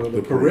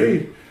the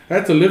parade. I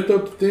had to lift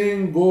up the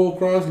thing, go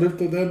across,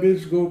 lift up that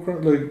bitch, go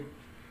across. Like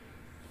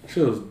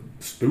shit was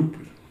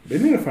stupid. They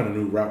need to find a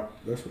new route.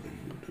 That's what they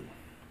need to do.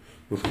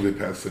 That's because they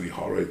passed City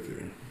Hall right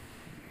there.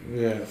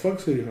 Yeah, fuck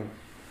City Hall.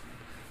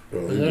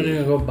 Bro, They don't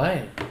even go by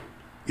it.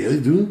 Yeah, they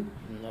do.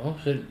 No,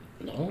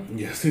 no.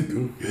 Yes, they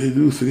do. Yeah, they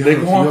do. City They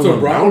Hall. go on to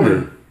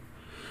Broadway.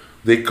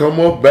 They come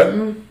up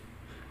Benton,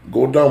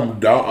 go down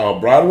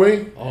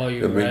Broadway, Oh,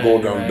 you're and right. then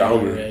go down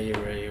Downer. You're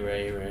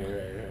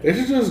right. They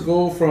should just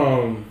go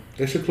from.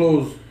 They should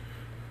close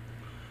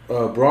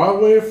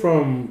Broadway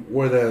from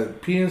where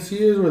that PNC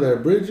is, where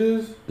that bridge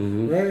is,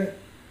 right?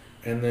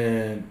 And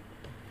then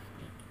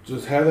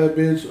just have that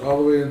bitch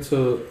all the way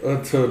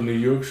into New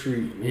York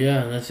Street.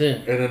 Yeah, that's it.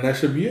 And then that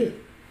should be it.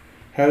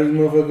 Have these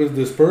motherfuckers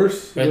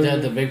disperse. Right there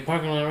at the big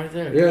parking lot right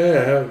there.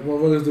 Yeah, have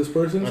motherfuckers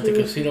disperse. At the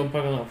casino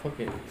parking lot. Fuck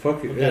it.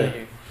 Fuck it,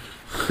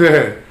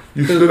 Yeah.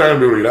 You still not gonna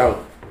be able to get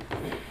out.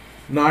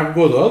 No, I can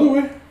go the other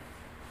way.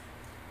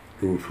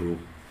 True.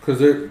 Cause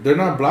they're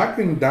not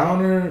blocking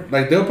Downer.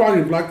 Like they'll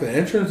probably block the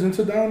entrance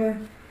into Downer.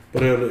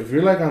 But if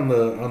you're like on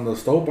the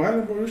Stope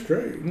Island, bro, you're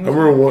straight. You know? I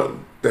remember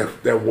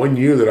that 1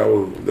 year that I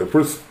was the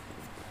first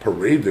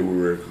parade that we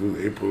were. Cause it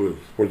was April and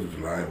 4th of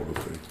July. I want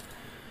to say.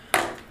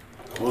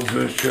 I was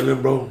just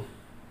chilling, bro.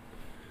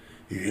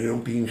 You hear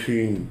them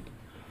pinching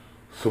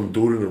some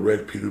dude in a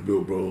red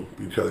Peterbilt, bro.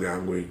 Pinche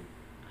Angway.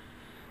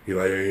 You're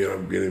like, hey,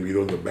 I'm getting beat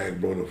on the back,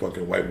 bro, in the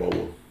fucking white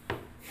bubble.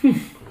 When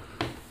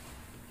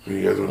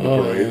you guys were in the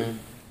parade. Man.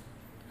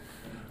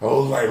 I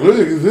was like, look,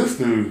 is this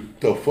dude?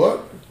 The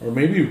fuck? Or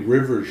maybe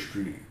River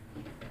Street.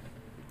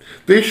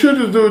 They should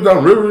just do it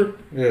down river.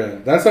 Yeah,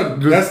 that's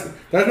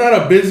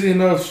not a busy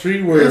enough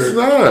street where It's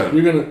not.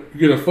 you're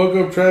gonna fuck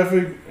up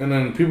traffic and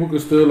then people can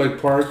still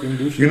like park and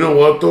do shit. You know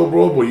what though,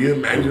 bro? But you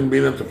imagine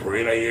being at the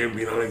parade out here,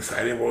 being all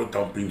excited, bro,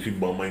 without pinche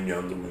bum and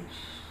yonder, man.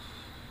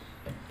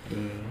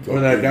 Or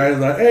that guy's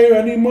like, hey,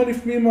 I need money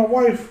for me and my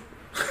wife.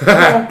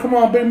 Come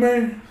on, big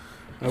man.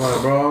 I'm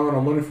like, bro, I don't got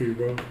no money for you,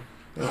 bro.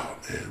 Oh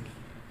man,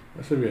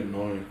 That should be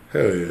annoying.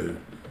 hell yeah.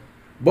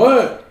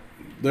 But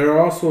they're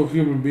also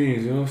human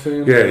beings, you know what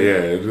I'm saying?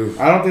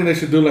 Yeah. I don't think they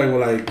should do like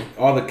what like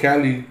all the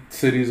Cali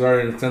cities are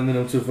and sending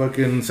them to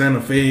fucking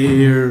Santa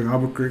Fe or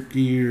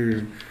Albuquerque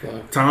or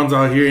towns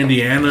out here,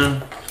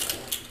 Indiana.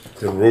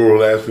 In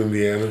rural ass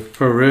Indiana.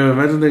 For real,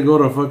 imagine they go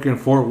to fucking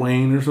Fort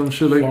Wayne or some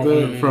shit like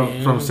that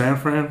from San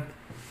Fran.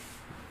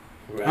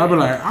 Right. I'd be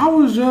like, I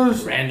was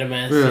just random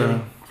ass yeah,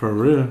 city. for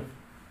real.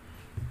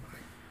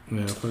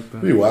 Yeah, fuck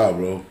that. Be wild,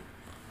 bro.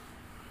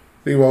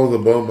 I think if I was a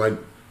bum,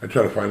 I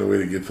try to find a way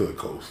to get to the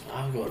coast.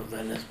 I'll go to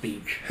Venice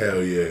Beach.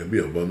 Hell yeah, be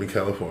a bum in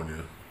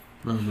California.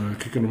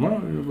 Kicking them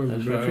out.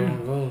 That's where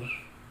everyone goes.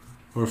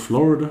 Or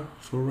Florida.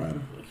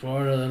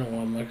 Florida, they don't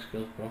want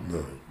Mexicans, bro.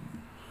 No.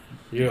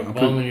 You're a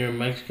bum and you're a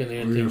Mexican,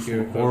 they're gonna think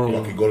you're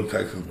a I can go to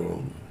Texas,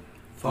 bro.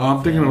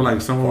 I'm thinking of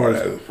like somewhere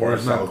where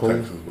it's not South cold.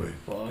 Texas way.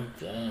 Fuck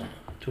that.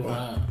 Too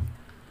hot.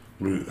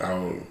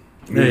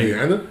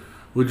 Louisiana?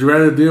 Would you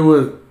rather deal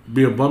with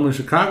be a bum in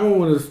Chicago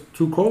when it's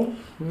too cold?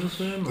 You know what I'm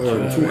saying?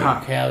 Or too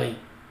hot?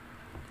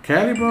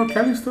 Cali, bro.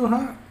 Cali's still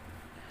hot.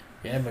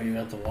 Yeah, but you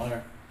got the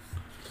water.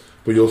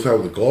 But you also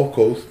have the Gulf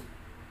Coast.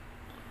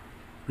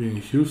 Be in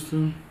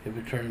Houston. You'll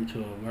be turned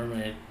into a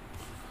mermaid.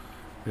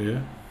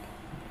 Yeah.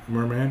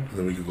 Merman. And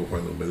then we can go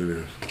find those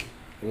millionaires.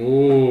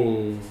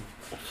 Oh.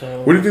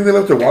 So Where do you think they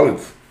left their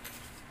wallets?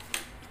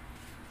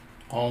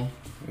 home.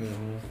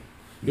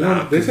 You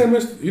know, they said,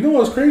 you know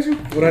what's crazy?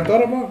 What I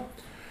thought about?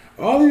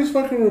 All these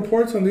fucking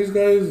reports on these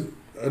guys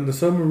and the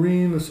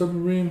submarine.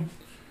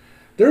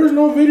 There was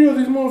no video of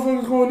these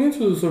motherfuckers going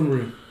into the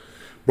submarine.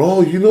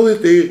 Bro, you know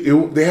that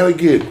they had to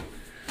get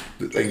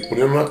like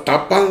ponían una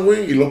tapa,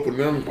 güey, y lo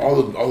ponían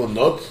all the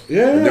nuts.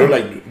 Yeah. And they were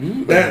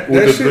like that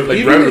shit, like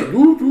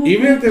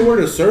even if they were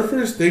to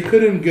surface, they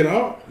couldn't get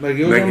out. Like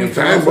it was like only in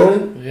time,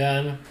 bro. Yeah,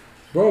 I know.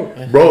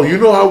 Bro, you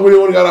know how they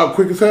would have got out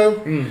quick as hell?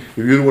 If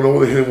you went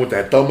over there hit him with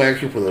that thumb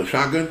action for the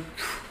shotgun.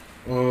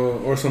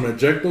 Or some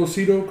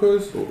ejectocito,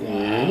 cuz.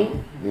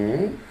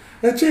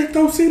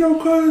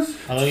 Ejectocito, cuz.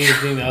 How long do you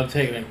think that'll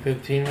take? Like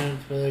 15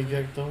 minutes for the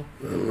ejecto?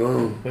 I don't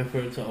know. Wait for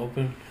it to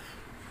open.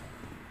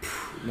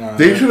 Nah,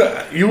 They should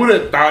have. You would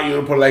have thought you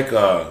would put like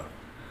a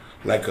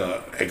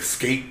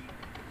escape,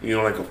 you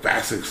know, like a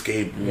fast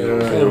escape. You know,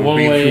 Yeah. so One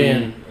being way too-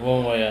 in,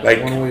 one way out.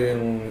 Like one way in,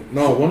 one way.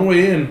 No, one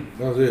way in.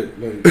 That was it.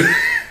 Like,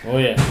 Oh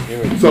yeah,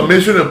 you're right. some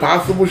Mission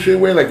Impossible shit,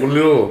 where like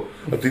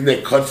a thing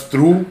that cuts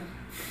through.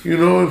 You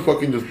know, and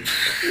fucking just.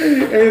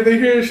 Hey, they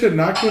hear shit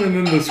knocking, and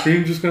then the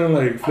screen just kind of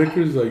like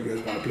flickers, like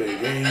it's gonna play a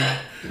game.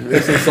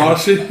 That's some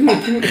soft shit. No,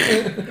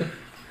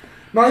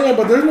 yeah,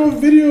 but there's no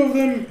video of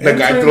them. That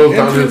guy throws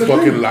down his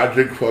fucking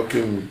Logic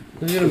fucking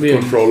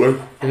controller.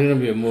 There's gonna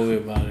be a movie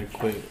about it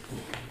quick.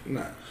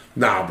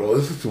 Nah, bro,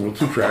 this is too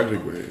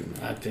tragic, man.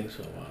 I think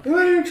so. It's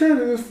not even tragic.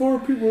 There's 4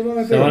 people. They're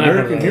like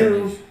American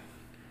heroes.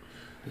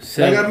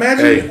 Like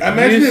imagine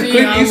if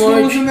Clint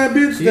Eastwood was in that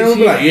bitch, they would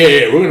be like,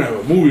 yeah, we're gonna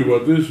have a movie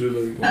about this shit.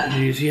 Like, do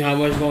you see how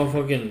much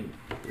motherfucking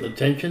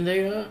attention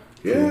they got?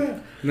 Yeah,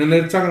 and then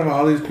they're talking about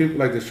all these people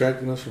like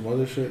distracting us from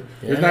other shit.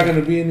 Yeah. There's not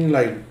gonna be any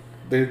like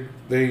they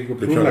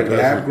approve like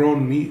lab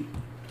grown meat.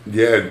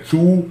 Yeah,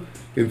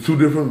 in two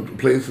different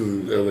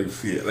places,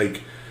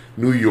 like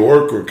New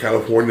York or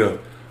California,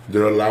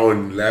 they're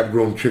allowing lab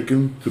grown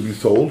chicken to be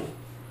sold.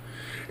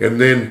 And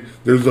then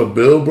there's a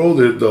bill, bro.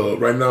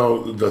 Right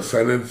now the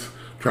Senate's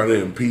trying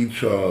to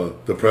impeach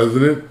the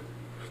president,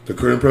 the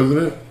current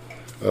president.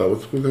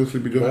 What's that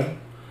sleepy guy?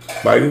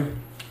 Biden.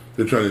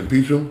 They're trying to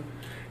impeach him,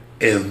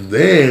 and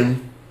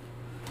then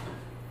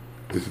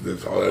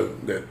that's all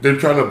that they're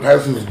trying to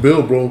pass this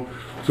bill, bro,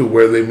 to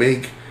where they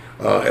make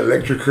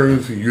electric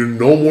currency. You're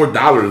no more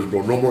dollars,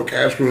 bro. No more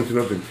cash currency.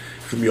 Nothing.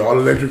 It's gonna be all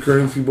electric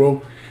currency,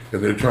 bro.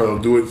 And they're trying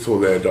to do it so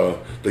that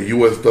the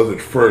U.S. does it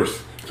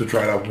first to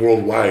try it out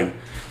worldwide,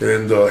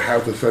 and then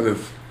half the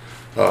Senate's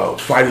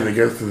fighting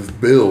against this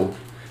bill.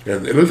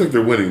 And it looks like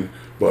they're winning,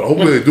 but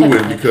hopefully they do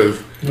win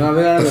because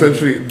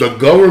essentially the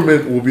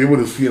government will be able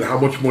to see how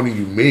much money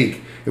you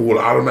make and will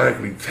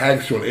automatically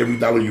tax you on every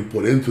dollar you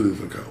put into this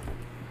account.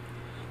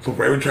 So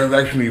for every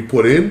transaction you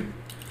put in,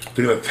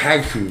 they're going to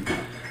tax you.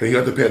 And you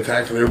have to pay a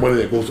tax on every money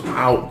that goes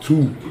out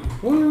too.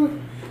 What?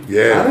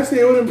 Yeah. Honestly,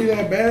 it wouldn't be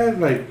that bad.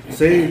 Like,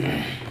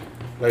 say,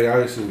 like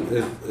obviously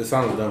it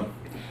sounds dumb.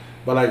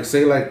 But like,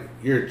 say like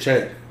your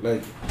check,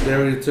 like they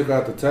already took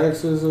out the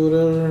taxes or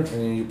whatever, and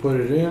then you put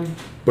it in,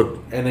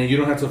 and then you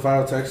don't have to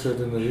file tax at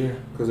the end of the year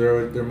because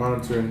they're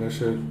monitoring that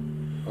shit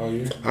all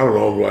year. I don't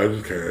know, bro. I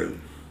just can't.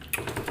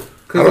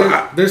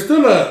 Because there's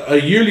still a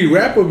yearly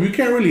wrap up. You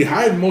can't really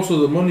hide most of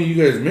the money you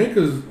guys make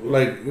because,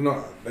 like, you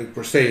know, like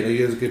per se, like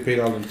you guys get paid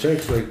all in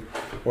checks, like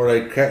or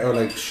like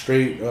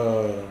straight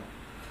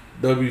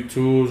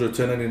W-2s or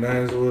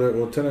 1099s or whatever.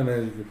 Well,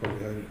 1099s you could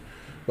probably hide it,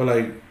 but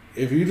like.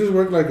 If you just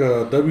work like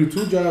a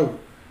W-2 job,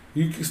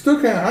 you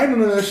still can't hide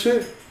none of that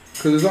shit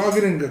because it's all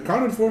getting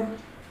accounted for.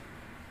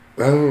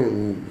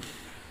 I'm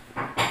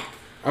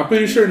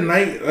pretty sure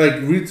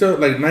retail,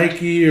 like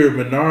Nike or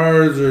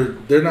Menards, or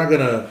they're not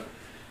gonna.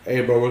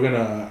 Hey, bro, we're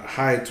gonna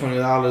hide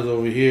 $20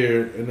 over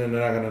here, and then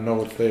they're not gonna know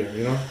what's there.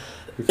 You know.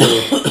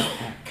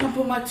 Can I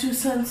put my 2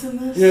 cents in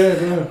this?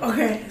 Yeah.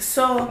 Okay,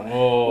 so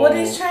what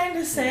he's trying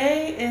to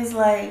say is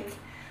like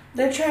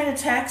they're trying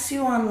to tax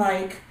you on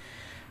like.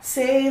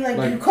 Say, like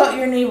you cut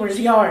your neighbor's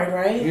yard,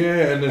 right?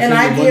 Yeah, and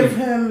I give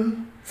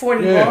him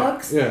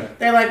 $40. Yeah.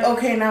 They're like,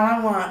 okay, now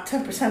I want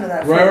 10% of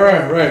that.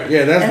 Right.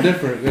 Yeah, that's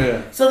different.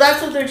 Yeah. So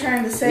that's what they're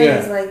trying to say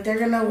is like they're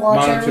gonna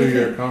watch everything.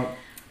 Your account.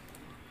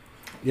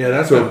 Yeah,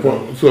 that's to a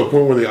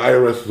point where the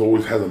IRS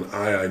always has an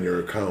eye on your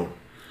account.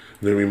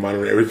 They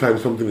monitor every time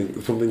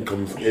something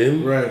comes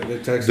in. Right.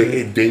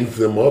 It dings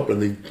them up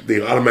and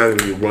they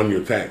automatically run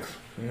your tax.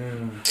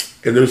 Yeah.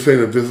 And they're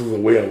saying that this is a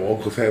way of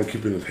Uncle Sam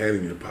keeping his hand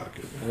in your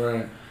pocket.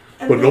 Right.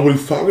 But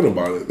nobody's talking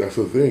about it. That's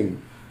the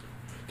thing.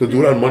 The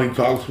dude on Money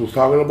Talks was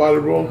talking about it,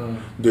 bro.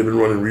 They've been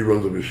running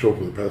reruns of his show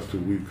for the past 2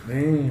 weeks.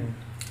 Damn.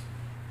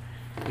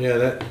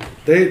 Yeah,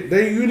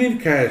 that you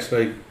need cash.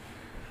 Like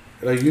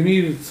you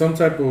need some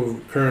type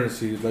of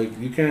currency. Like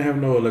you can't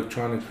have no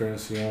electronic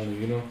currency only.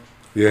 You know.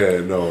 Yeah,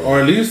 no. Or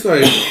at least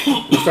like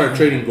you start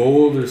trading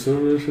gold or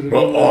silver or shit.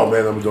 Bro, oh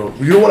man, I'm done.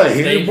 You know what I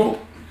hated, bro?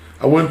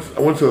 I went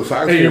to the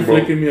Sox game, bro. Hey, you're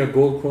flicking me a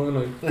gold coin,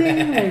 like.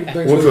 I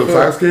went to the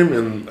Sox game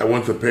and I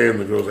went to pay, and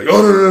the girl was like,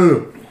 "Oh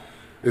no,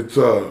 it's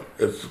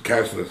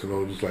cashless," and I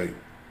was just like,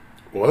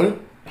 "What?"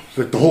 It's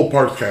like the whole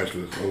park's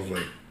cashless. I was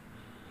like,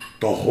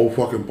 "The whole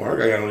fucking park?"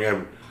 I don't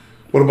have.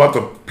 What about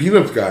the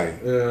Peanuts guy?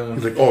 Yeah.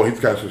 He's like, "Oh, he's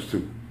cashless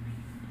too."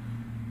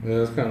 Yeah,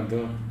 that's kind of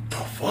dumb. The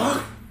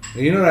fuck?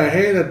 And you know what I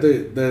hate that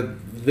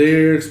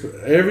there's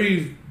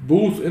every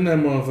booth in that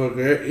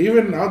motherfucker,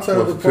 even outside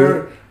of the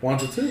park,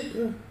 wants a tip.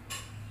 Yeah.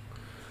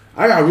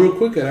 I got real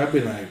quick and I've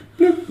been like,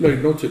 bloop, like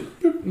no tip,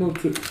 bloop, no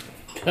tip.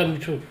 Tell me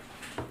true.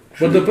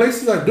 But the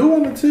places I do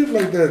want to tip,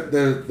 like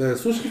the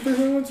sushi place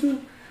I went to,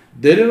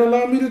 they didn't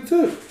allow me to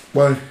tip.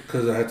 Why?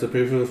 Because I had to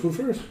pay for the food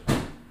first.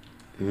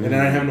 And then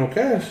I didn't have no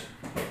cash.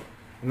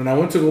 And then I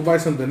went to go buy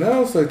something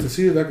else, like to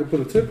see if I could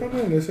put a tip on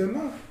it, and they said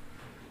no.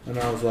 And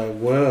I was like,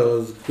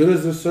 well, as good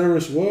as this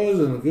service was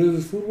and as good as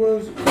this food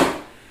was,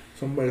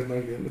 somebody's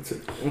not getting the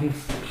tip.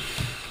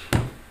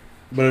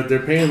 But if they're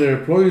paying their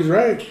employees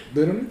right,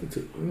 they don't need the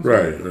tip.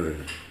 Right.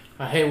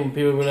 I hate when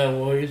people be like,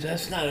 well,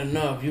 that's not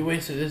enough. You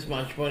wasted this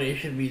much money. It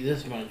should be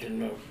this much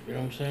enough. You know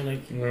what I'm saying?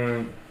 Like,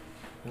 man,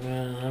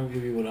 I'll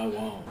give you what I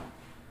want.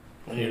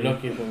 And you're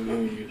lucky if I'm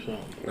giving you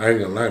something. I ain't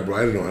gonna lie, bro.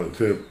 I didn't know how to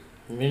tip.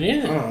 Me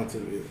neither. I don't know how to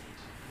tip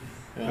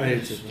either. I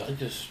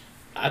just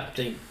I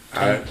think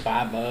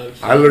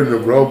 $5. I learned to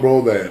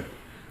bro, that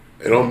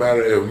it don't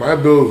matter if my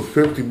bill is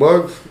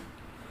 $50.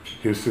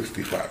 Here's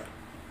 65.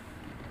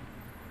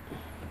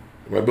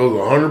 If my bill's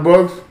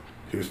 $100.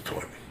 Here's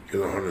 20.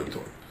 Here's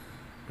 120.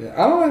 Yeah,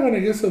 I don't like when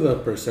it gets to the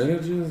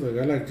percentages.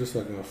 Like I like just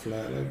like a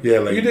flat. Like, yeah,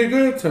 like you did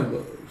good,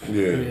 $10.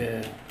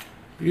 Yeah.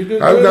 You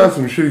did. I've good. done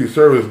some shitty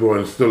service, bro,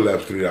 and still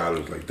left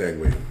 $3. Like dang,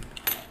 wait.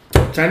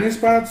 Chinese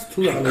spots,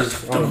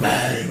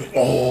 $2.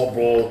 Oh,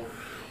 bro.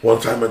 One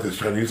time at this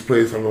Chinese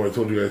place, I don't know if I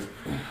told you guys,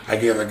 I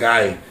gave a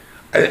guy,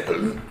 I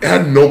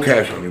had no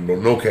cash on me, bro,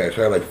 no cash.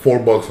 I had like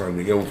 $4 on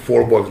me. I gave him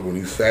 $4 when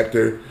he sat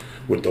there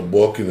with the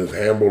book in his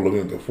hand, bro,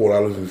 looking at the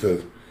 $4. And he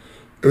says,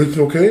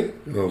 everything okay?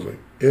 And I was like,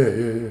 yeah.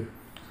 And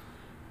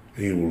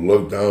he would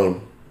look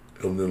down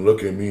and then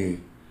look at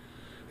me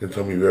and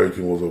tell me if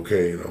everything was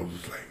okay. And I was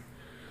just like,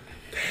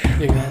 damn.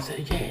 The guy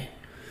said, yeah.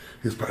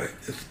 He's probably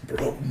like, this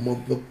broke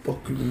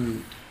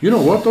motherfucker. You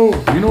know what though?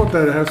 You know what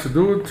that has to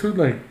do with too?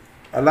 Like,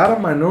 a lot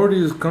of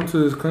minorities come to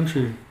this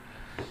country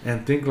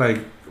and think like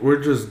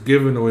we're just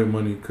giving away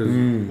money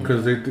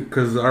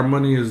because our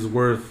money is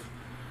worth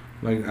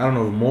like I don't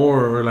know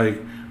more or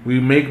like we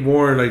make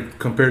more like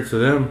compared to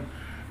them,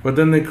 but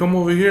then they come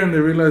over here and they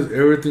realize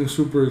everything's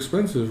super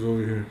expensive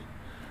over here.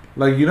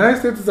 Like United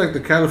States is like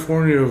the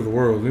California of the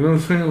world. You know what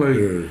I'm saying?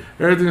 Like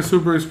everything's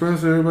super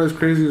expensive. Everybody's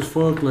crazy as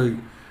fuck. Like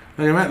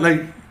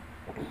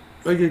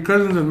your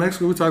cousins in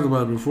Mexico. We talked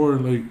about it before.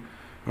 Like.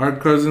 Our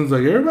cousins,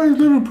 like, everybody's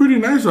living pretty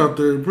nice out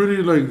there.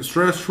 Pretty, like,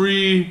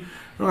 stress-free.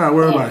 Don't gotta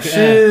worry about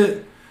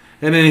shit.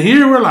 And then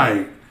here, we're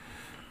like,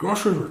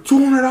 groceries were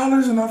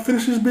 $200 and I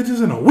finished these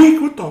bitches in a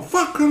week. What the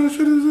fuck kind of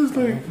shit is this?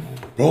 Like,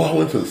 bro, I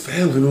went to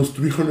Sam's and it was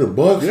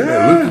 $300. Yeah. And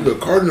I looked at the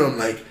card and I'm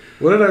like,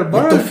 what did I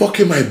buy? What the fuck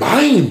am I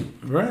buying?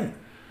 Right.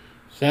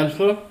 Sam's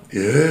Club?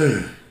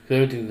 Yeah.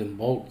 Everything's in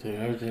bulk, dude.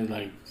 Everything's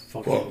like...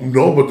 Well,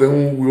 no, but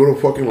then we go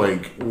to fucking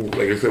like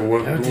I said, we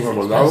go to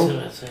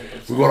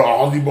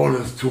Aldi, bro, and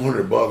it's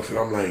 $200, and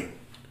I'm like,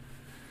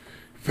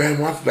 fam,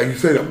 what's like you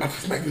said, I'm about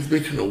to smack this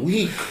bitch in a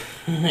week.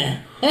 I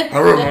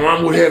remember my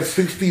mom would have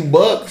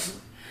 $60.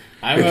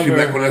 I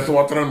remember when I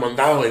saw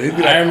mandado, and it'd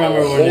be like a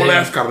whole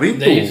ass carrito.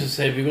 They used to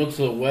say if you go to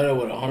the weather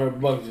with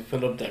 $100, you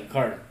fill up that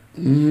cart.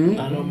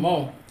 Not no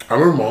more. I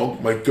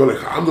remember my tío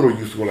Alejandro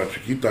used to go to La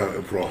Chiquita,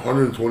 and for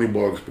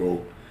 $120,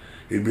 bro,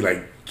 it'd be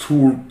like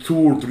 2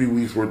 or 3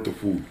 weeks worth of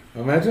food.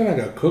 Imagine like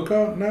a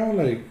cookout now.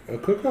 Like a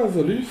cookout is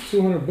at least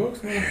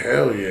 $200 now.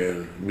 Hell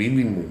yeah,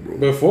 minimum, bro.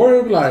 Before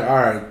it was like, all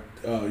right,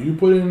 you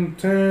put in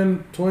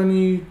 10,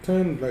 20,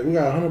 10. Like we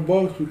got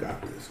 $100. We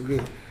got this. We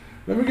good.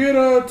 Let me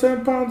get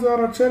 10 pounds out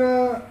of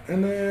cheddar,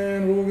 and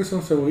then we'll get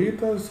some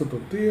cebollitas, some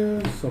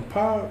tortillas, some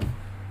pop,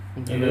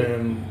 and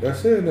then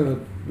that's it. And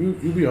then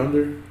you be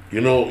under.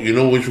 You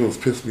know which ones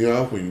piss me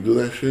off when you do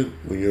that shit?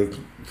 When you're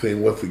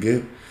saying what's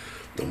again?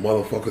 The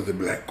motherfuckers, they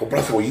be like,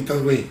 compra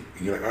cebollitas, güey.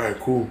 And you're like, alright,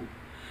 cool.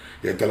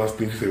 Y ahí están las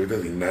pinches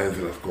cebollitas y nadie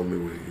se las come,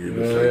 güey.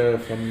 Yeah,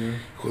 funny.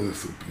 Hijo de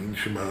su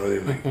pinche madre,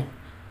 like,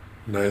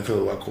 nadie se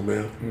las va a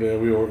comer. Yeah,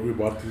 we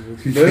bought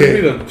these.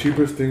 That'd be the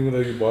cheapest thing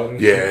that you bought.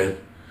 Yeah,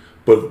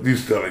 but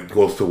these still like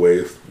goes to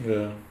waste.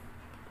 Yeah.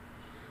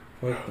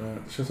 Fuck that.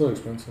 It's just so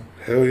expensive.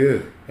 Hell yeah.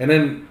 And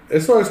then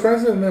it's so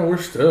expensive, and then we're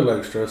still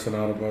like stressing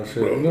out about shit.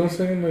 Bro. You know what I'm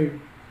saying? Like,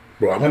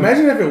 bro,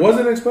 imagine if it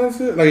wasn't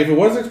expensive. Like if it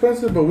was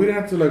expensive, but we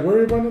didn't have to like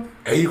worry about it.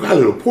 Hey, you got a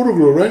little portal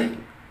grill, right?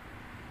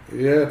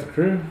 Yeah, at the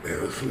crib.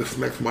 Yeah, let's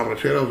make some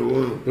arracheras or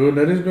what? Dude,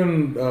 Nettie's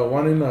been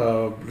wanting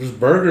just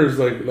burgers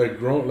like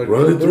grown like.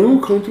 Run it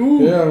through, come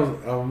through. Yeah,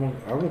 I'm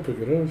gonna pick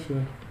it up.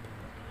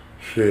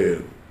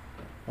 Shit.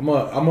 I'm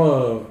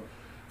a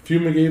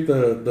fumigate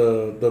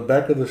the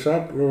back of the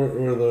shop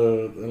or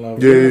the and I'm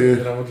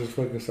gonna just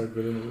fucking start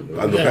getting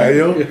on the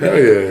patio. Yeah. Hell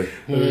yeah.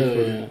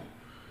 Yeah.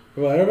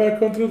 Well, everybody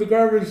come through the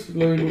garbage.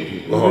 Like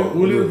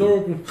we'll leave the door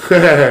open.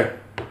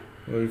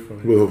 Very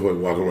funny. Motherfucker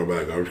walking right by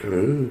the garbage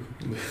can.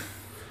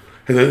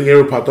 Has anything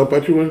ever popped up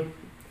at you, man?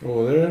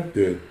 Over there?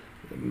 Yeah.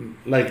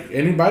 Like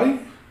anybody?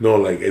 No,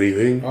 like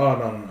anything.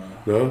 Oh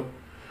no.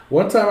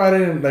 One time I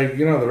didn't like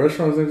the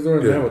restaurant was next door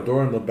and they have a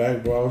door in the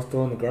back, bro. I was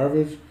throwing the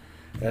garbage,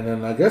 and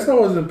then I guess I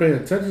wasn't paying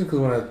attention because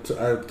when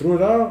I threw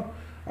it out,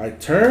 I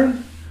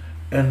turned,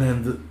 and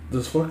then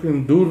this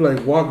fucking dude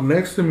like walked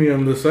next to me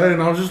on the side,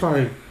 and I was just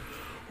like,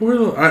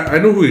 I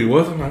knew who he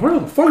was. I'm like, where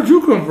the fuck did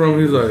you come from?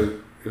 He's like,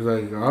 I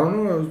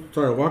don't know. I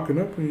started walking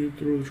up and you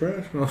threw the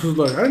trash. And I was just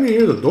like, I didn't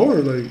hear the door.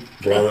 Like,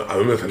 bro, I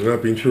remember sending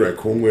that pinche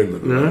raccoon in the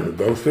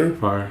dumpster.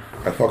 Fire.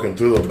 I fucking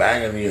threw the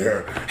bag and you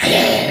hear,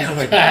 hey, I'm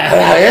like,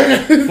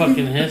 oh,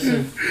 fucking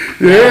hissing.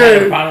 Yeah. I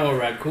had a problem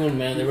with raccoon,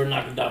 man. They were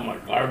knocking down my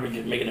garbage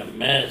and making a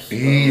mess.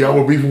 Y'all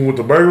were beefing with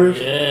the burgers?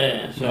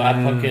 Yeah. So I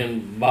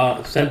fucking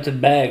bought scented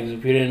bags.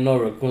 If you didn't know,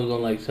 raccoons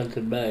don't like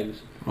scented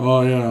bags.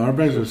 Oh yeah, our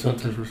bags are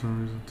scented for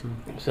some reason too.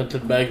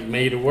 Scented bags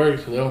made it work,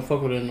 so they don't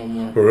fuck with it no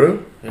more. For real?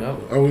 Yeah.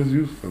 I always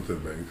use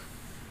scented bags.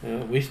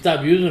 Yeah, we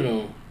stopped using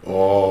them.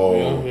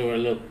 Oh. We were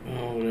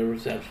whatever,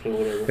 Sapsco,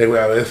 whatever. Hey,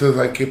 a veces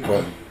hay que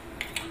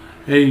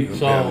Hey,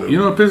 So you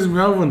know what pisses me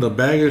off when the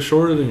bag is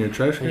shorter than your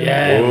trash can?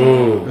 yeah,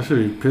 Oh. That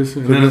should be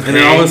pissing. And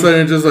then all of a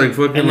sudden, it's just like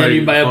fucking. and then like,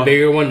 you buy a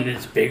bigger one and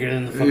it's bigger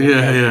than the fucking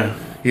trash Yeah.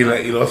 You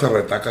know, esa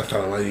retaca hasta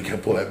la madre, you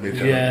can't pull that bitch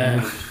out.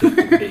 Yeah,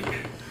 stupid bitch.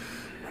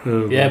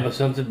 Yeah. Yeah, but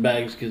scented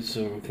bags get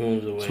some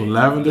raccoons away. Some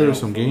lavender or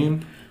some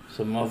game.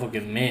 Some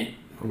motherfucking mint.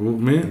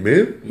 Mint.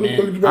 Mint?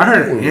 Mint. I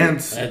heard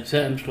ants. That's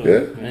it. Yeah.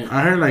 Mint.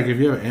 I heard like if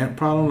you have an ant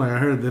problem, like I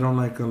heard they don't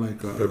like a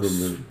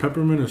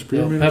peppermint or Yo,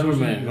 spearmint.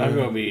 peppermint. My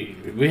girl we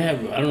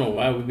have. I don't know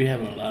why we be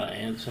having a lot of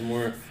ants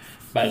somewhere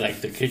by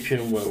like the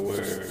kitchen where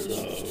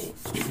the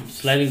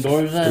sliding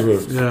doors at.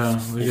 Yeah,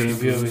 they If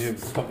get you into over it. here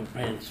fucking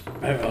pants,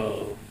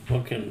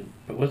 fucking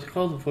what's it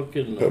called? The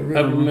fucking Peppermint.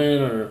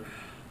 peppermint or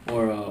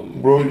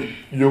Bro,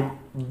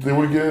 they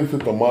would get into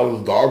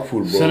Tamala's dog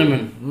food, bro.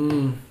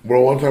 cinnamon.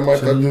 Bro, one time I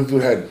thought this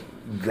dude had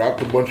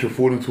dropped a bunch of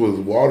food into his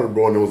water,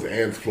 bro, and there was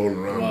ants floating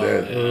around Wow,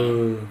 dead.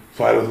 yeah.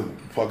 So I just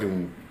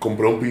fucking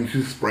compré un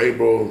pinche spray,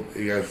 bro.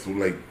 He has to,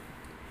 like,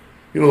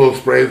 you know those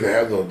sprays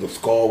that have the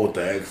skull with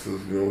the X's,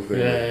 you know what I'm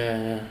saying?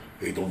 Yeah.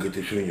 Hey, don't get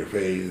this shit in your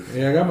face.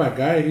 Yeah, I got my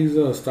guy. He's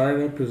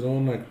starting up his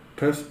own like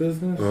pest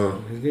business. Uh-huh.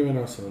 He's giving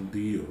us some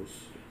deals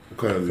What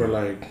kind of for deal?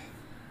 like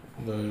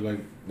the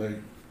like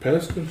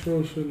pest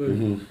control shit,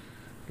 like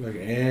like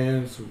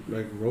ants,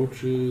 like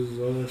roaches,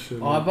 all that shit.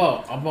 Oh, I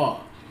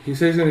bought. He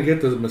says he's gonna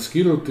get the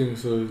mosquito thing,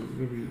 so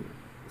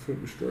it's gonna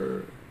be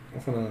straight.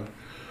 I'm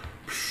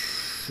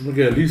gonna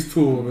get at least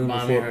 2 of them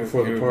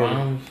before the party.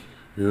 Bombs.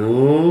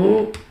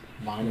 Yo.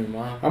 Mom.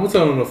 I'm gonna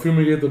tell him to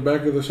fumigate the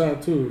back of the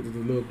shot too, the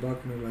little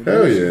balcony. Like,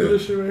 Hell do yeah.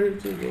 this shit right here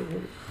too.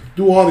 Bro.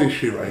 Do all this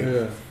shit right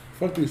Yeah,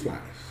 fuck these flies.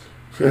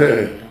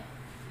 here.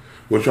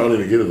 What y'all need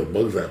to get is a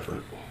bug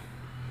zapper.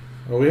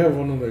 Oh, we have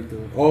one of like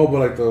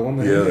the one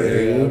that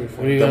Yeah.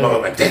 What do you Them guys?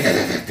 all like,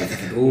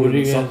 What do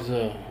you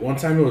guys? One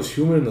time it was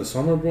humid in the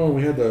summer, bro, and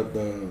we had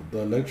the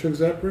electric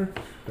zapper,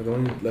 the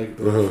one like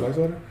the fly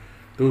swatter.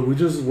 Dude, we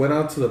just went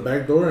out to the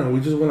back door and we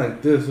just went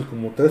like this,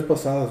 como tres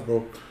pasadas,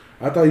 bro.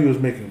 I thought he was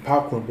making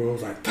popcorn, bro. It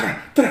was like,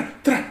 tra, tra,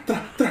 tra,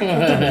 tra, tra, tra.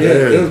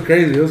 Yeah, it was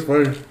crazy. It was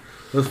funny. It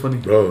was funny.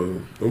 Bro,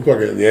 them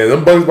fucking,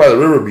 them bugs by the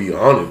river be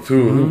on it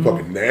too. Them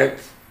fucking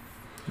gnats.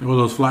 Well,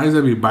 those flies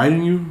that be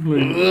biting you,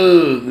 like,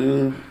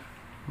 Dude.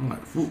 I'm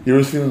like, "Phew." You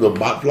ever seen the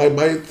botfly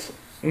bites?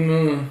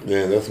 Mm.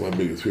 Yeah, that's my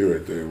biggest fear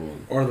right there, bro.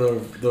 Or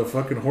the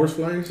fucking horse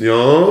flies.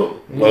 Yeah,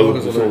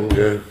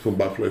 some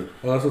botflies.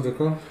 Oh, that's what they're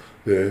called.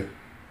 Yeah.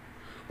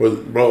 Well,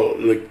 bro,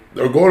 like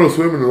they're going to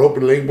swim in an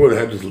open lake, bro, and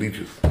had just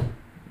leeches.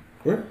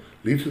 Where?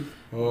 Leeches?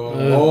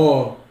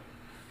 Oh,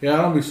 yeah.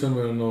 I don't be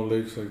swimming in no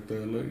lakes like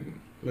that.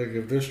 Like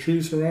if there's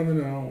trees surrounding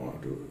it, I don't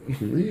want to do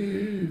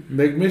it.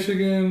 Lake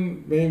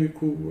Michigan, maybe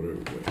cool, whatever.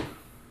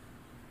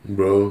 But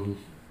Bro.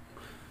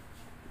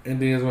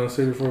 anything else you want to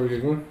say before we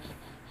get going?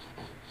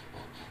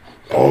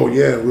 Oh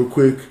yeah, real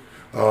quick.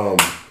 Hold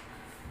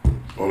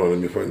on, let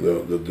me find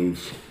the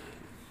dude's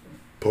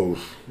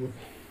post.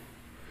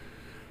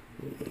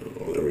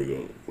 Oh, there we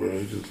go. Where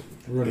is it?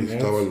 Running He's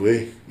ads? Thomas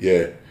Way.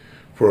 Yeah.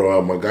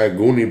 For my guy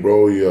Goonie,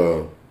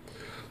 bro,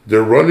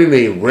 they're running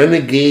a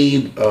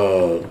renegade,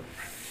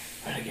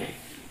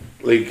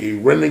 like a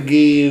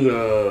renegade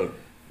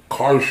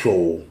car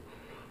show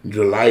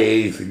July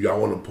 8th if y'all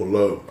want to pull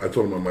up. I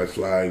told him I might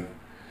slide.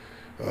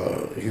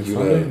 He's Sunday?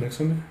 gonna, Next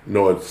Sunday?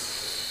 no,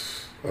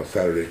 it's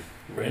Saturday.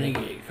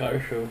 Renegade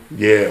car show.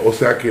 Yeah, o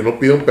sea que no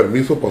piden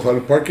permiso para usar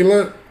el parking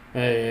lot.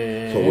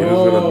 Hey. So we're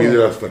just gonna be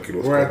there hasta que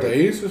los We're at the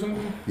carren. Ace or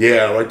something?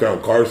 Yeah, right there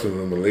on Carson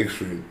on the Lake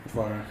Street.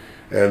 Fire.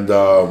 And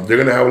they're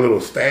gonna have a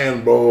little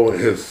stand, bro.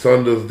 His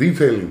son does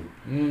detailing.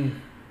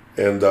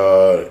 And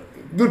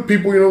good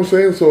people, you know what I'm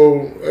saying?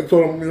 So I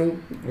told him, you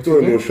know, throw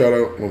a little shout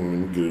out. Hold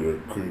on, let me get it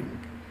right quick.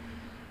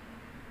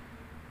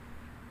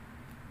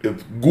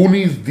 It's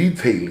Goonies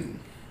Detailing.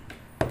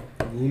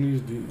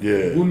 Goonies,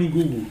 Yeah. Goonie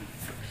Google.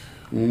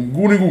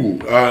 Goonie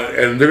Google.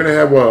 And they're gonna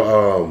have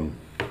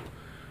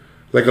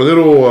like a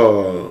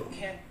little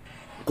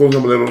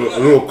a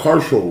little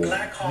car show.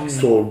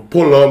 So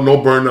pull up, no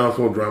burnouts,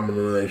 no drama,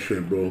 none of that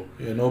shit, bro.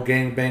 Yeah, no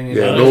gang banging.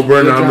 Yeah, no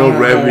burnout, no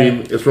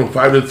revving. It's from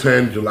 5 to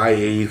 10, July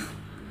 8th.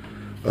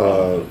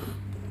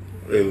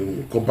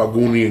 And Compa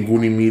Goonie and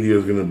Goonie Media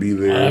is gonna be I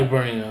there. like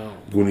burning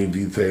out. Goonie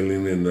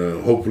Detailing,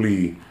 and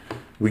hopefully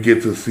we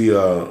get to see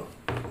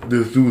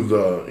this dude's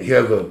he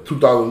has a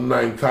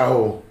 2009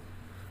 Tahoe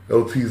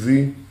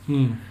LTZ.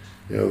 Yeah,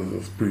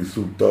 it's pretty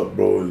souped up,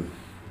 bro. And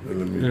let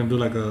You're me, gonna do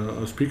like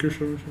a speaker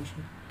show or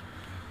something?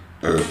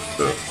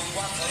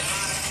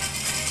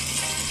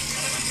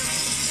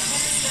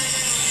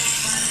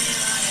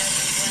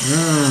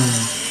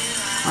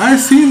 I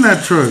seen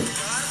that truck.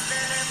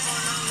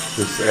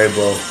 just say,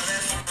 bro,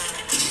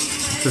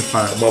 It's a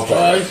fire. Oh,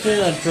 I motherfucker, seen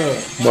that truck.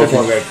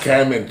 motherfucker,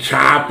 cam and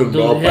chopping,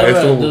 bro.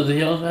 Does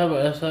he also have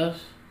a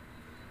SS?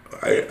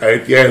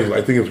 Yeah,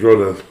 I think it's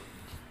girl does.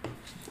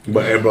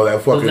 But hey, bro, that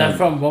Does fucking that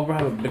front bumper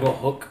have a big old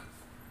hook?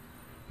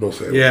 no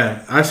say.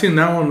 Yeah, I seen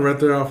that one right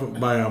there off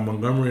by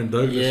Montgomery and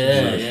Douglas.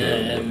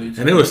 Yeah.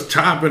 And it was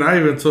chopping.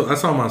 I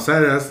saw him on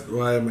Saturday. That's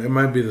why it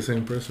might be the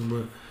same person,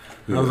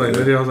 but I was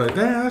like,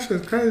 damn, that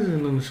shit's crazy.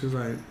 And then she's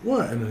like,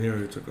 what? And then he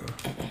already took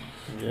off.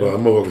 Yeah. But that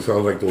motherfucker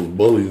sounds like those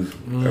bullies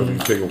after you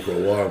take them for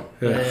a while.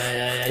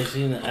 Yeah, I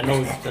seen that. I know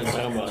what you're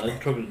talking about. That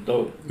truck is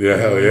dope. Yeah,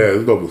 hell yeah,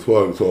 it's dope as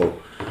fuck.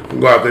 So,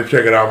 go out there,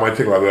 check it out. Might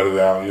take a lot of letters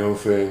out, you know what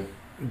I'm saying?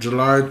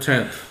 July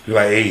 10th.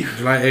 July 8th.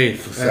 July 8th.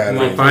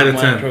 Saturday. 5 to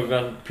 10. My truck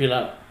got to peel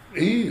out.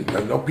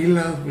 No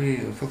pilas,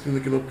 man. Fucking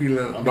no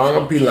pilas.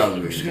 No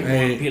pilas, man.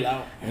 Hey, peel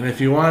out. and if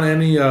you want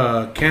any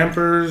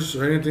campers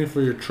or anything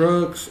for your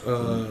trucks,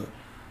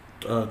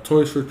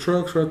 Toys for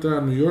Trucks right there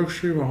on New York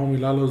Street, my homie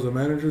Lalo's the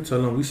manager.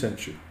 Tell him we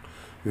sent you.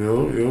 You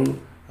know.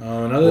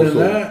 And other than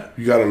that,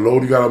 you gotta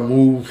load, you gotta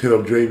move. Hit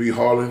up JB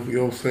Holland. You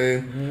know what I'm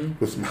saying? Mm-hmm.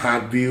 With some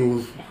hot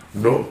deals.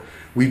 No,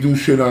 we do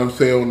shit on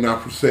sale,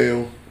 not for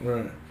sale.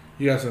 Right.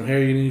 You got some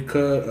hair you need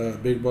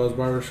cut. Big Buzz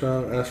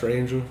Barbershop. Ask for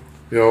Angel.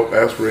 You know,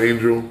 ask for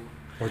Angel.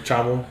 Or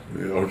Chavo.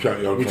 You know,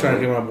 We trying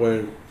to get my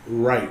boy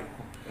right.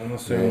 I'm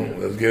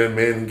saying. Let's get him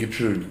in and get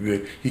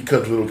you. He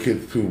cuts little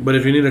kids too. But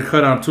if you need a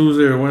cut on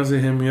Tuesday or Wednesday,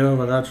 hit me up.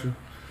 I got you.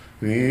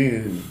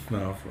 Yeah.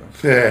 No,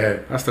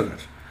 I still got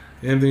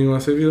you. Anything you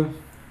want to say, Vito?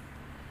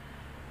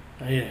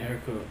 I need a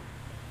haircut.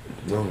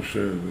 No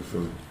shit. It's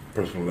a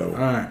personal level.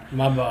 All right.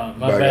 My bad.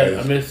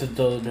 Guys. I missed it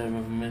the other day. I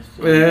missed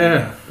it.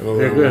 Yeah.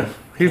 You're good.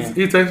 He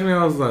texted me.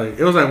 I was like,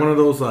 it was like one of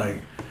those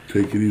like,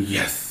 take it easy.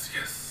 Yes.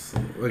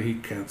 Like he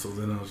canceled,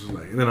 and I was just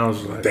like,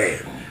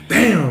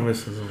 damn, I'm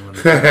missing someone.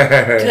 All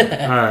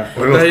right.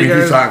 What else?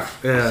 Guys, socks.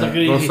 Yeah.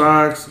 Go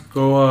Sox.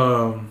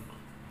 Go.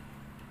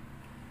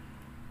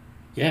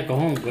 Yeah. Go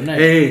home. Good night.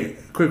 Hey,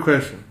 quick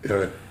question.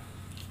 Yeah.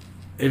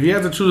 If you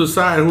have to choose a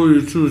side, who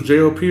would you choose,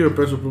 JOP or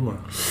Peso Pluma?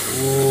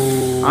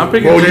 Ooh. I'm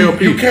picking Bro,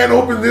 JOP. You can't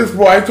open this,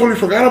 bro. I totally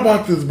forgot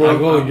about this, bro. I'll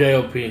go with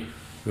JOP.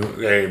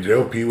 Hey,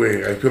 JLP,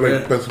 wait. I feel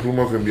like Peso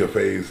Pluma's gonna be a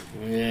phase.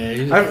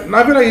 Yeah,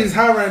 I feel like he's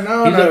hot right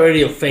now. He's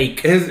already a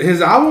fake.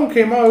 His album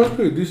came out. It was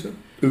pretty decent.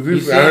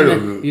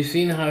 You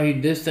seen how he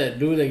dissed that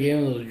dude that gave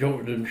him those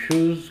Jordan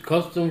shoes,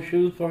 custom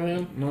shoes for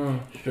him? No.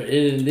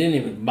 It didn't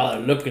even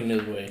bother looking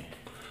this way.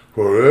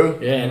 For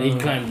real? Yeah, and he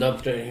climbed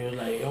up there and he was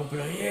like, open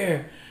up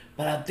here,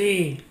 para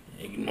ti.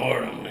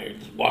 Ignored him. Like,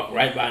 just walked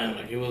right by him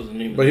like he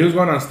wasn't even. But he was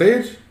going on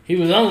stage? He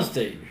was on the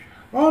stage.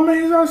 Oh,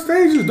 man, he's on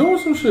stage just doing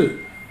some shit.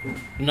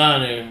 Nah,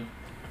 nigga.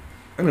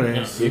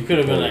 Anyways. You could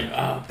have been like,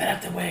 oh,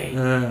 back the way.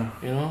 Yeah.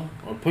 You know?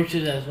 Or push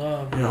his ass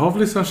off. Yeah,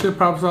 hopefully some shit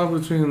pops off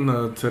between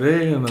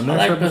today and the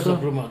next episode. I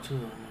like Pluma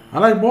too. I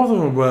like both of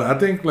them, but I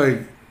think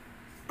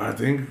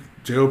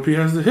JOP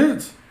has the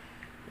hits.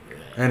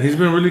 Yeah. And he's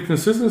been really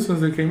consistent since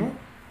they came out.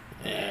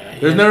 Yeah.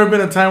 There's never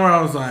been a time where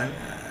I was like,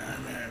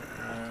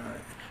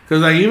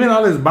 because like even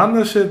all this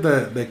banda shit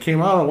that came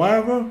out a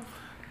while ago,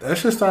 that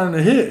shit's starting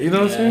to hit. You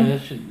know what I'm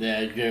saying?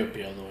 JOP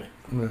all the way.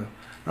 Yeah.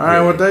 All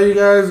right, with that, you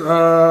guys.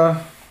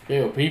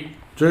 JOP.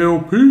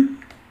 JOP.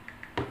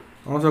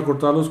 Vamos a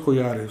cortar los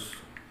collares.